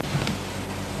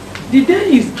 The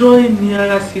day is drawing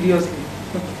nearer seriously.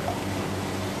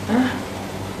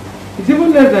 It's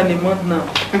even less than a month now.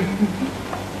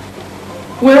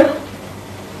 Well,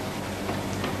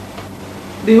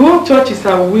 the whole church is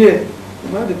aware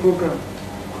about the program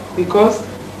because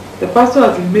the pastor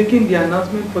has been making the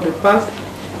announcement for the past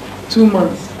 2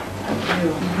 months.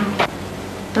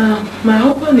 My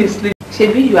husband is sleeping.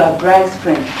 Shebi, you are bride's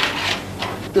friend.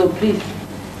 So please,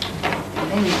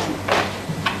 let me see.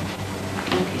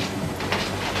 Okay.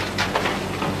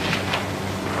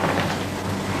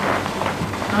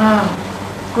 Ah,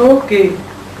 okay.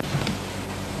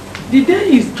 The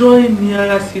day is drawing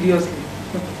nearer seriously.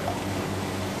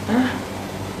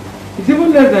 It's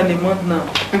even less than a month now.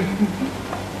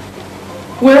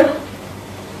 Well,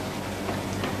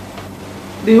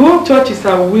 the whole church is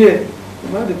aware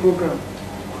about the program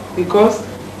because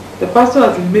the pastor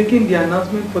has been making the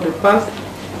announcement for the past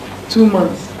 2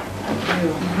 months.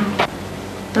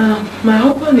 My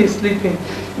husband is sleeping,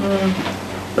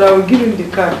 but I will give him the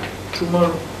card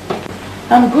tomorrow.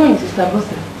 I'm going, Sister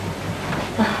Bosse.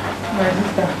 My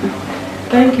sister,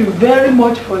 thank you very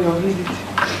much for your visit.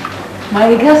 My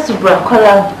regards to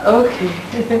Bracola. Okay.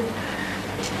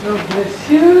 God bless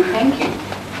you. Thank you.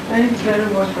 Thanks very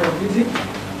much for your visit.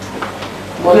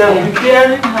 We are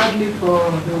preparing hardly for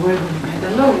the wedding. I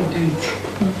don't know we do it.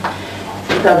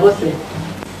 Sister Bosse,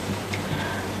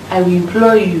 I will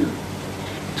implore you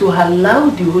to allow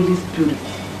the Holy Spirit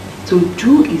to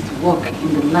do his work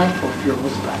in the life of your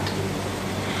husband.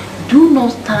 Do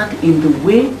not stand in the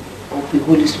way of the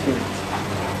Holy Spirit.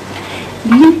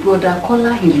 Leave Brother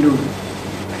Kola alone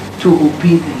to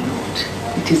obey the Lord.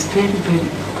 It is very, very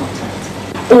important.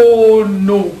 Oh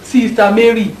no, Sister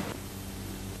Mary.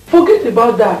 Forget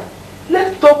about that.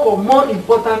 Let's talk of more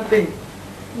important things.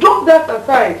 Drop that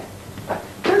aside.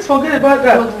 Let's forget about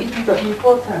that. But it is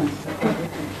important.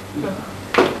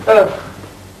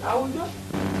 I will just...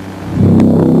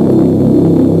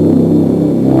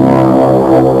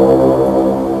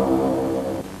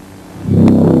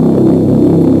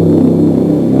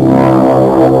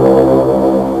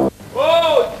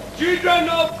 Children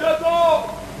of the Lord,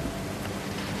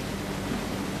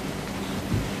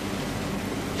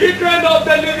 children of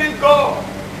the living God,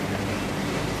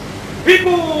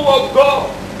 people of God,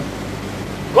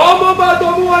 come over to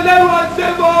Mualeru and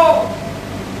save us.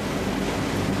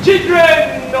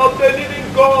 Children of the living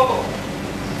God,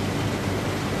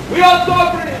 we are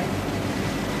suffering.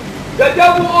 The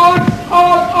devil holds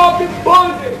us up in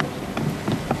bondage.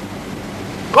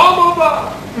 Come over.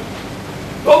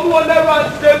 Come on,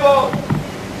 everyone, save us.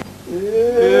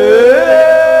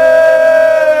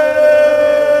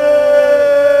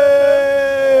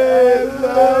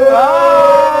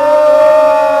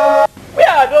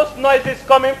 Where are those noises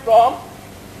coming from?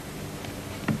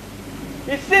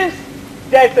 It seems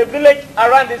there is a village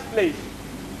around this place.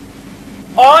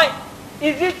 Or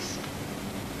is it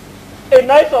a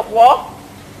noise of war?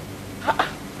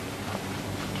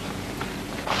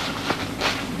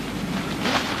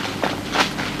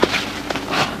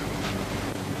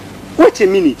 Wait a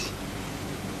minute.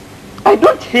 I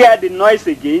don't hear the noise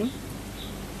again.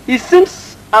 It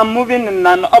seems I'm moving in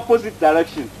an opposite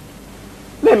direction.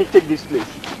 Let me take this place.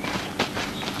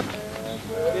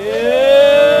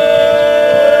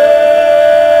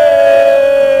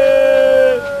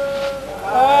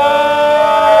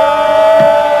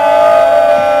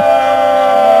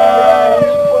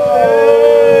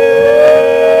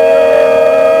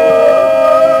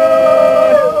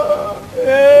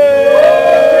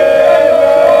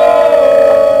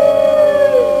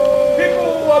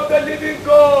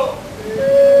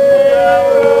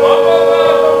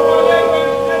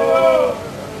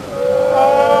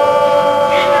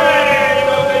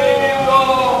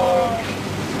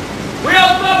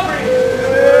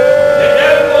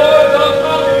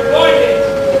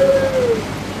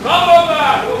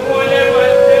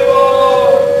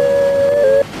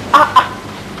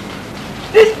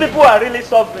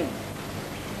 Suffering.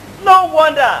 No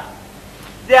wonder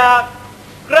they are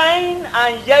crying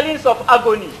and yelling of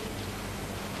agony.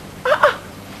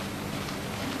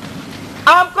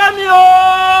 I'm coming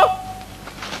home.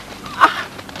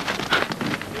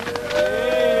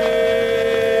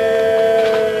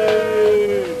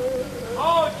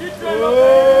 Oh, children of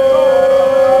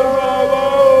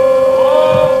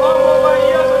come over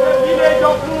here to the village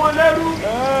of Mualeru.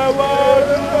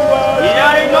 We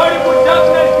are in horrible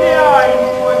darkness here.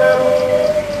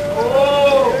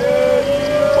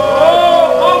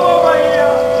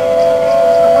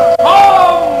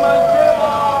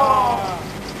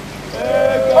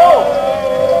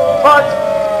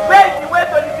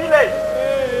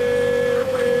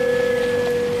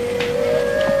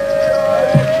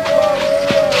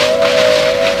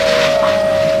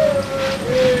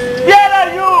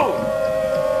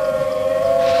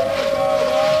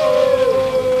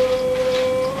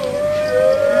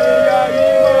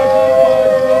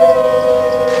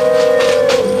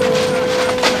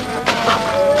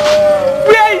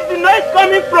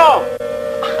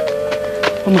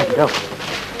 Oh my God.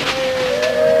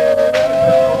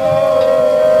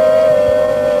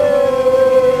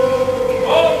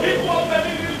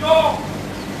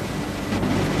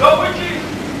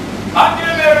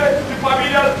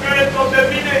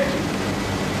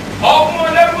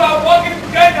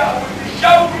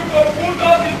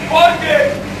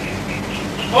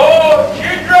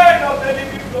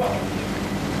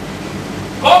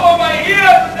 Come over here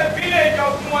to the village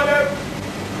of Mother.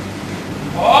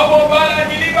 Come over and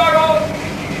deliver us.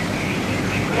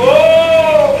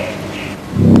 Oh!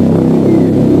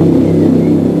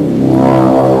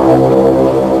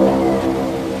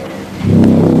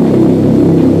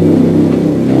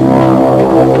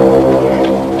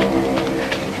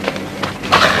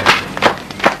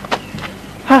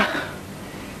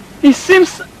 It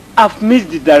seems I've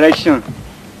missed the direction.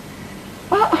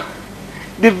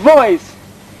 The voice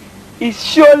is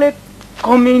surely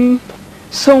coming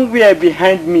somewhere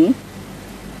behind me.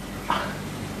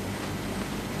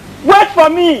 Wait for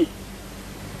me!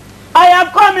 I am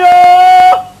coming!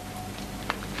 Oh!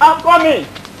 I'm coming!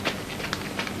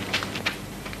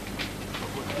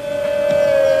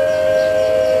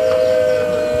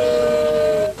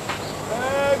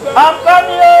 I'm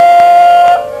coming! Oh!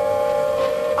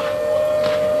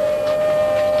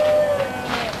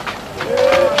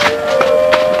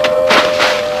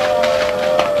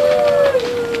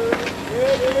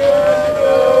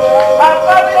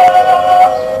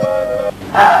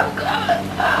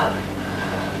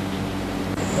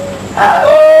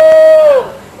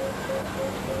 Oh!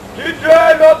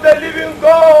 Children of the living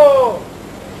God!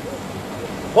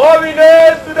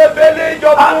 Foreigners to the village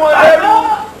of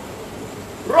Muaneru!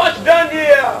 Rush down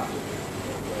here!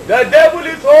 The devil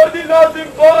is holding us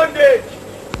in bondage!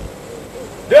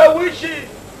 The witches,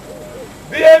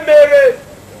 the married!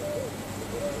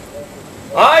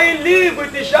 I live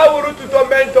with the Shawuru to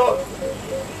torment us,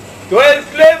 to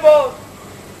enslave us,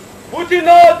 putting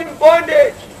us in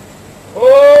bondage.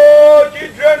 Oh,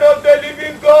 children of the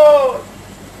living God!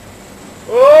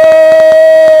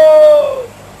 Oh!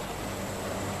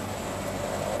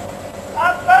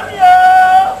 I'm coming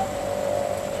here!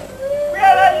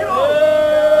 Where are you?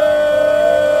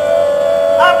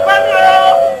 I'm coming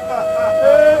here!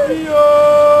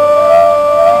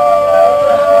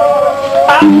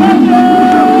 I'm coming here!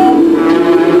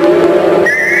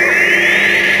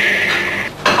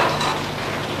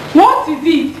 What is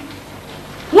it?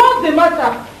 What's the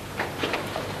matter?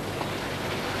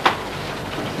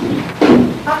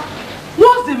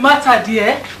 What's the matter,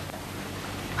 dear?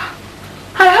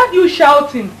 I heard you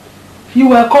shouting. You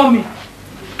were coming.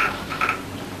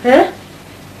 Eh?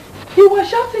 You were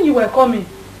shouting you were coming.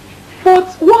 But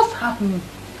what's happening?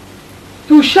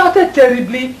 You shouted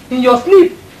terribly in your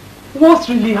sleep. What's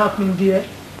really happening, dear?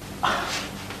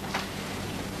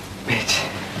 But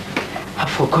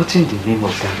I've forgotten the name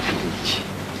of that village.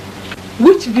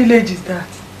 Which village is that?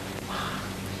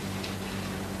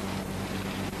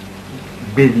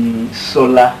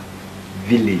 Sola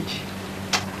village.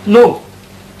 No.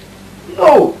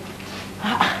 No.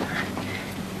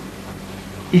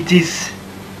 It is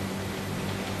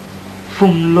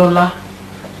from Lola.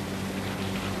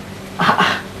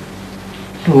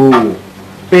 No.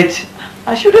 But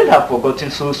I shouldn't have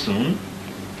forgotten so soon.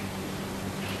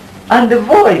 And the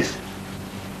voice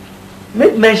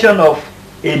made mention of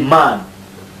a man.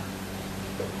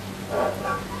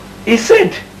 He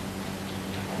said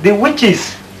the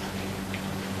witches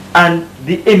and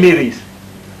the emirs,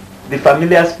 the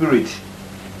familiar spirits,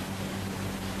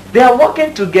 they are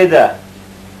working together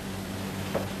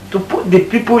to put the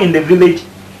people in the village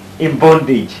in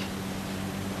bondage.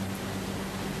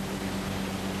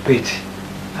 But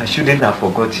I shouldn't have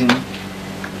forgotten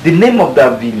the name of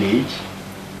that village.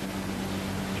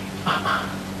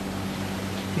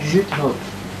 Is it not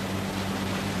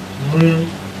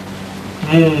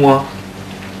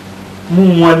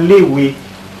Muwalewe?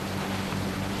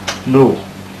 No.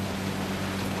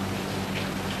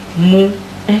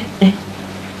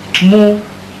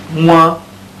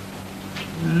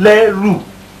 Muwaleru.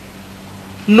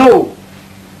 No.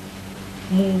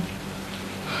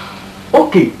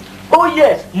 Okay. Oh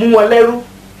yes, Muwaleru.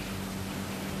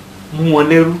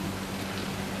 Muwaleru.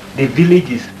 The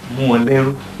village is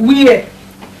Muwaleru. Where?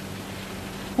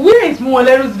 Where is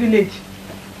Muwaleru's village?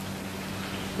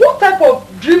 What type of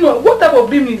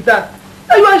dream is that?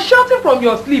 And you are shouting from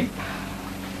your sleep.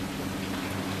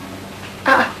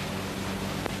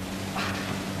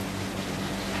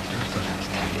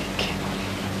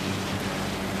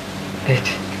 But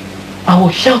I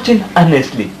was shouting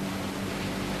earnestly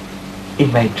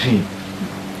in my dream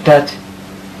that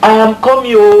I am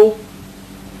coming. Oh.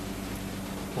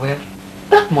 Well,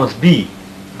 that must be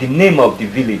the name of the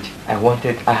village I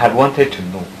had wanted to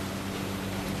know.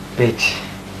 But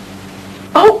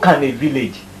how can a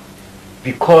village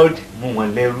be called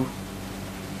Muwaleru?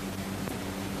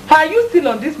 Are you still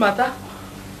on this matter?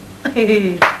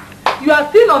 You are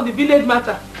still on the village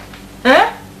matter.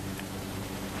 Eh?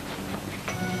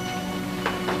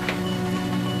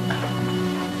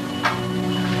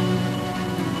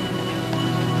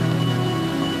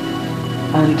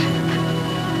 And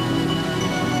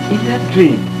in that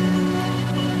dream,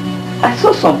 I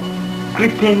saw some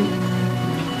creeping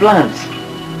plants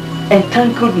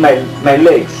entangled my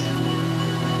legs.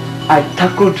 I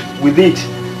tackled with it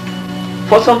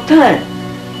for some time.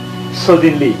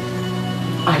 Suddenly,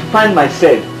 I find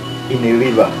myself in a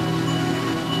river.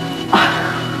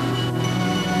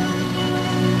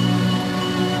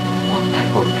 What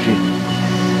type of dream?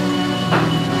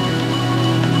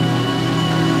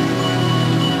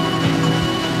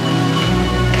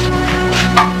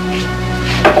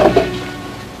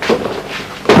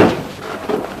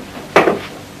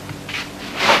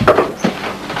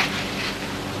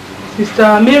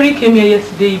 Sister Mary came here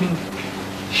yesterday evening.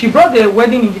 She brought the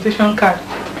wedding invitation card.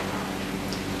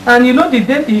 And you know the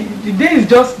day is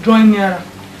just drawing nearer.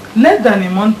 Less than a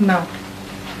month now.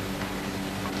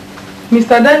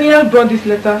 Mr. Daniel brought this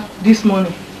letter this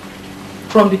morning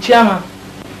from the chairman.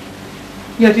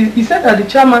 Yet he said that the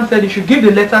chairman said he should give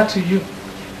the letter to you.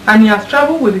 And he has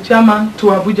traveled with the chairman to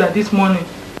Abuja this morning.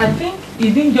 I think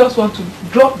he didn't just want to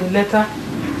drop the letter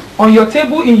on your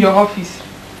table in your office.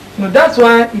 No, that's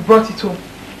why he brought it home.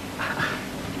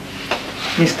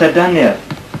 Mr. Daniel,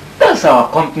 that's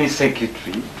our company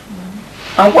secretary.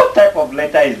 And what type of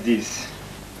letter is this?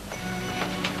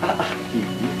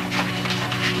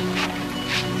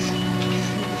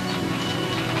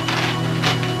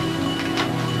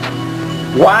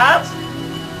 What?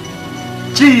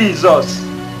 Jesus!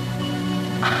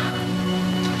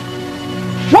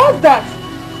 What's that?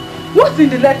 What's in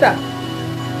the letter?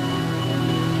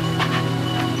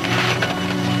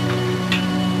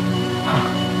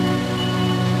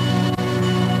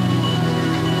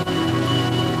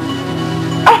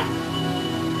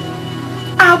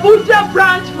 Abuja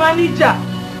branch manager.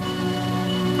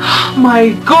 My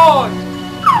God.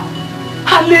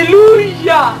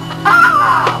 Hallelujah.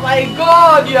 My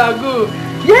God, you are good.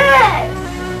 Yes.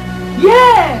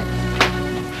 Yes.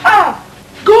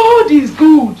 God is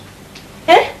good.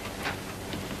 Eh?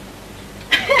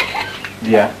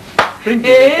 Dear, bring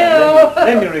it.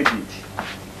 Let me read it.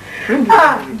 Bring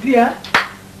it. Dear.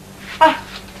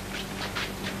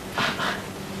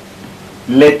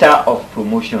 Letter of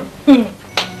promotion.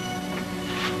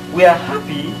 We are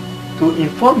happy to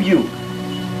inform you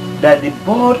that the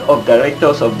board of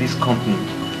directors of this company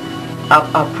have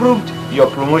approved your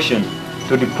promotion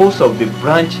to the post of the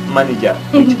branch manager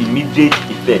with immediate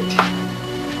effect.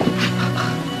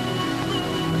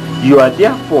 You are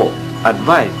therefore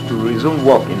advised to resume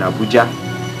work in Abuja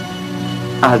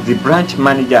as the branch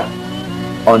manager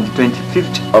on the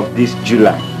 25th of this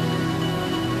July.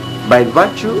 By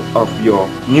virtue of your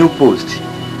new post,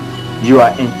 you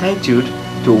are entitled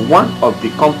to one of the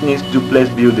company's duplex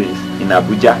buildings in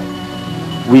Abuja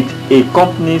with a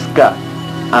company's car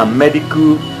and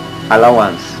medical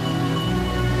allowance.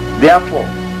 Therefore,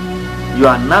 you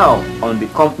are now on the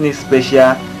company's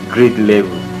special grade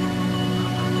level.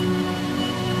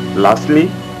 Lastly,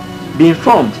 be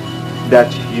informed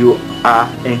that you are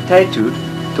entitled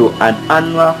to an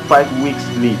annual 5 weeks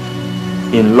leave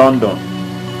in London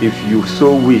if you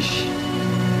so wish.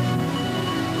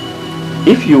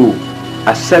 If you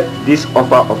accept this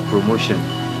offer of promotion,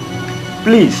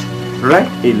 please write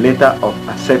a letter of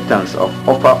acceptance of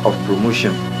offer of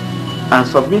promotion and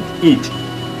submit it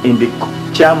in the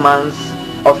chairman's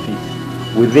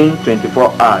office within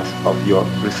 24 hours of your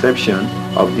reception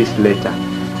of this letter.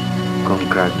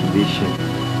 Congratulations,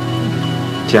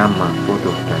 Chairman, Board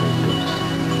of Directors.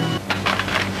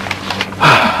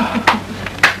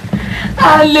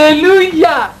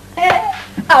 Hallelujah!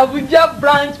 Abuja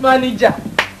branch manager.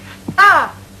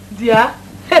 Dear.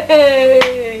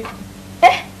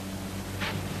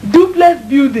 Duplex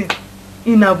building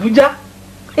in Abuja.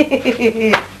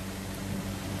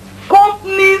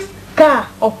 Company's car,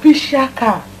 official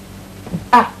car.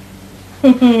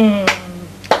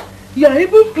 You are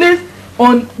even placed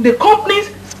on the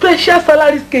company's special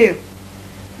salary scale.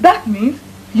 That means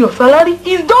your salary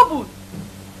is doubled.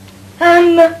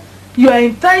 And you are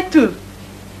entitled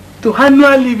to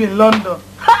annual leave in London.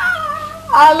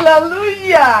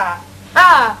 Hallelujah!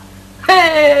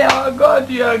 Hey, oh God,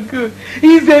 you are good.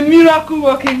 He's a miracle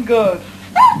working God.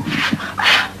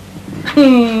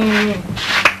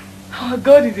 Oh,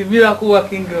 God is a miracle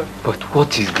working God. But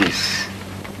what is this?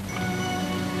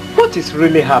 What is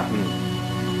really happening?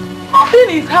 Nothing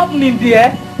is happening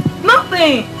there.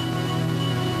 Nothing.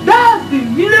 That's the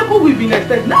miracle we've been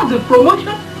expecting. That's the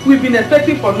promotion we've been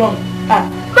expecting for long.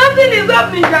 Nothing is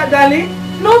happening, darling.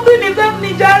 Nothing is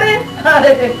happening, darling.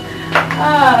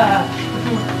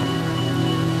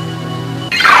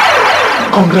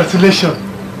 Congratulations.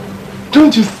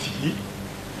 Don't you see?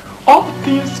 Up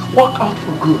things work out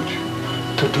for good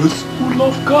to those who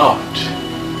love God.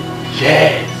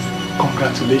 Yes,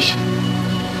 congratulations.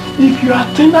 If you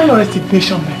had tendered your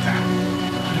resignation letter,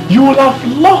 you will have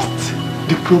lost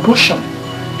the promotion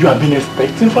you have been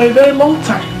expecting for a very long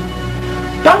time.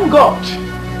 Thank God,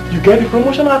 you get the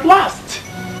promotion at last.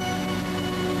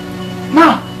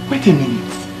 Now, wait a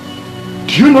minute.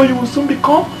 Do you know you will soon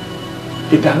become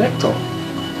a director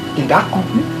in that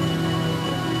company?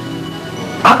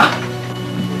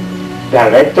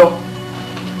 Director?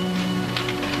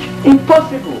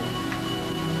 Impossible.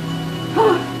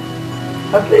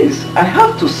 At least I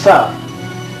have to serve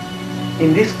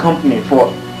in this company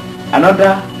for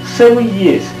another 7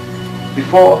 years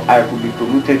before I could be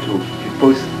promoted to the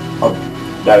post of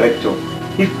director,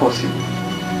 if possible.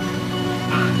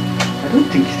 I don't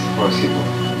think it's possible.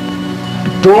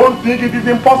 Don't think it is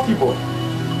impossible.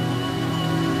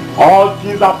 All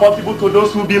things are possible to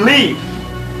those who believe.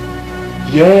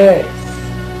 Yes.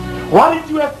 Why did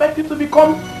you expect it to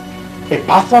become a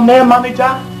personnel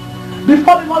manager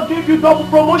before the Lord gave you double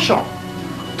promotion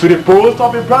to the post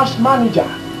of a branch manager?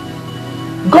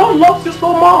 God loves you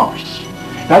so much.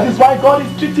 That is why God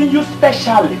is treating you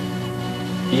specially.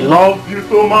 He loves you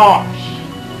so much.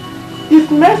 His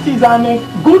mercies and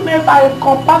goodness are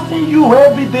encompassing you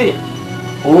every day.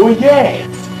 Oh yes,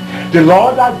 the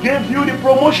Lord that gave you the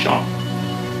promotion,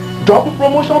 double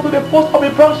promotion to the post of a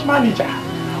branch manager,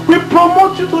 will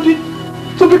promote you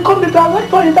to become the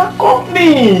director in that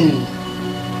company.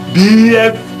 Be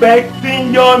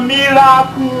expecting your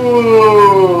miracle.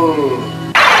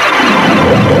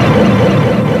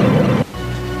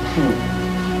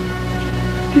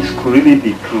 This could really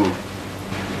be true.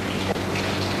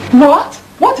 What?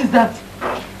 What is that?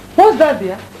 What's that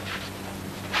there?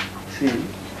 See,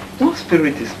 one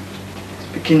spirit is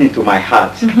speaking into my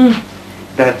heart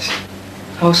that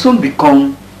I'll soon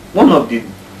become one of the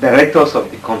directors of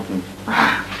the company.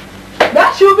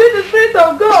 That should be the Spirit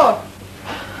of God.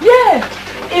 Yes,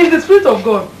 it's the Spirit of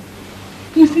God.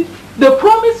 You see, the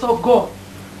promise of God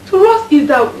to us is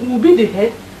that we'll be the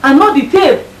head and not the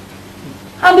tail.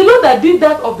 And the Lord that did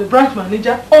that of the branch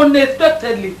manager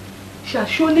unexpectedly shall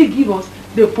surely give us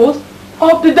the post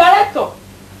of the director.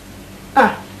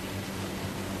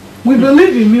 We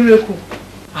believe in miracle.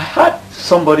 I had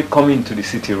somebody come into the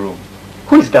city room.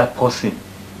 Who is that person?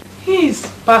 He is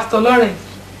Pastor Lawrence.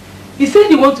 He said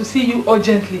he wants to see you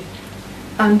urgently.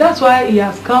 And that's why he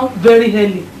has come very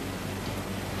early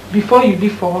before you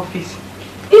leave for office.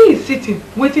 He is sitting,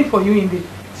 waiting for you in the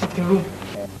sitting room.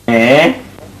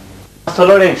 Pastor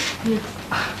Lawrence? Yes.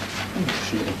 Let me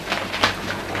see.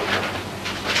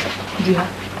 Dear,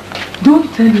 don't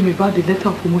tell him about the letter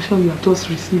of promotion you have just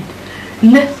received.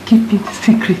 Let's keep it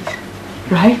secret,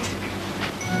 right?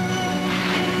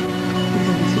 This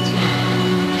is the sitting room.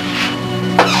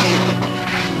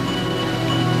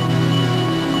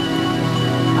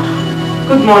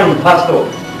 Good morning, Pastor.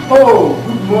 Oh,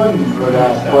 good morning, brother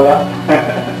Scholar.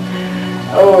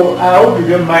 Oh, I hope you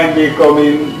don't mind me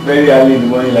coming very early in the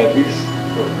morning like this.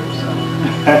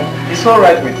 It's all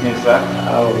right with me, sir.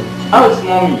 How's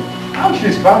mommy? Oh,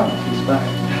 she's fine. She's fine.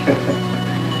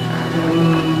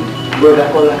 Brother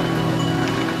Scholar,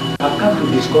 I've come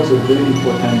to discuss a very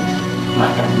important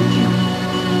matter with you.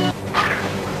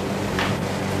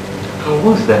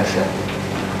 What's that, sir?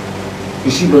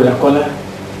 You see, Brother Scholar,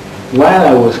 while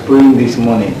I was praying this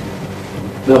morning,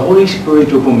 the Holy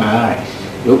Spirit opened my eyes.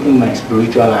 He opened my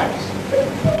spiritual eyes.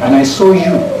 And I saw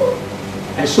you.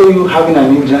 I saw you having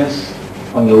an hindrance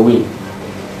on your way.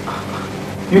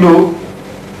 You know,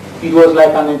 it was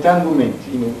like an entanglement.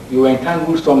 You know, you were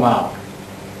entangled somehow.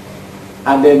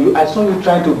 And then I saw you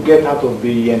trying to get out of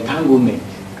the entanglement.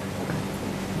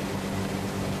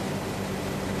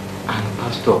 And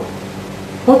Pastor,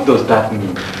 what does that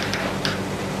mean?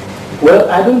 Well,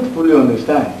 I don't fully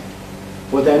understand.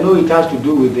 But I know it has to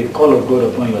do with the call of God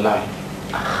upon your life.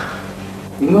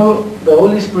 You know, the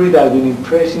Holy Spirit has been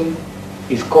impressing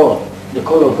His call, the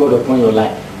call of God upon your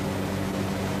life.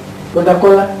 Brother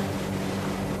Kola,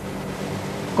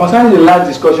 concerning the last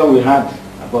discussion we had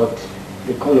about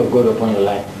the call of God upon your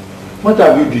life, what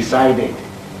have you decided?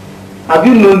 Have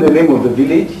you known the name of the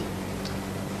village?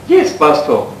 Yes,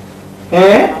 Pastor.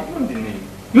 I've known the name.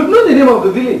 You've known the name of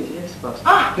the village? Yes, Pastor.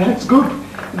 That's good.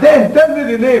 Then tell me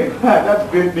the name. That's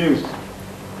great news.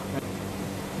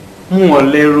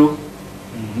 Mwoleru.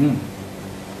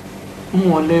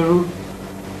 Mwoleru.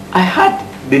 I had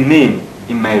the name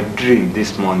in my dream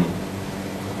this morning.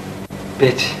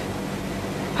 But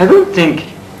I don't think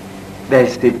there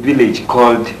is a village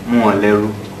called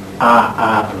Mwoleru.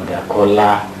 Brother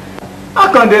Kola.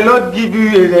 How can the Lord give you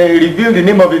reveal the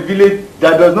name of a village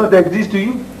that does not exist to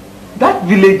you? That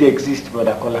village exists,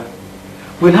 Brother Kola.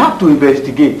 We'll have to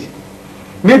investigate.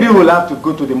 Maybe we'll have to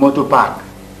go to the motor park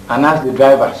and ask the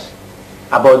drivers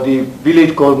about the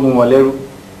village called Mumoleru.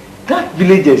 That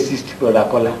village exists, Brother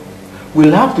Kola.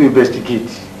 We'll have to investigate.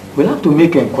 We'll have to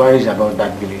make inquiries about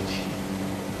that village.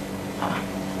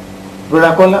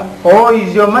 Brother Kola, or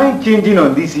is your mind changing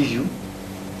on this issue?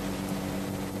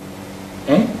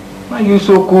 Why are you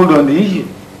so cold on the issue?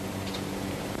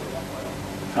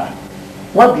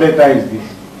 What letter is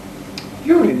this?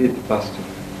 You read it, Pastor.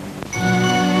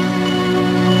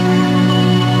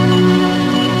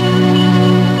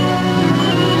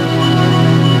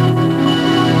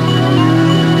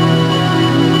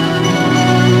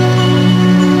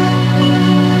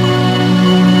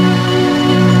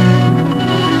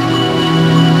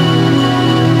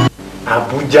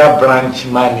 Abuja branch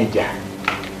manager.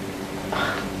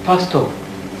 Pastor,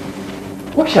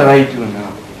 what shall I do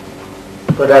now?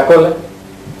 Brother Kola,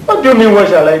 what do you mean what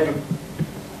shall I do?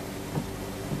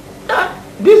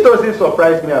 This doesn't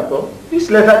surprise me at all. This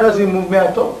letter doesn't move me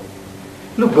at all.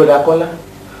 Look, Brother Kola,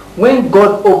 when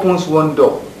God opens one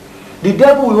door, the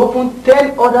devil will open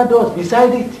 10 other doors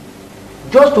beside it,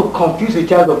 just to confuse a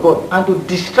child of God and to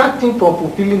distract him from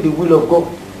fulfilling the will of God.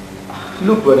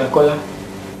 Look, Brother Kola,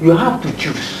 you have to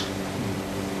choose.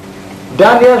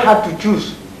 Daniel had to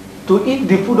choose to eat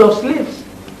the food of slaves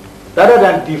rather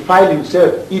than defile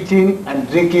himself eating and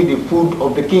drinking the food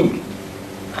of the king.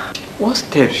 What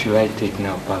steps should I take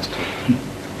now, Pastor?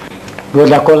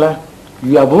 Brother Kola,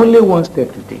 you have only one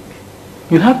step to take.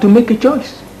 You have to make a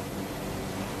choice.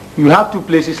 You have two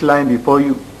places lying before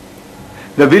you.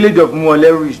 The village of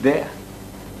Muoleru is there,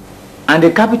 and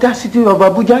the capital city of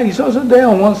Abuja is also there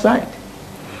on one side.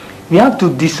 You have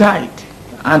to decide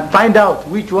and find out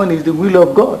which one is the will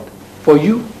of God for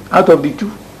you out of the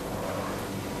two.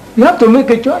 You have to make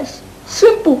a choice.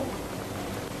 Simple.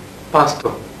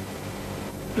 Pastor,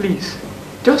 please,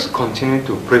 just continue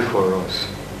to pray for us.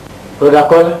 Brother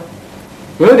Kola,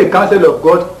 you know the counsel of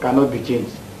God cannot be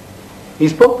changed.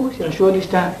 His purpose shall surely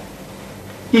stand.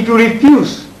 If you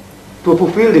refuse to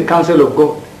fulfill the counsel of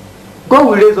God, God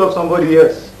will raise up somebody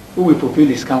else who will fulfill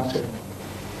his counsel.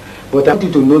 But I want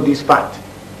you to know this fact.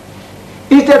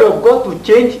 Instead of God to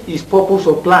change his purpose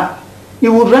or plan, he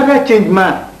would rather change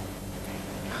man.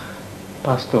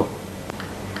 Pastor,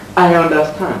 I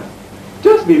understand.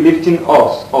 Just be lifting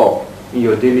us up in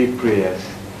your daily prayers,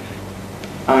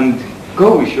 and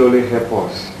God will surely help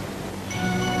us.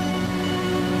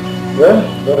 Well,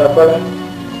 Brother Kola, I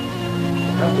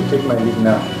have to take my leave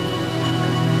now.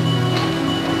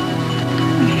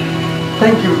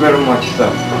 Thank you very much,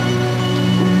 sir.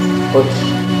 But,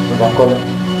 Brother Kola,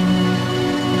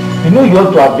 you know you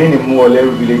ought to have been in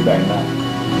Muoleru village by now.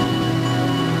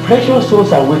 Precious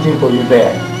souls are waiting for you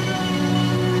there.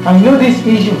 And you know this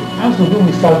issue has to do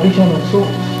with salvation of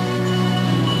souls.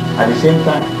 At the same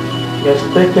time, you are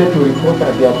expected to report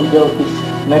at the Abuja office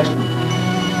next week.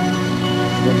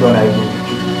 Which one are you going to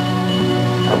choose?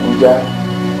 Abuja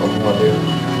or Muoleru?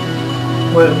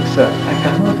 Well, sir, I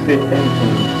cannot say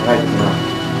anything right now.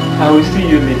 I will see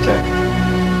you later.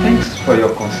 Thanks for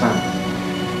your concern.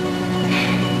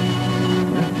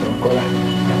 Kola,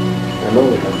 hello.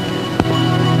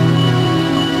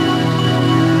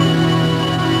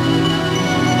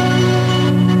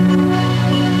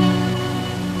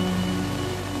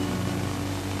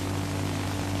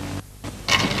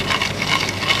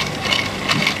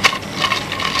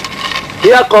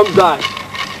 Here comes I.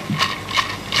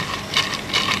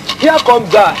 Here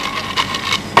comes I.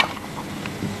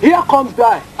 Here comes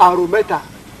I, Arometa.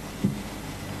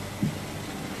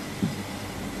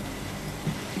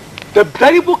 The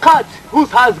terrible cat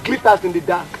whose eyes glitters in the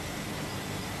dark.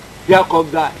 Here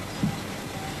comes I.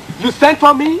 You sent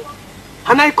for me,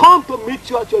 and I come to meet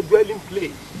you at your dwelling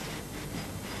place.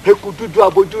 Hekududu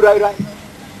Abojurai.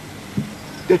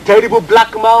 The terrible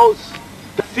black mouse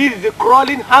that sees the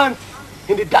crawling ants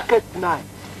in the darkest night.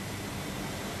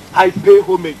 I pay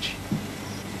homage.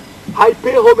 I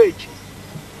pay homage.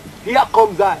 Here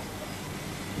comes I.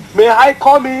 May I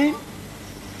come in?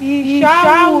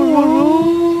 Ishawuru.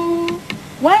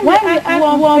 When the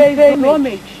earthworm pays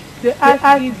homage, the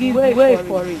earth gives way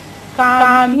for it.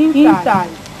 Come inside.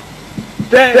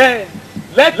 Then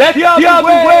let's hear the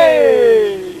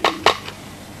way.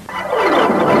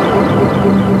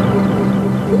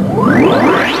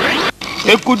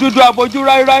 Ekududu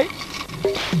Abojurai.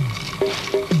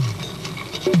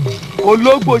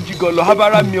 Ológbò jìgọ̀lọ̀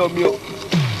habara miomio.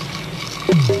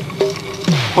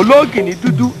 Ológìní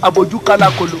dúdú abojú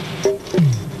kálákolo.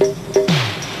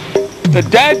 The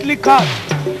deadly cat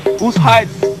whose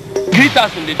hides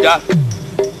glitters in the dark.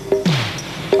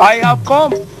 I have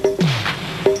come.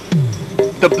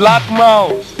 The black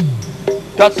mouse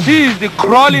that sees the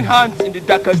crawling hands in the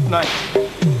darkest night.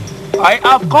 I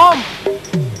have come.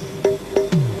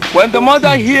 When the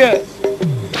mother hears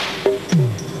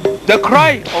the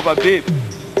cry of a babe,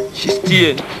 she's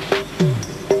tears.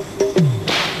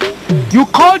 You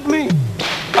called me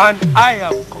and I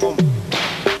have come.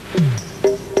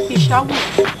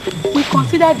 Ishawu, we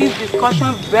consider this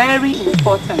discussion very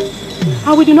important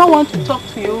and we do not want to talk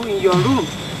to you in your room.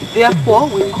 Therefore,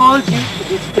 we called you to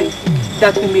this place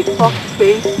that we may talk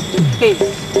face to face.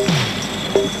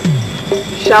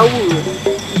 Ishawu,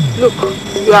 look,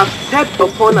 you have stepped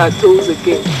upon our toes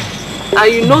again.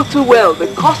 And you know too well the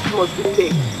cost must be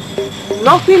paid.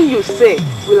 Nothing you say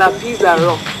will appease our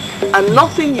wrath, and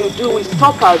nothing you do will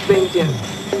stop our vengeance.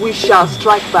 We shall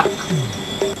strike back.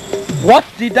 What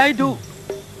did I do?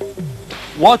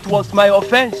 What was my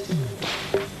offense?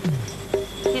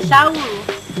 Ishawu,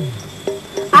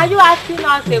 are you asking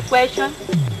us a question?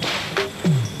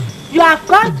 You have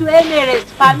gone to Emery's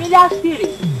familiar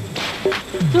spirit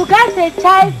to get a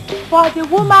child for the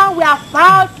woman we have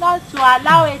vowed not to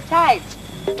allow a child.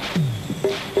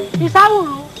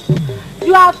 Ishawu,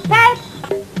 you have said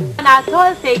at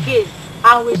us again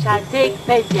and we shall take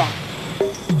vengeance.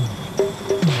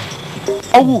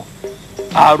 Oh,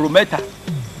 Arometa.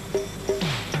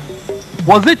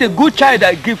 Was it a good child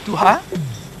I gave to her?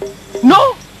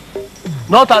 No,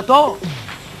 not at all.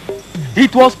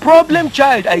 It was problem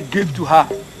child I gave to her.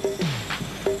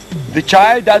 The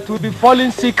child that will be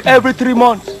falling sick every 3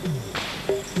 months.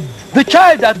 The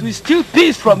child that will steal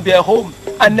peace from their home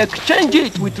and exchange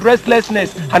it with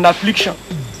restlessness and affliction.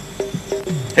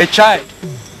 A child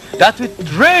that will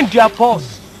drain their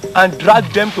purse and drag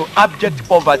them to abject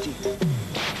poverty.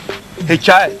 A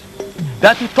child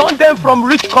that will turn them from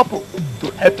rich couple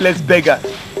to helpless beggars.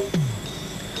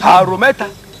 Arometa,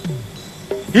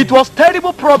 it was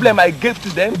terrible problem I gave to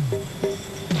them,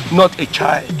 not a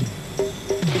child.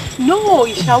 No,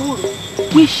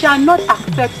 Ishawu, we shall not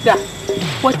accept that.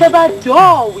 Whatever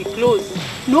door we close,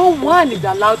 no one is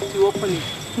allowed to open it.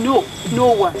 No,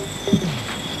 no one.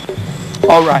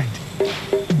 All right.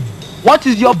 What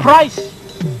is your price?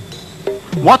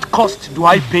 What cost do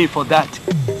I pay for that?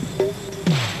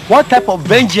 What type of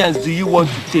vengeance do you want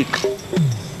to take?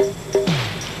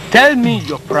 Tell me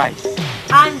your price.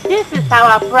 And this is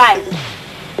our price.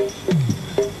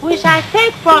 We shall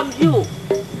take from you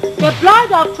the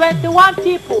blood of 21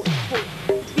 people in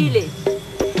the village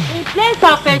in place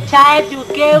of a child you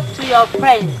gave to your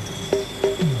friends.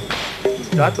 Is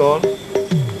that all?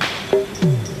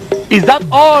 Is that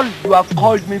all you have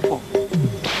called me for?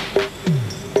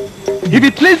 If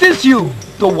it pleases you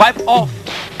to wipe off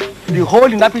the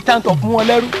whole inhabitant of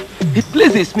Mualeru, it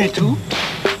pleases me too.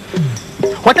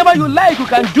 Whatever you like, you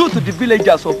can do to the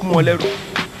villagers of Mualeru.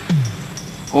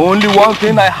 Only one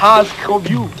thing I ask of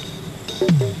you.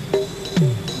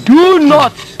 Do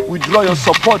not withdraw your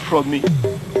support from me.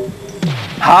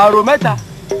 Arometa,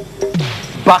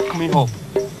 back me up.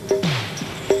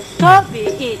 So be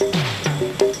it.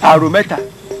 Arometa,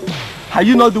 are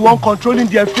you not the one controlling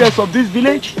the affairs of this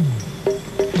village?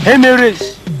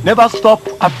 Emeries never stop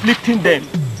afflicting them.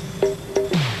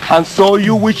 And so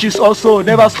you witches also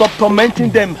never stop tormenting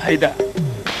them either.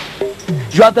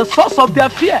 You are the source of their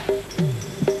fear,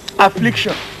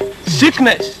 affliction,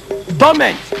 sickness,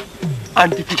 torment,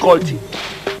 and difficulty,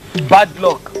 bad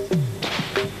luck,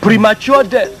 premature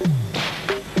death,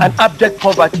 and abject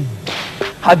poverty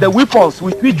are the weapons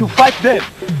with which you fight them.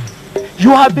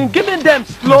 You have been giving them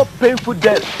slow, painful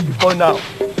death before now.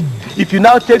 If you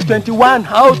now take 21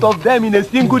 out of them in a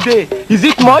single day, is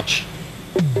it much?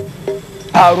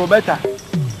 Arometa,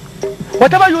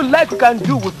 whatever you like you can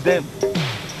do with them.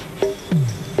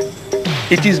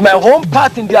 It is my home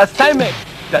part in the assignment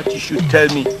that you should tell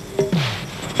me.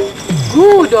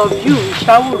 Good of you,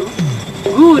 Ishawu.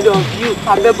 Good of you,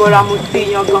 Abebora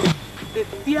Musinyogo. The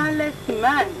fearless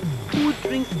man who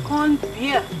drinks corn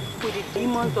beer with the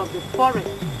demons of the forest.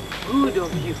 Good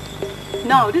of you.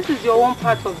 Now, this is your own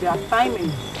part of the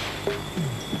assignment.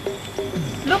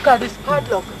 Look at this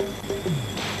padlock.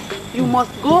 You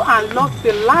must go and lock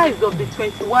the lives of the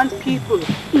 21 people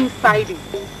inside it.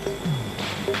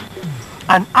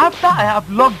 And after I have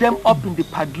locked them up in the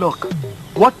padlock,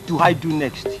 what do I do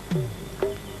next?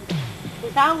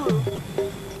 Ishawu,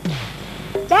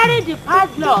 bury the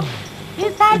padlock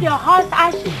inside your hot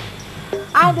ashes,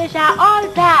 and they shall all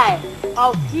die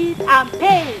of heat and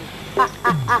pain.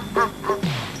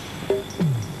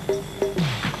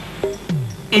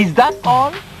 Is that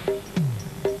all?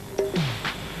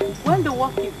 When the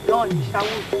work is done,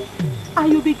 Ishawu,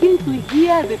 and you begin to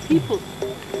hear the people,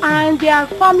 and their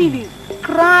families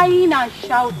crying and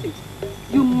shouting,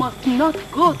 you must not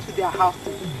go to their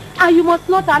houses. And you must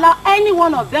not allow any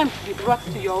one of them to be brought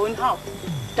to your own house.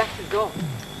 That is all.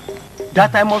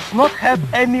 That I must not help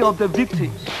any of the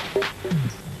victims.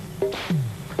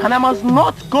 And I must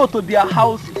not go to their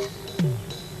houses.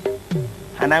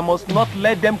 And I must not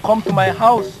let them come to my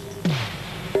house.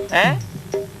 Eh?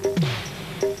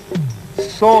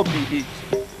 So be it.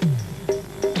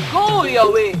 Go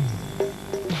your way.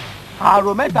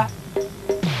 Arometa,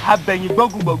 abenyi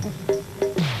bogun bogun.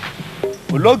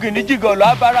 Ologin ni jigolo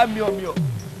abara mio mio.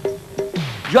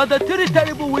 You are the three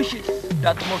terrible wishes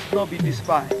that must not be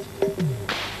despised.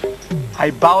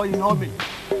 I bow in homage.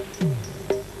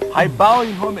 I bow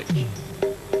in homage.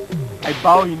 I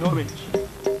bow in homage.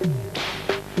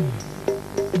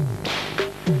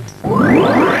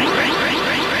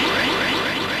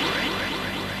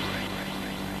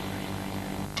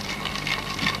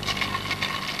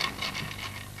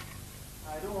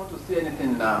 I don't want to say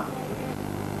anything now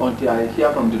until I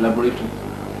hear from the laboratory.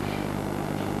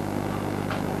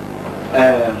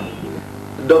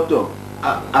 Doctor,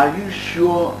 are you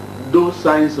sure those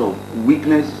signs of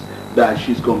weakness that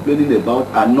she's complaining about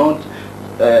are not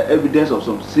evidence of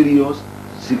some serious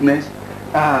sickness?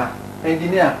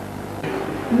 Engineer,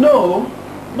 no,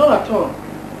 not at all.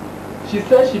 She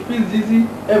says she feels dizzy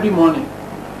every morning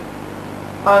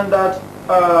and that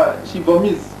she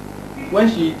vomits when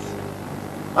she eats,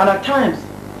 and at times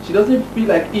she doesn't feel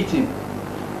like eating.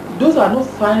 Those are no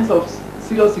signs of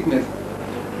serious sickness.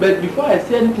 But before I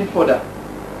say anything further,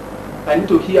 I need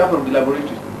to hear from the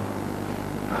laboratory.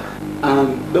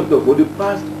 Doctor, for the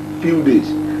past few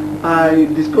days, I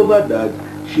discovered that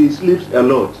she sleeps a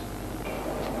lot.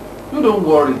 You don't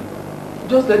worry.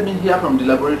 Just let me hear from the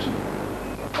laboratory.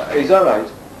 It's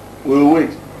alright. We'll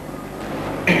wait.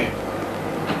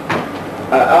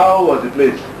 How was the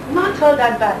place? Not all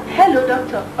that bad. Hello,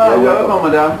 doctor. You're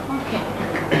welcome, madam. Okay.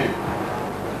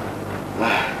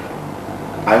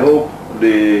 I hope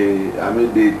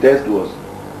the test was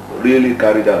really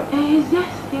carried out.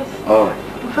 Yes. Alright.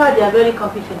 In fact, they are very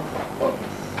competent.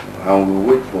 And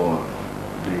we'll wait for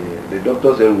the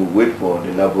doctor said we'll wait for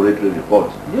the laboratory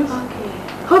report. Yes. Okay.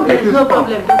 Hope there is no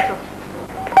problem, doctor.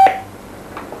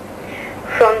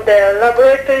 From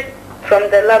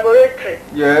the laboratory.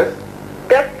 Yes.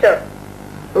 Doctor.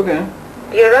 Okay.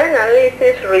 Urine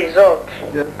analysis result.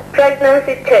 Yes.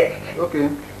 Pregnancy test. Okay.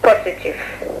 Positive.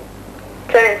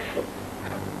 Thanks.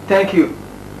 Thank you.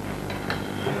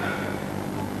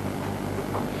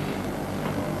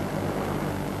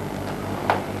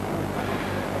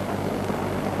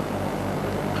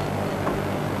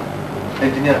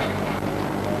 Engineer,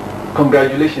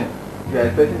 congratulations. You are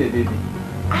expecting a baby.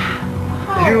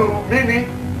 You really?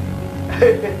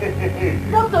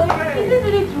 Doctor, is this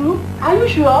really true? Are you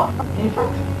sure? In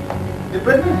fact, the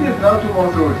pregnancy is now 2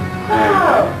 months old.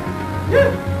 Wow.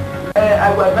 Yes.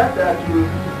 I would advise that you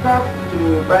start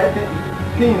to buy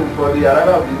things for the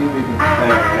arrival of the new baby.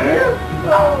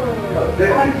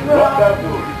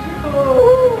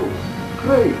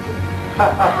 Great.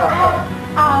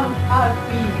 I'm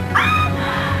happy.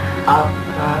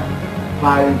 After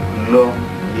 5 long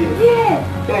years. Yes.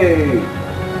 Hey,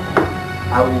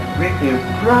 I will be a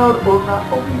proud owner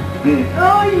of a baby.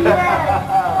 Oh, yes.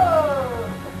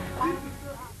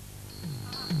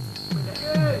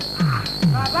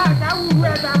 Bàbá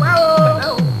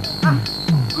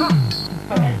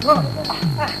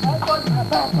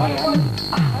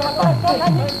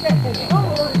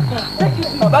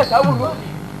Ìṣàwùrú.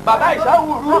 Bàbá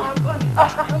Ìṣàwùrú.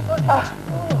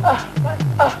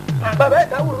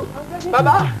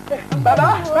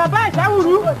 Bàbá Ìṣàwùrú. Bàbá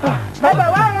Ìṣàwùrú.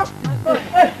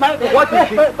 What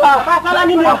is it?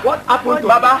 What happened to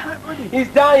Baba? He's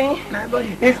dying.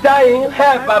 He's dying.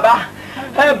 Help, Baba.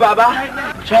 Help, Baba.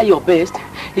 Try your best.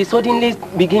 He suddenly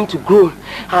begin to grow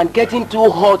and getting too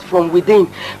hot from within.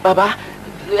 Baba,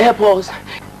 help us.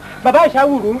 Baba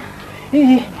Ìṣàwùrú.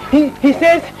 He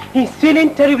says he's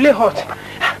feeling terribly hot.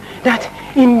 That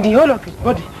in the whole of his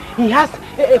body, he has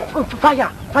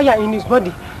fire in his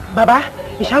body. Baba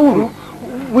Ìṣàwùrú,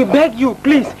 we beg you,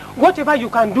 please, whatever you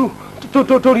can do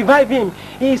to revive him.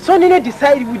 He suddenly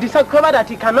discovered that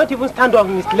he cannot even stand on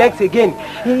his legs again.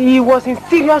 He was in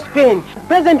serious pain.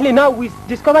 Presently now we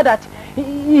discover that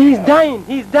he is dying.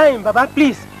 He is dying, Baba,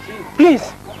 please.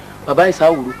 Baba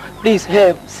Ìṣàwùrú, please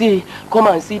help. Come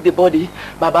and see the body.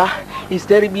 Baba is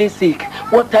terribly sick.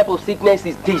 What type of sickness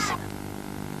is this?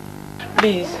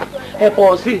 Please, help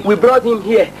us. We brought him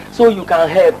here so you can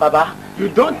help, Baba. You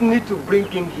don't need to bring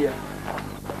him here.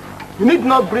 You need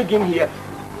not bring him here.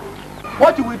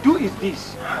 What you will do is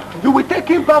this. You will take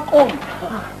him back home.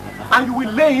 and you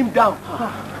will lay him down.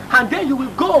 And then you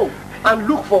will go and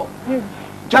look for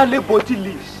jaleboti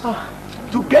leaves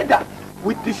together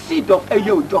with the seed of Eye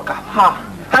Ojoka.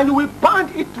 And you will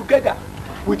pound it together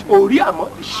with Oriamo,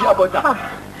 the shea butter.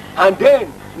 And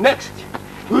then next,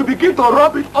 you will begin to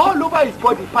rub it all over his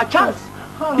body. Perchance,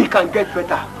 he can get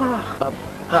better.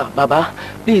 Baba,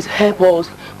 please help us.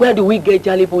 Where do we get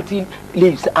jaleboti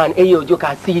leaves and Eye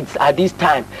Ojoka seeds at this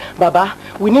time? Baba,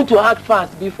 we need to act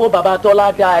fast before Baba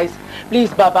Tola dies.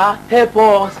 Please, Baba, help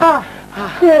us.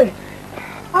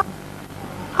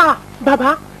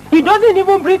 Baba, he doesn't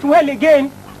even breathe well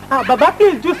again. Baba,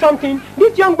 please do something.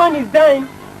 This young man is dying.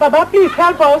 Baba, please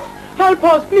help us. Help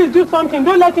us, please do something.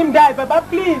 Don't let him die, Baba,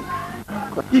 please.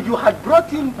 If you had brought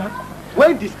him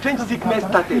when the strange sickness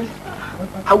started,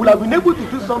 I would have been able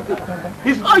to do something.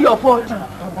 It's not your fault.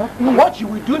 What you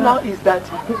will do now is that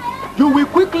you will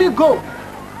quickly go.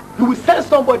 You will send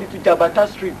somebody to Jabata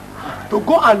Stream to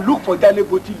go and look for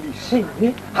jaleboti leaves.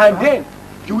 And then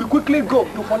you will quickly go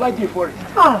to Folaji Forest.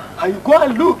 And you go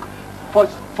and look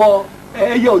for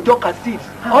Eye Ojoka seeds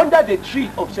under the tree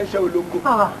of Sheshe Olongo.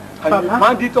 And you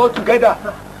pound it all together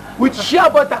with shea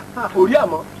butter,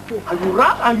 Oriamo,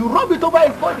 and you rub it over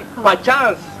his body.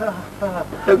 Perchance,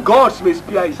 the gods may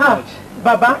spare his life.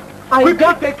 Baba,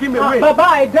 quickly take him away. Baba,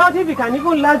 I doubt if he can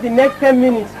even last the next 10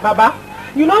 minutes, Baba.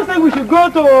 You don't say we should go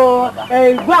to go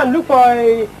and look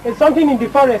for something in the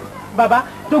forest, Baba.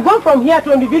 To go from here to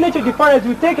the village to the forest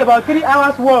will take about 3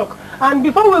 hours walk. And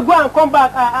before we go and come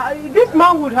back, this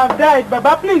man would have died.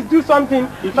 Baba, please do something.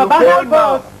 Baba, help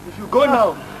us. If you go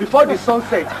now, before the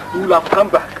sunset, he will have come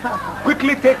back.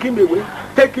 Quickly take him away,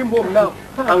 take him home now,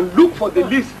 and look for the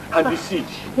leaves and the seed.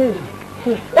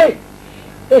 Hey,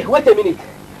 wait a minute.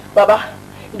 Baba,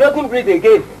 he doesn't breathe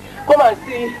again. Come and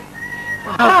see.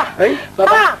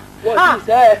 Baba, what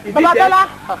is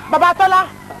Baba Tola.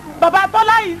 Baba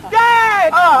Tola is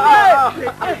dead!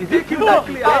 Is it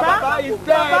exactly? Baba is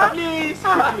dead, please.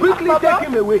 Quickly take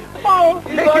him away.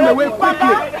 Take him away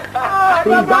quickly.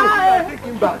 Take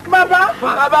him back.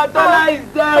 Baba Tola is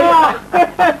dead.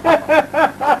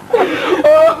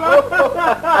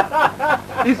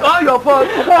 It's all your fault.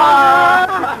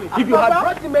 If you had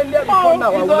brought him earlier before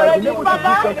now, I would have been able to do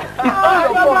something. It's all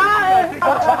your fault.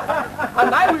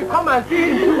 And I will come and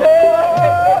see him.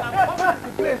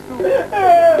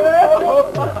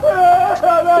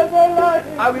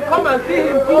 I will come and see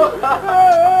him too.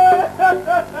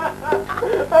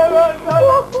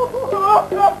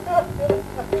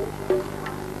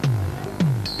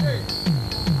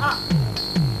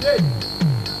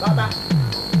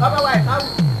 Baba, why?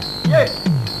 Yeah.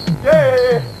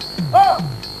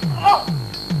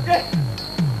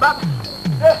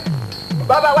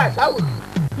 Baba, why?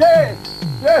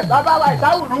 Yeah. Baba, why?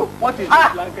 What is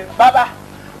this blanket?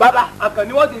 Baba,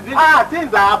 Akani, what is it?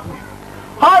 Things are happening.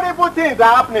 Horrible things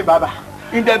are happening, Baba.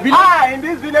 In the village? In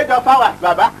this village of ours,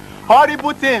 Baba.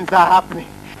 Horrible things are happening.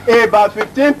 About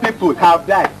 15 people have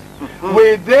died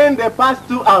within the past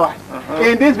 2 hours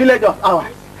in this village of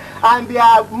ours. And there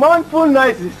are mournful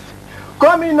noises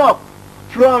coming up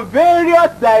from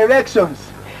various directions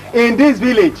in this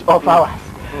village of ours.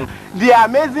 The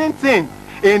amazing thing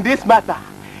in this matter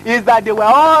is that they were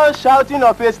all shouting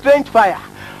of a strange fire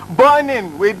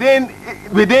burning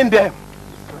within them.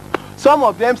 Some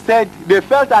of them said they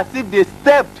felt as if they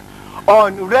stepped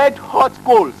on red hot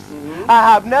coals. I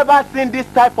have never seen this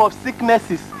type of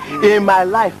sicknesses in my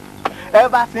life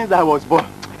ever since I was born.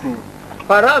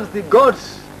 Perhaps the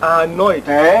gods are annoyed.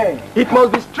 It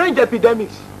must be strange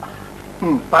epidemics.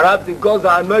 Perhaps the gods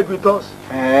are annoyed with us.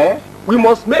 We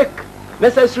must make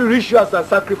necessary rituals and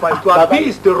sacrifice to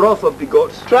appease the wrath of the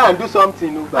gods. Try and do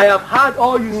something. I have heard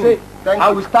all you say.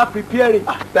 I will start preparing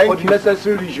for the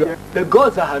necessary ritual. The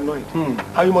gods are annoyed.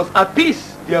 And you must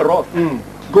appease their wrath.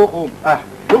 Go home.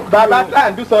 Look, Baba, try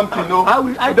and do something. No,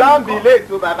 don't be late,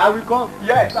 Baba. I will come.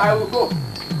 Yes, I will go.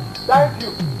 Thank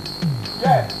you.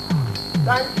 Yes,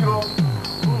 thank you.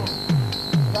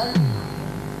 Thank you.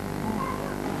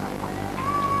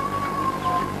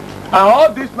 Are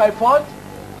all this my fault?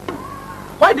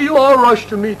 Why do you all rush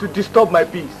to me to disturb my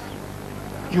peace?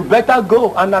 You better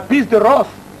go and appease the wrath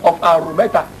of our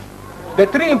Rumeta, the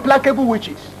 3 implacable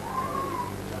witches,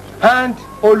 and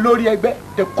Olori Egbe,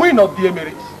 the queen of the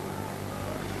Emirates.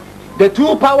 The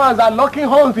 2 powers are locking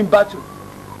horns in battle,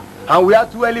 and we are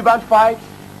 2 elephant fights.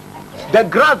 The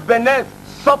grass beneath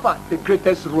suffer the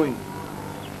greatest ruin.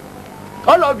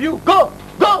 All of you, go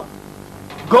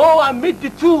and meet the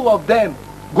 2 of them.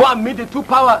 Go and meet the 2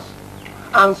 powers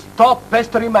and stop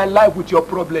pestering my life with your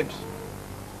problems.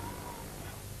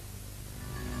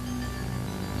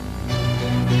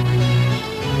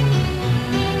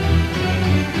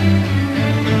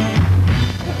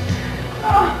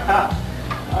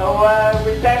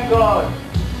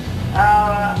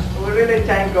 really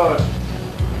thank God.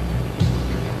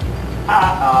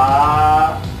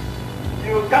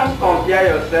 You can't compare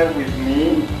yourself with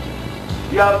me.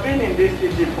 You have been in this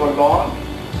city for long.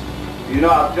 You know,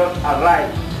 I've just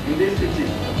arrived in this city.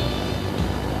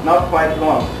 Not quite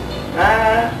long.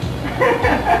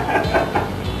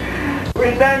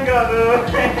 We thank God.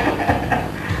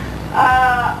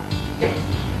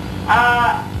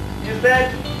 You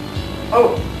said,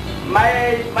 oh,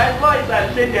 my voice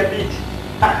has changed a bit.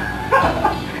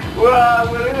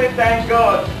 Well, we really thank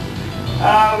God.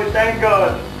 We thank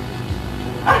God.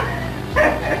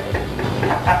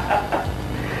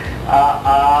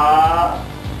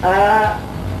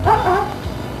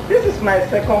 This is my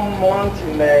second month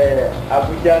in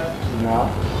Abuja now.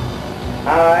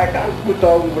 I can't put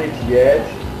on weight yet.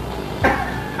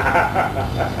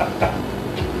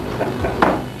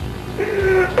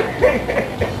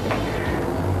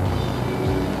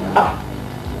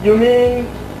 You mean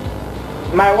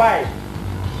my wife?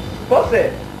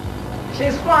 Bossy,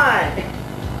 she's fine.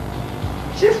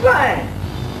 She's fine.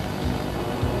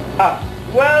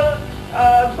 Well,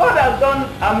 God has done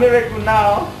a miracle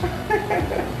now.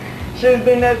 She's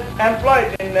been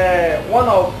employed in one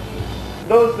of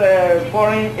those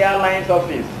foreign airlines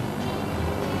office.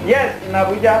 Yes, in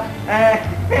Abuja.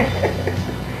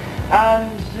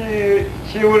 And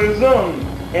she will resume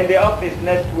in the office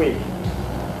next week.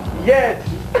 Yes.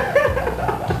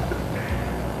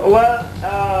 Well,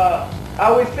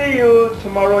 I will see you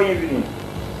tomorrow evening.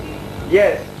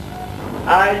 Yes.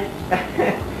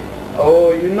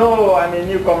 Oh, you know I'm a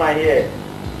newcomer here.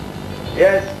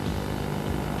 Yes.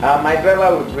 My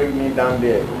driver will bring me down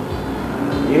there.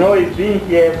 You know, he's been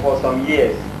here for some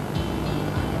years.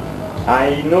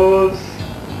 And he knows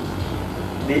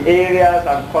the areas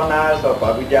and corners of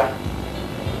Abuja.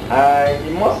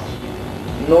 You must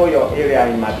know your area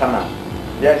in Matana.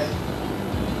 Yes.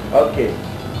 Okay.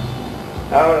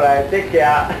 All right. Take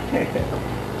care.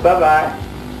 Bye-bye.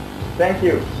 Thank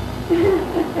you.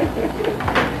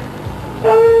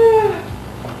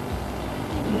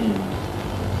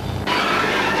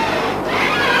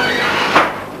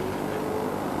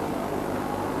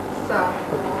 Sir,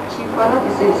 Chief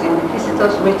Alati is in the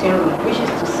visitors waiting room. Wishes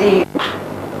to see you.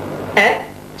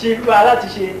 Chief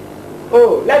Alati.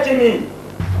 Oh, let him in.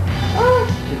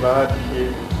 Chief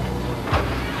Alati.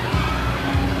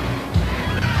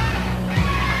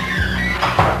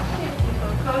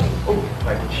 Oh,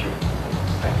 thank you.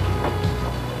 Thank you.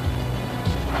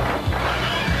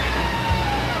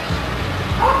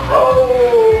 Oh,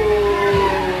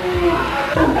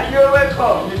 you're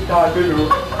welcome, Mr. Adelu.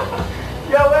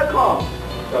 You're welcome.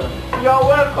 You're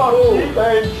welcome. Oh,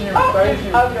 thank you. Thank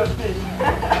you. Have your seat.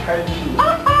 Thank you.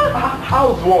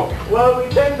 How's work? Well, we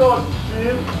thank God,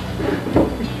 Chief.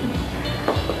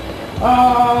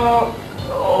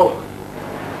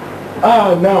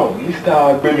 Now,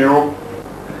 Mr. Beniro,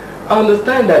 I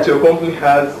understand that your company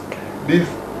has these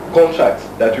contracts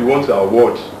that you want to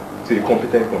award to a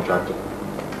competent contractor.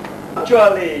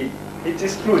 Actually, it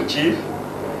is true, Chief.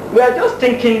 We are just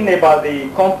thinking about the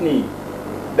company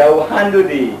that will handle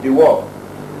the work.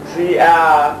 See,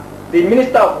 the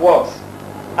Minister of Works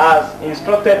has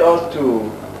instructed us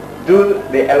to do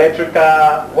the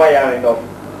electrical wiring of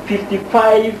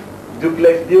 55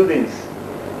 duplex buildings.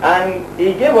 And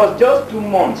he gave us just 2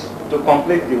 months to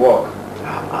complete the work.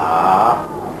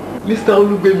 Mr.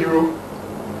 Olugbemiro,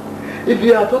 if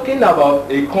you are talking about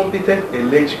a competent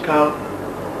electrical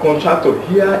contractor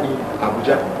here in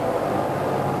Abuja,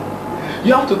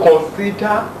 you have to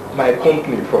consider my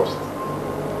company first.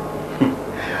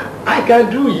 I can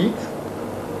do it.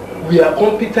 We are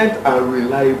competent and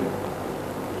reliable.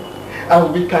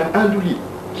 And we can handle it.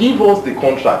 Give us the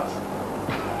contract.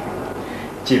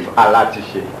 Chief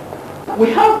Alatishe,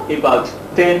 we have about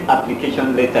 10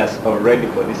 application letters already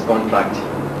for this contract.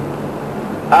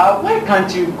 Why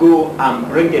can't you go and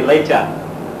bring a letter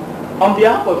on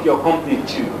behalf of your company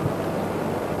too?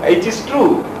 It is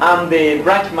true, I'm the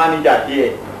branch manager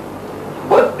here,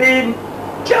 but the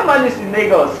chairman is in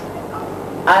Lagos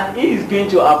and he is going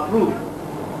to approve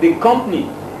the company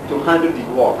to handle the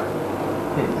work.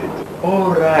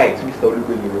 All right, Mr.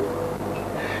 Olugbemiro.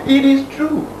 It is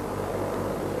true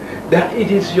that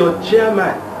it is your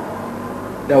chairman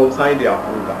that will sign the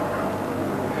approval.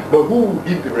 But who will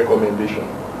give the recommendation?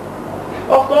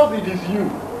 Of course it is you.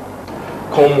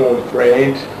 Come on,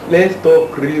 friend. Let's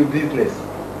talk real business.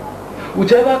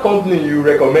 Whichever company you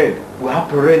recommend will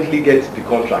apparently get the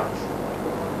contract.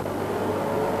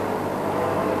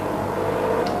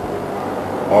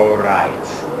 All right.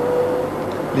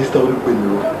 Mr.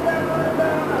 Olugbemiro,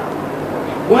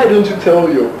 why don't you tell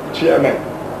your chairman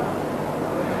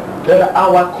that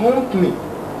our company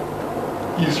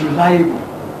is reliable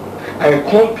and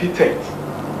competent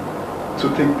to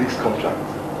take this contract.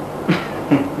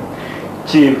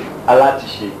 Chief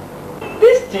Alatiche,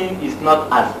 this thing is not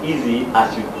as easy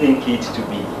as you think it to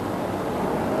be.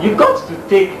 You got to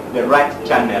take the right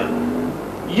channel.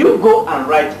 You go and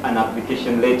write an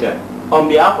application letter on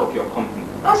behalf of your company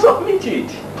and submit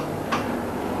it.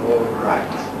 All right.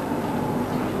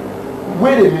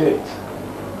 Wait a minute.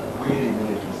 Wait a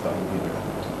minute, Mr. Obino.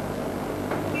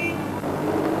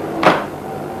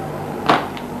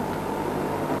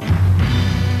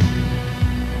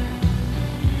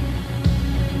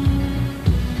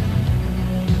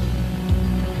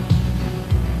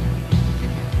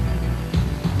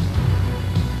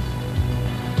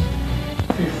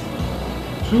 This is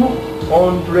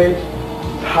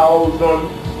 200,000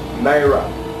 naira.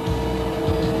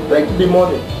 Take the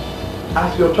money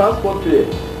as your transport fare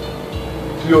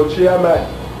to your chairman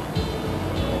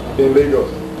in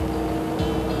Lagos.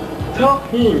 Tell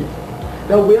him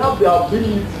that we have the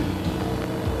ability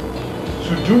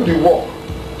to do the work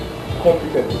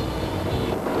competently.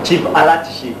 Chief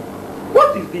Alatiche,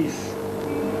 what is this?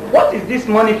 What is this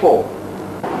money for?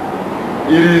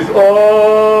 It is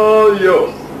all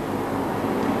yours.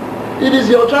 It is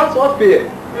your transport fare.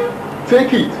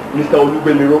 Take it, Mr.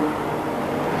 Olubeliro.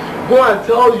 Go and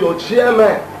tell your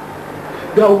chairman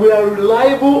that we are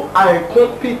reliable and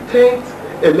competent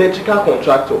electrical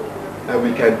contractor and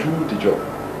we can do the job.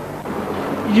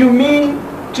 You mean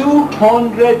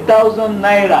 200,000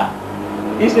 naira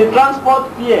is a transport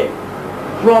fare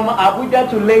from Abuja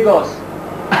to Lagos?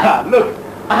 Look,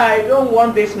 I don't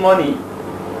want this money.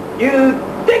 You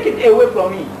take it away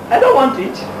from me. I don't want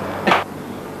it.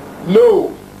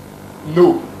 No,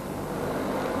 no.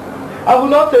 I will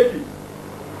not take it.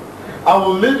 I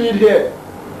will leave it here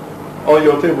on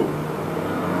your table.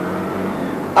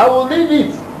 I will leave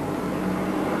it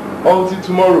until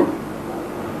tomorrow.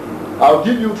 I'll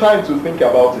give you time to think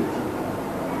about it.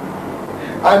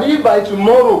 And if by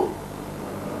tomorrow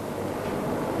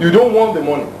you don't want the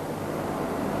money,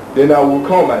 then I will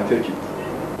come and take it.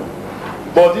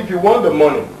 But if you want the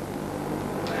money,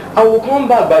 I will come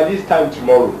back by this time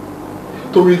tomorrow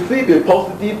to receive a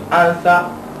positive answer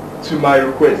to my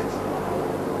request.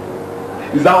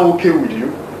 Is that okay with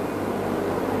you?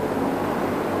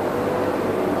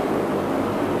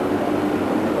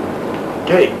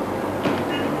 Okay.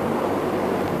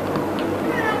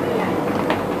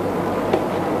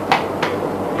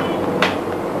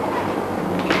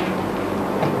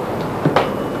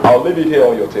 I'll leave it here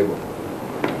on your table.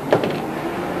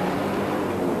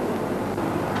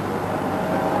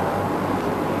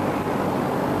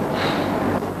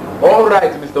 All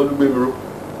right, Mr. Olubemiru.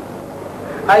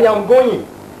 I am going,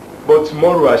 but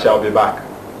tomorrow I shall be back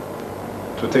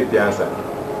to take the answer.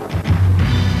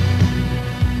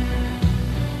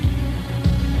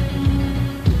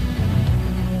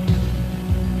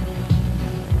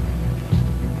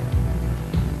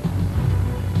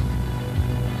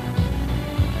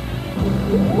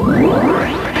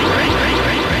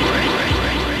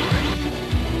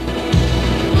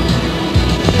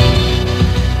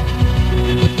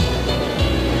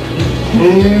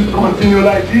 Things continue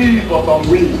like this for some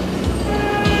weeks.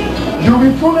 You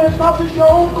will soon establish your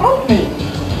own company.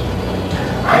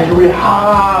 And you will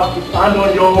have to stand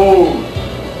on your own.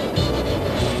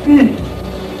 See,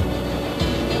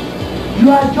 you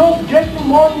are just getting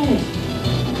money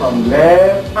from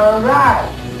left and right.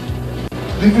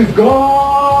 This is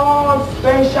God's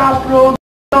special provision.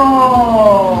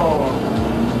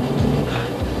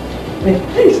 This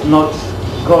is not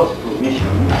God's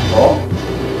provision at all.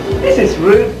 This is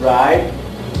real pride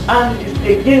and it's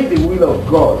against the will of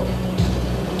God.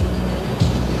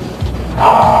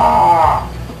 Ah!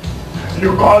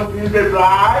 You call me the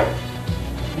bride?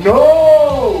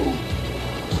 No!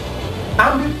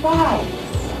 And besides,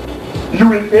 you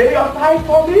will pay your tithe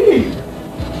for me.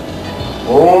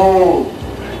 Oh!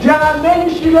 There are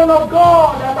many children of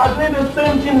God that are doing the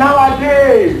same thing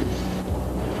nowadays.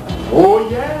 Oh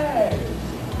yes!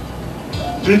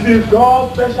 This is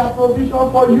God's special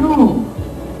provision for you.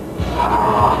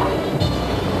 Ah,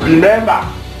 remember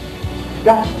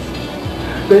that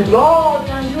the Lord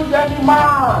can use any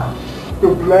man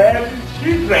to bless his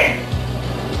children.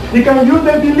 He can use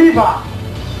a believer.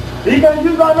 He can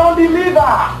use an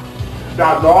unbeliever.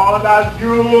 The Lord has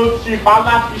used Chief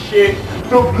Alatiche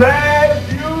to bless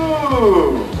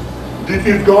you. This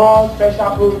is God's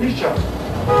special provision.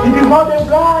 It is not a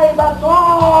bribe at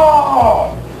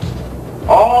all.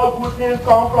 All good things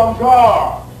come from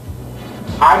God.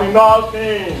 And in all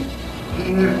things,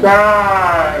 give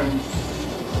thanks.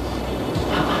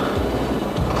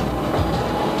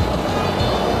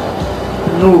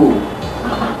 No.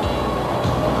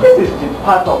 This is the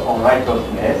path of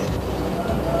unrighteousness.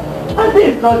 And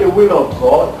this is not the will of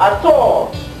God at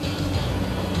all.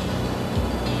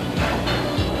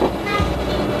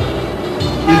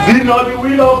 Is it not the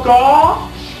will of God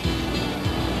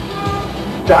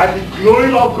that the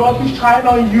glory of God will shine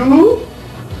on you?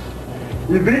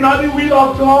 Is it not the will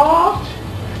of God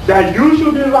that you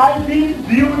should be riding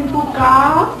beautiful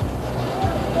cars?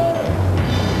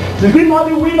 Is it not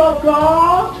the will of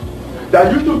God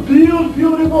that you should build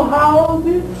beautiful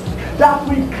houses that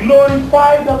will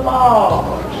glorify the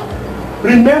Lord?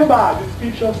 Remember, the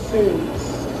scripture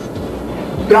says,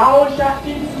 thou shalt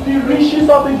eat the riches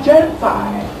of the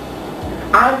Gentiles,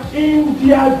 and in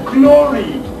their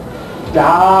glory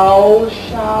thou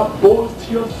shalt boast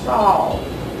yourself.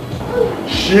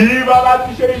 Shiva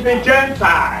Latisha is a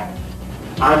Gentile,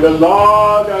 and the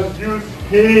Lord has used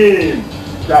him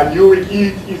that you will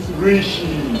eat his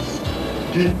riches.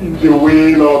 This is the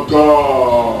will of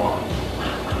God.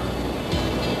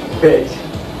 Bet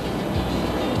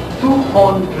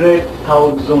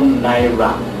 200,000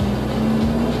 naira.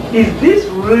 Is this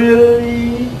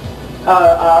really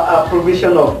a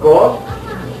provision of God?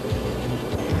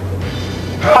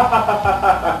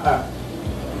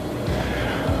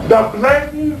 The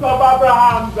blessings of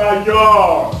Abraham are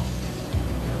yours.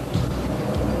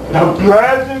 The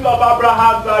blessings of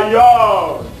Abraham are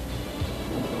yours.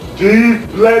 These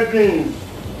blessings,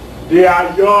 they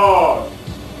are yours.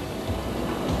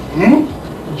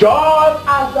 Just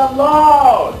as the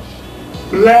Lord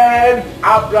blessed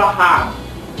Abraham,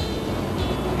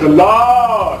 the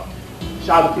Lord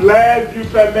shall bless you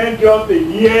tremendously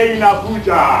here in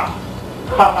Abuja.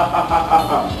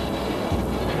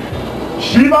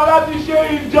 Shiva Latisha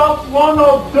is just one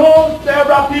of those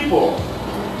several people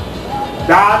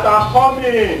that are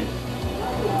coming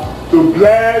to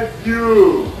bless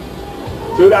you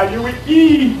so that you will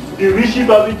eat the riches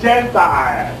of the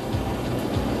Gentiles.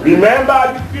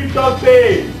 Remember, the scripture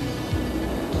says,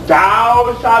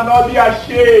 thou shalt not be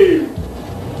ashamed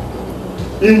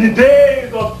in the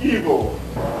days of evil.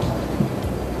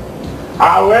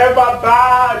 However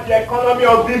bad the economy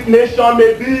of this nation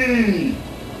may be,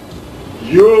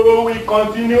 you will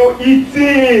continue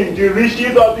eating the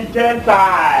riches of the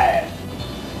Gentiles.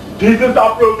 This is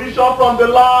a provision from the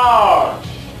Lord.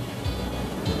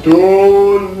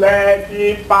 Don't let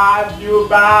it pass you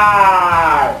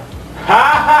by.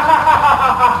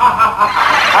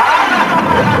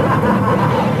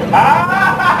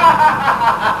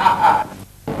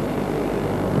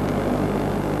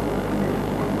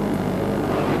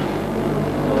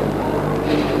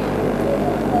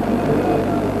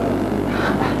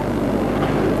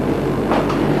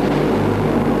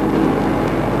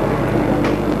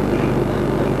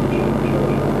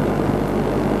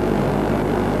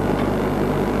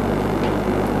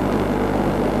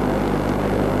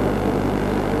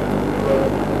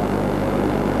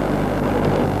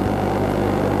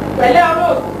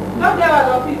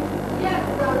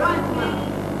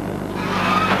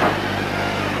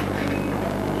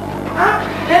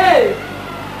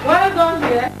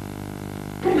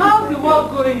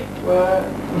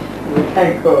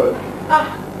 Thank God.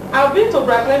 I've been to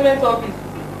Clement's office.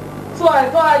 So I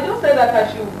thought I just said that I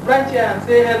should branch here and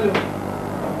say hello.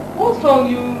 What's wrong?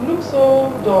 You look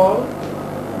so dull.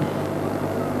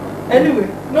 Anyway,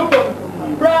 no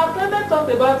problem. Brother Clement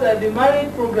talked about the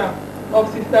marriage program of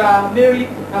Sister Mary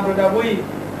and Brother Boye.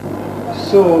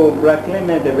 So Brother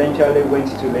Clement eventually went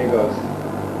to Lagos?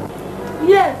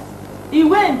 Yes, he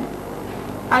went.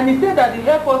 And he said that he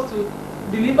helped us to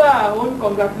deliver our own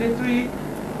congratulatory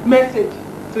message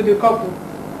to the couple.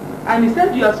 And he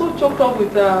said you are so choked up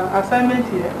with assignment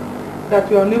here that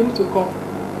you are unable to come.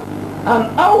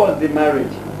 And how was the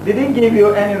marriage? Did he give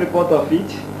you any report of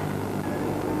it?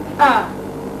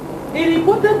 He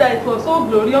reported that it was so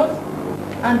glorious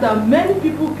and that many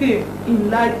people came in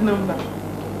large number.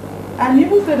 And he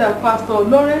even said that Pastor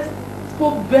Lawrence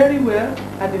spoke very well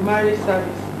at the marriage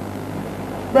service.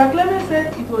 Brother Clement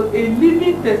said it was a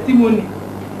living testimony,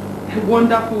 a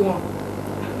wonderful one.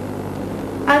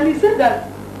 And he said that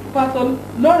Pastor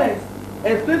Lawrence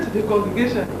explained to the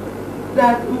congregation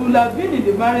that he would have been in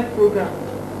the marriage program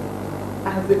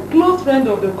as a close friend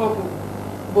of the couple,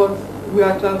 but we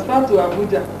are transferred to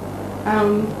Abuja,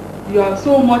 and you are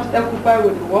so much occupied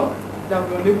with the work that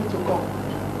we are unable to come.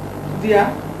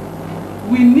 Dear,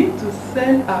 we need to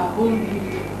send our own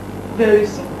gift very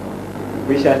soon.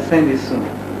 We shall send it soon.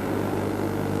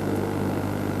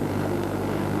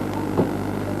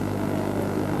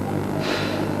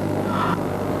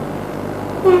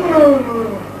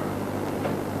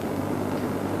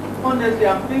 Honestly,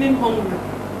 I'm feeling hungry.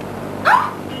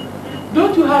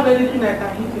 Don't you have anything I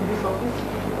can eat in this office?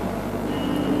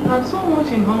 I'm so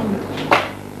much in hunger.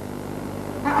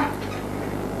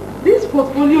 This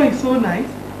portfolio is so nice,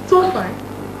 so fine.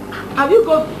 Have you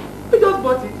just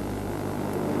bought it?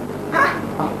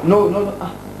 No.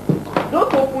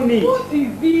 Don't open it. What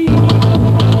is this?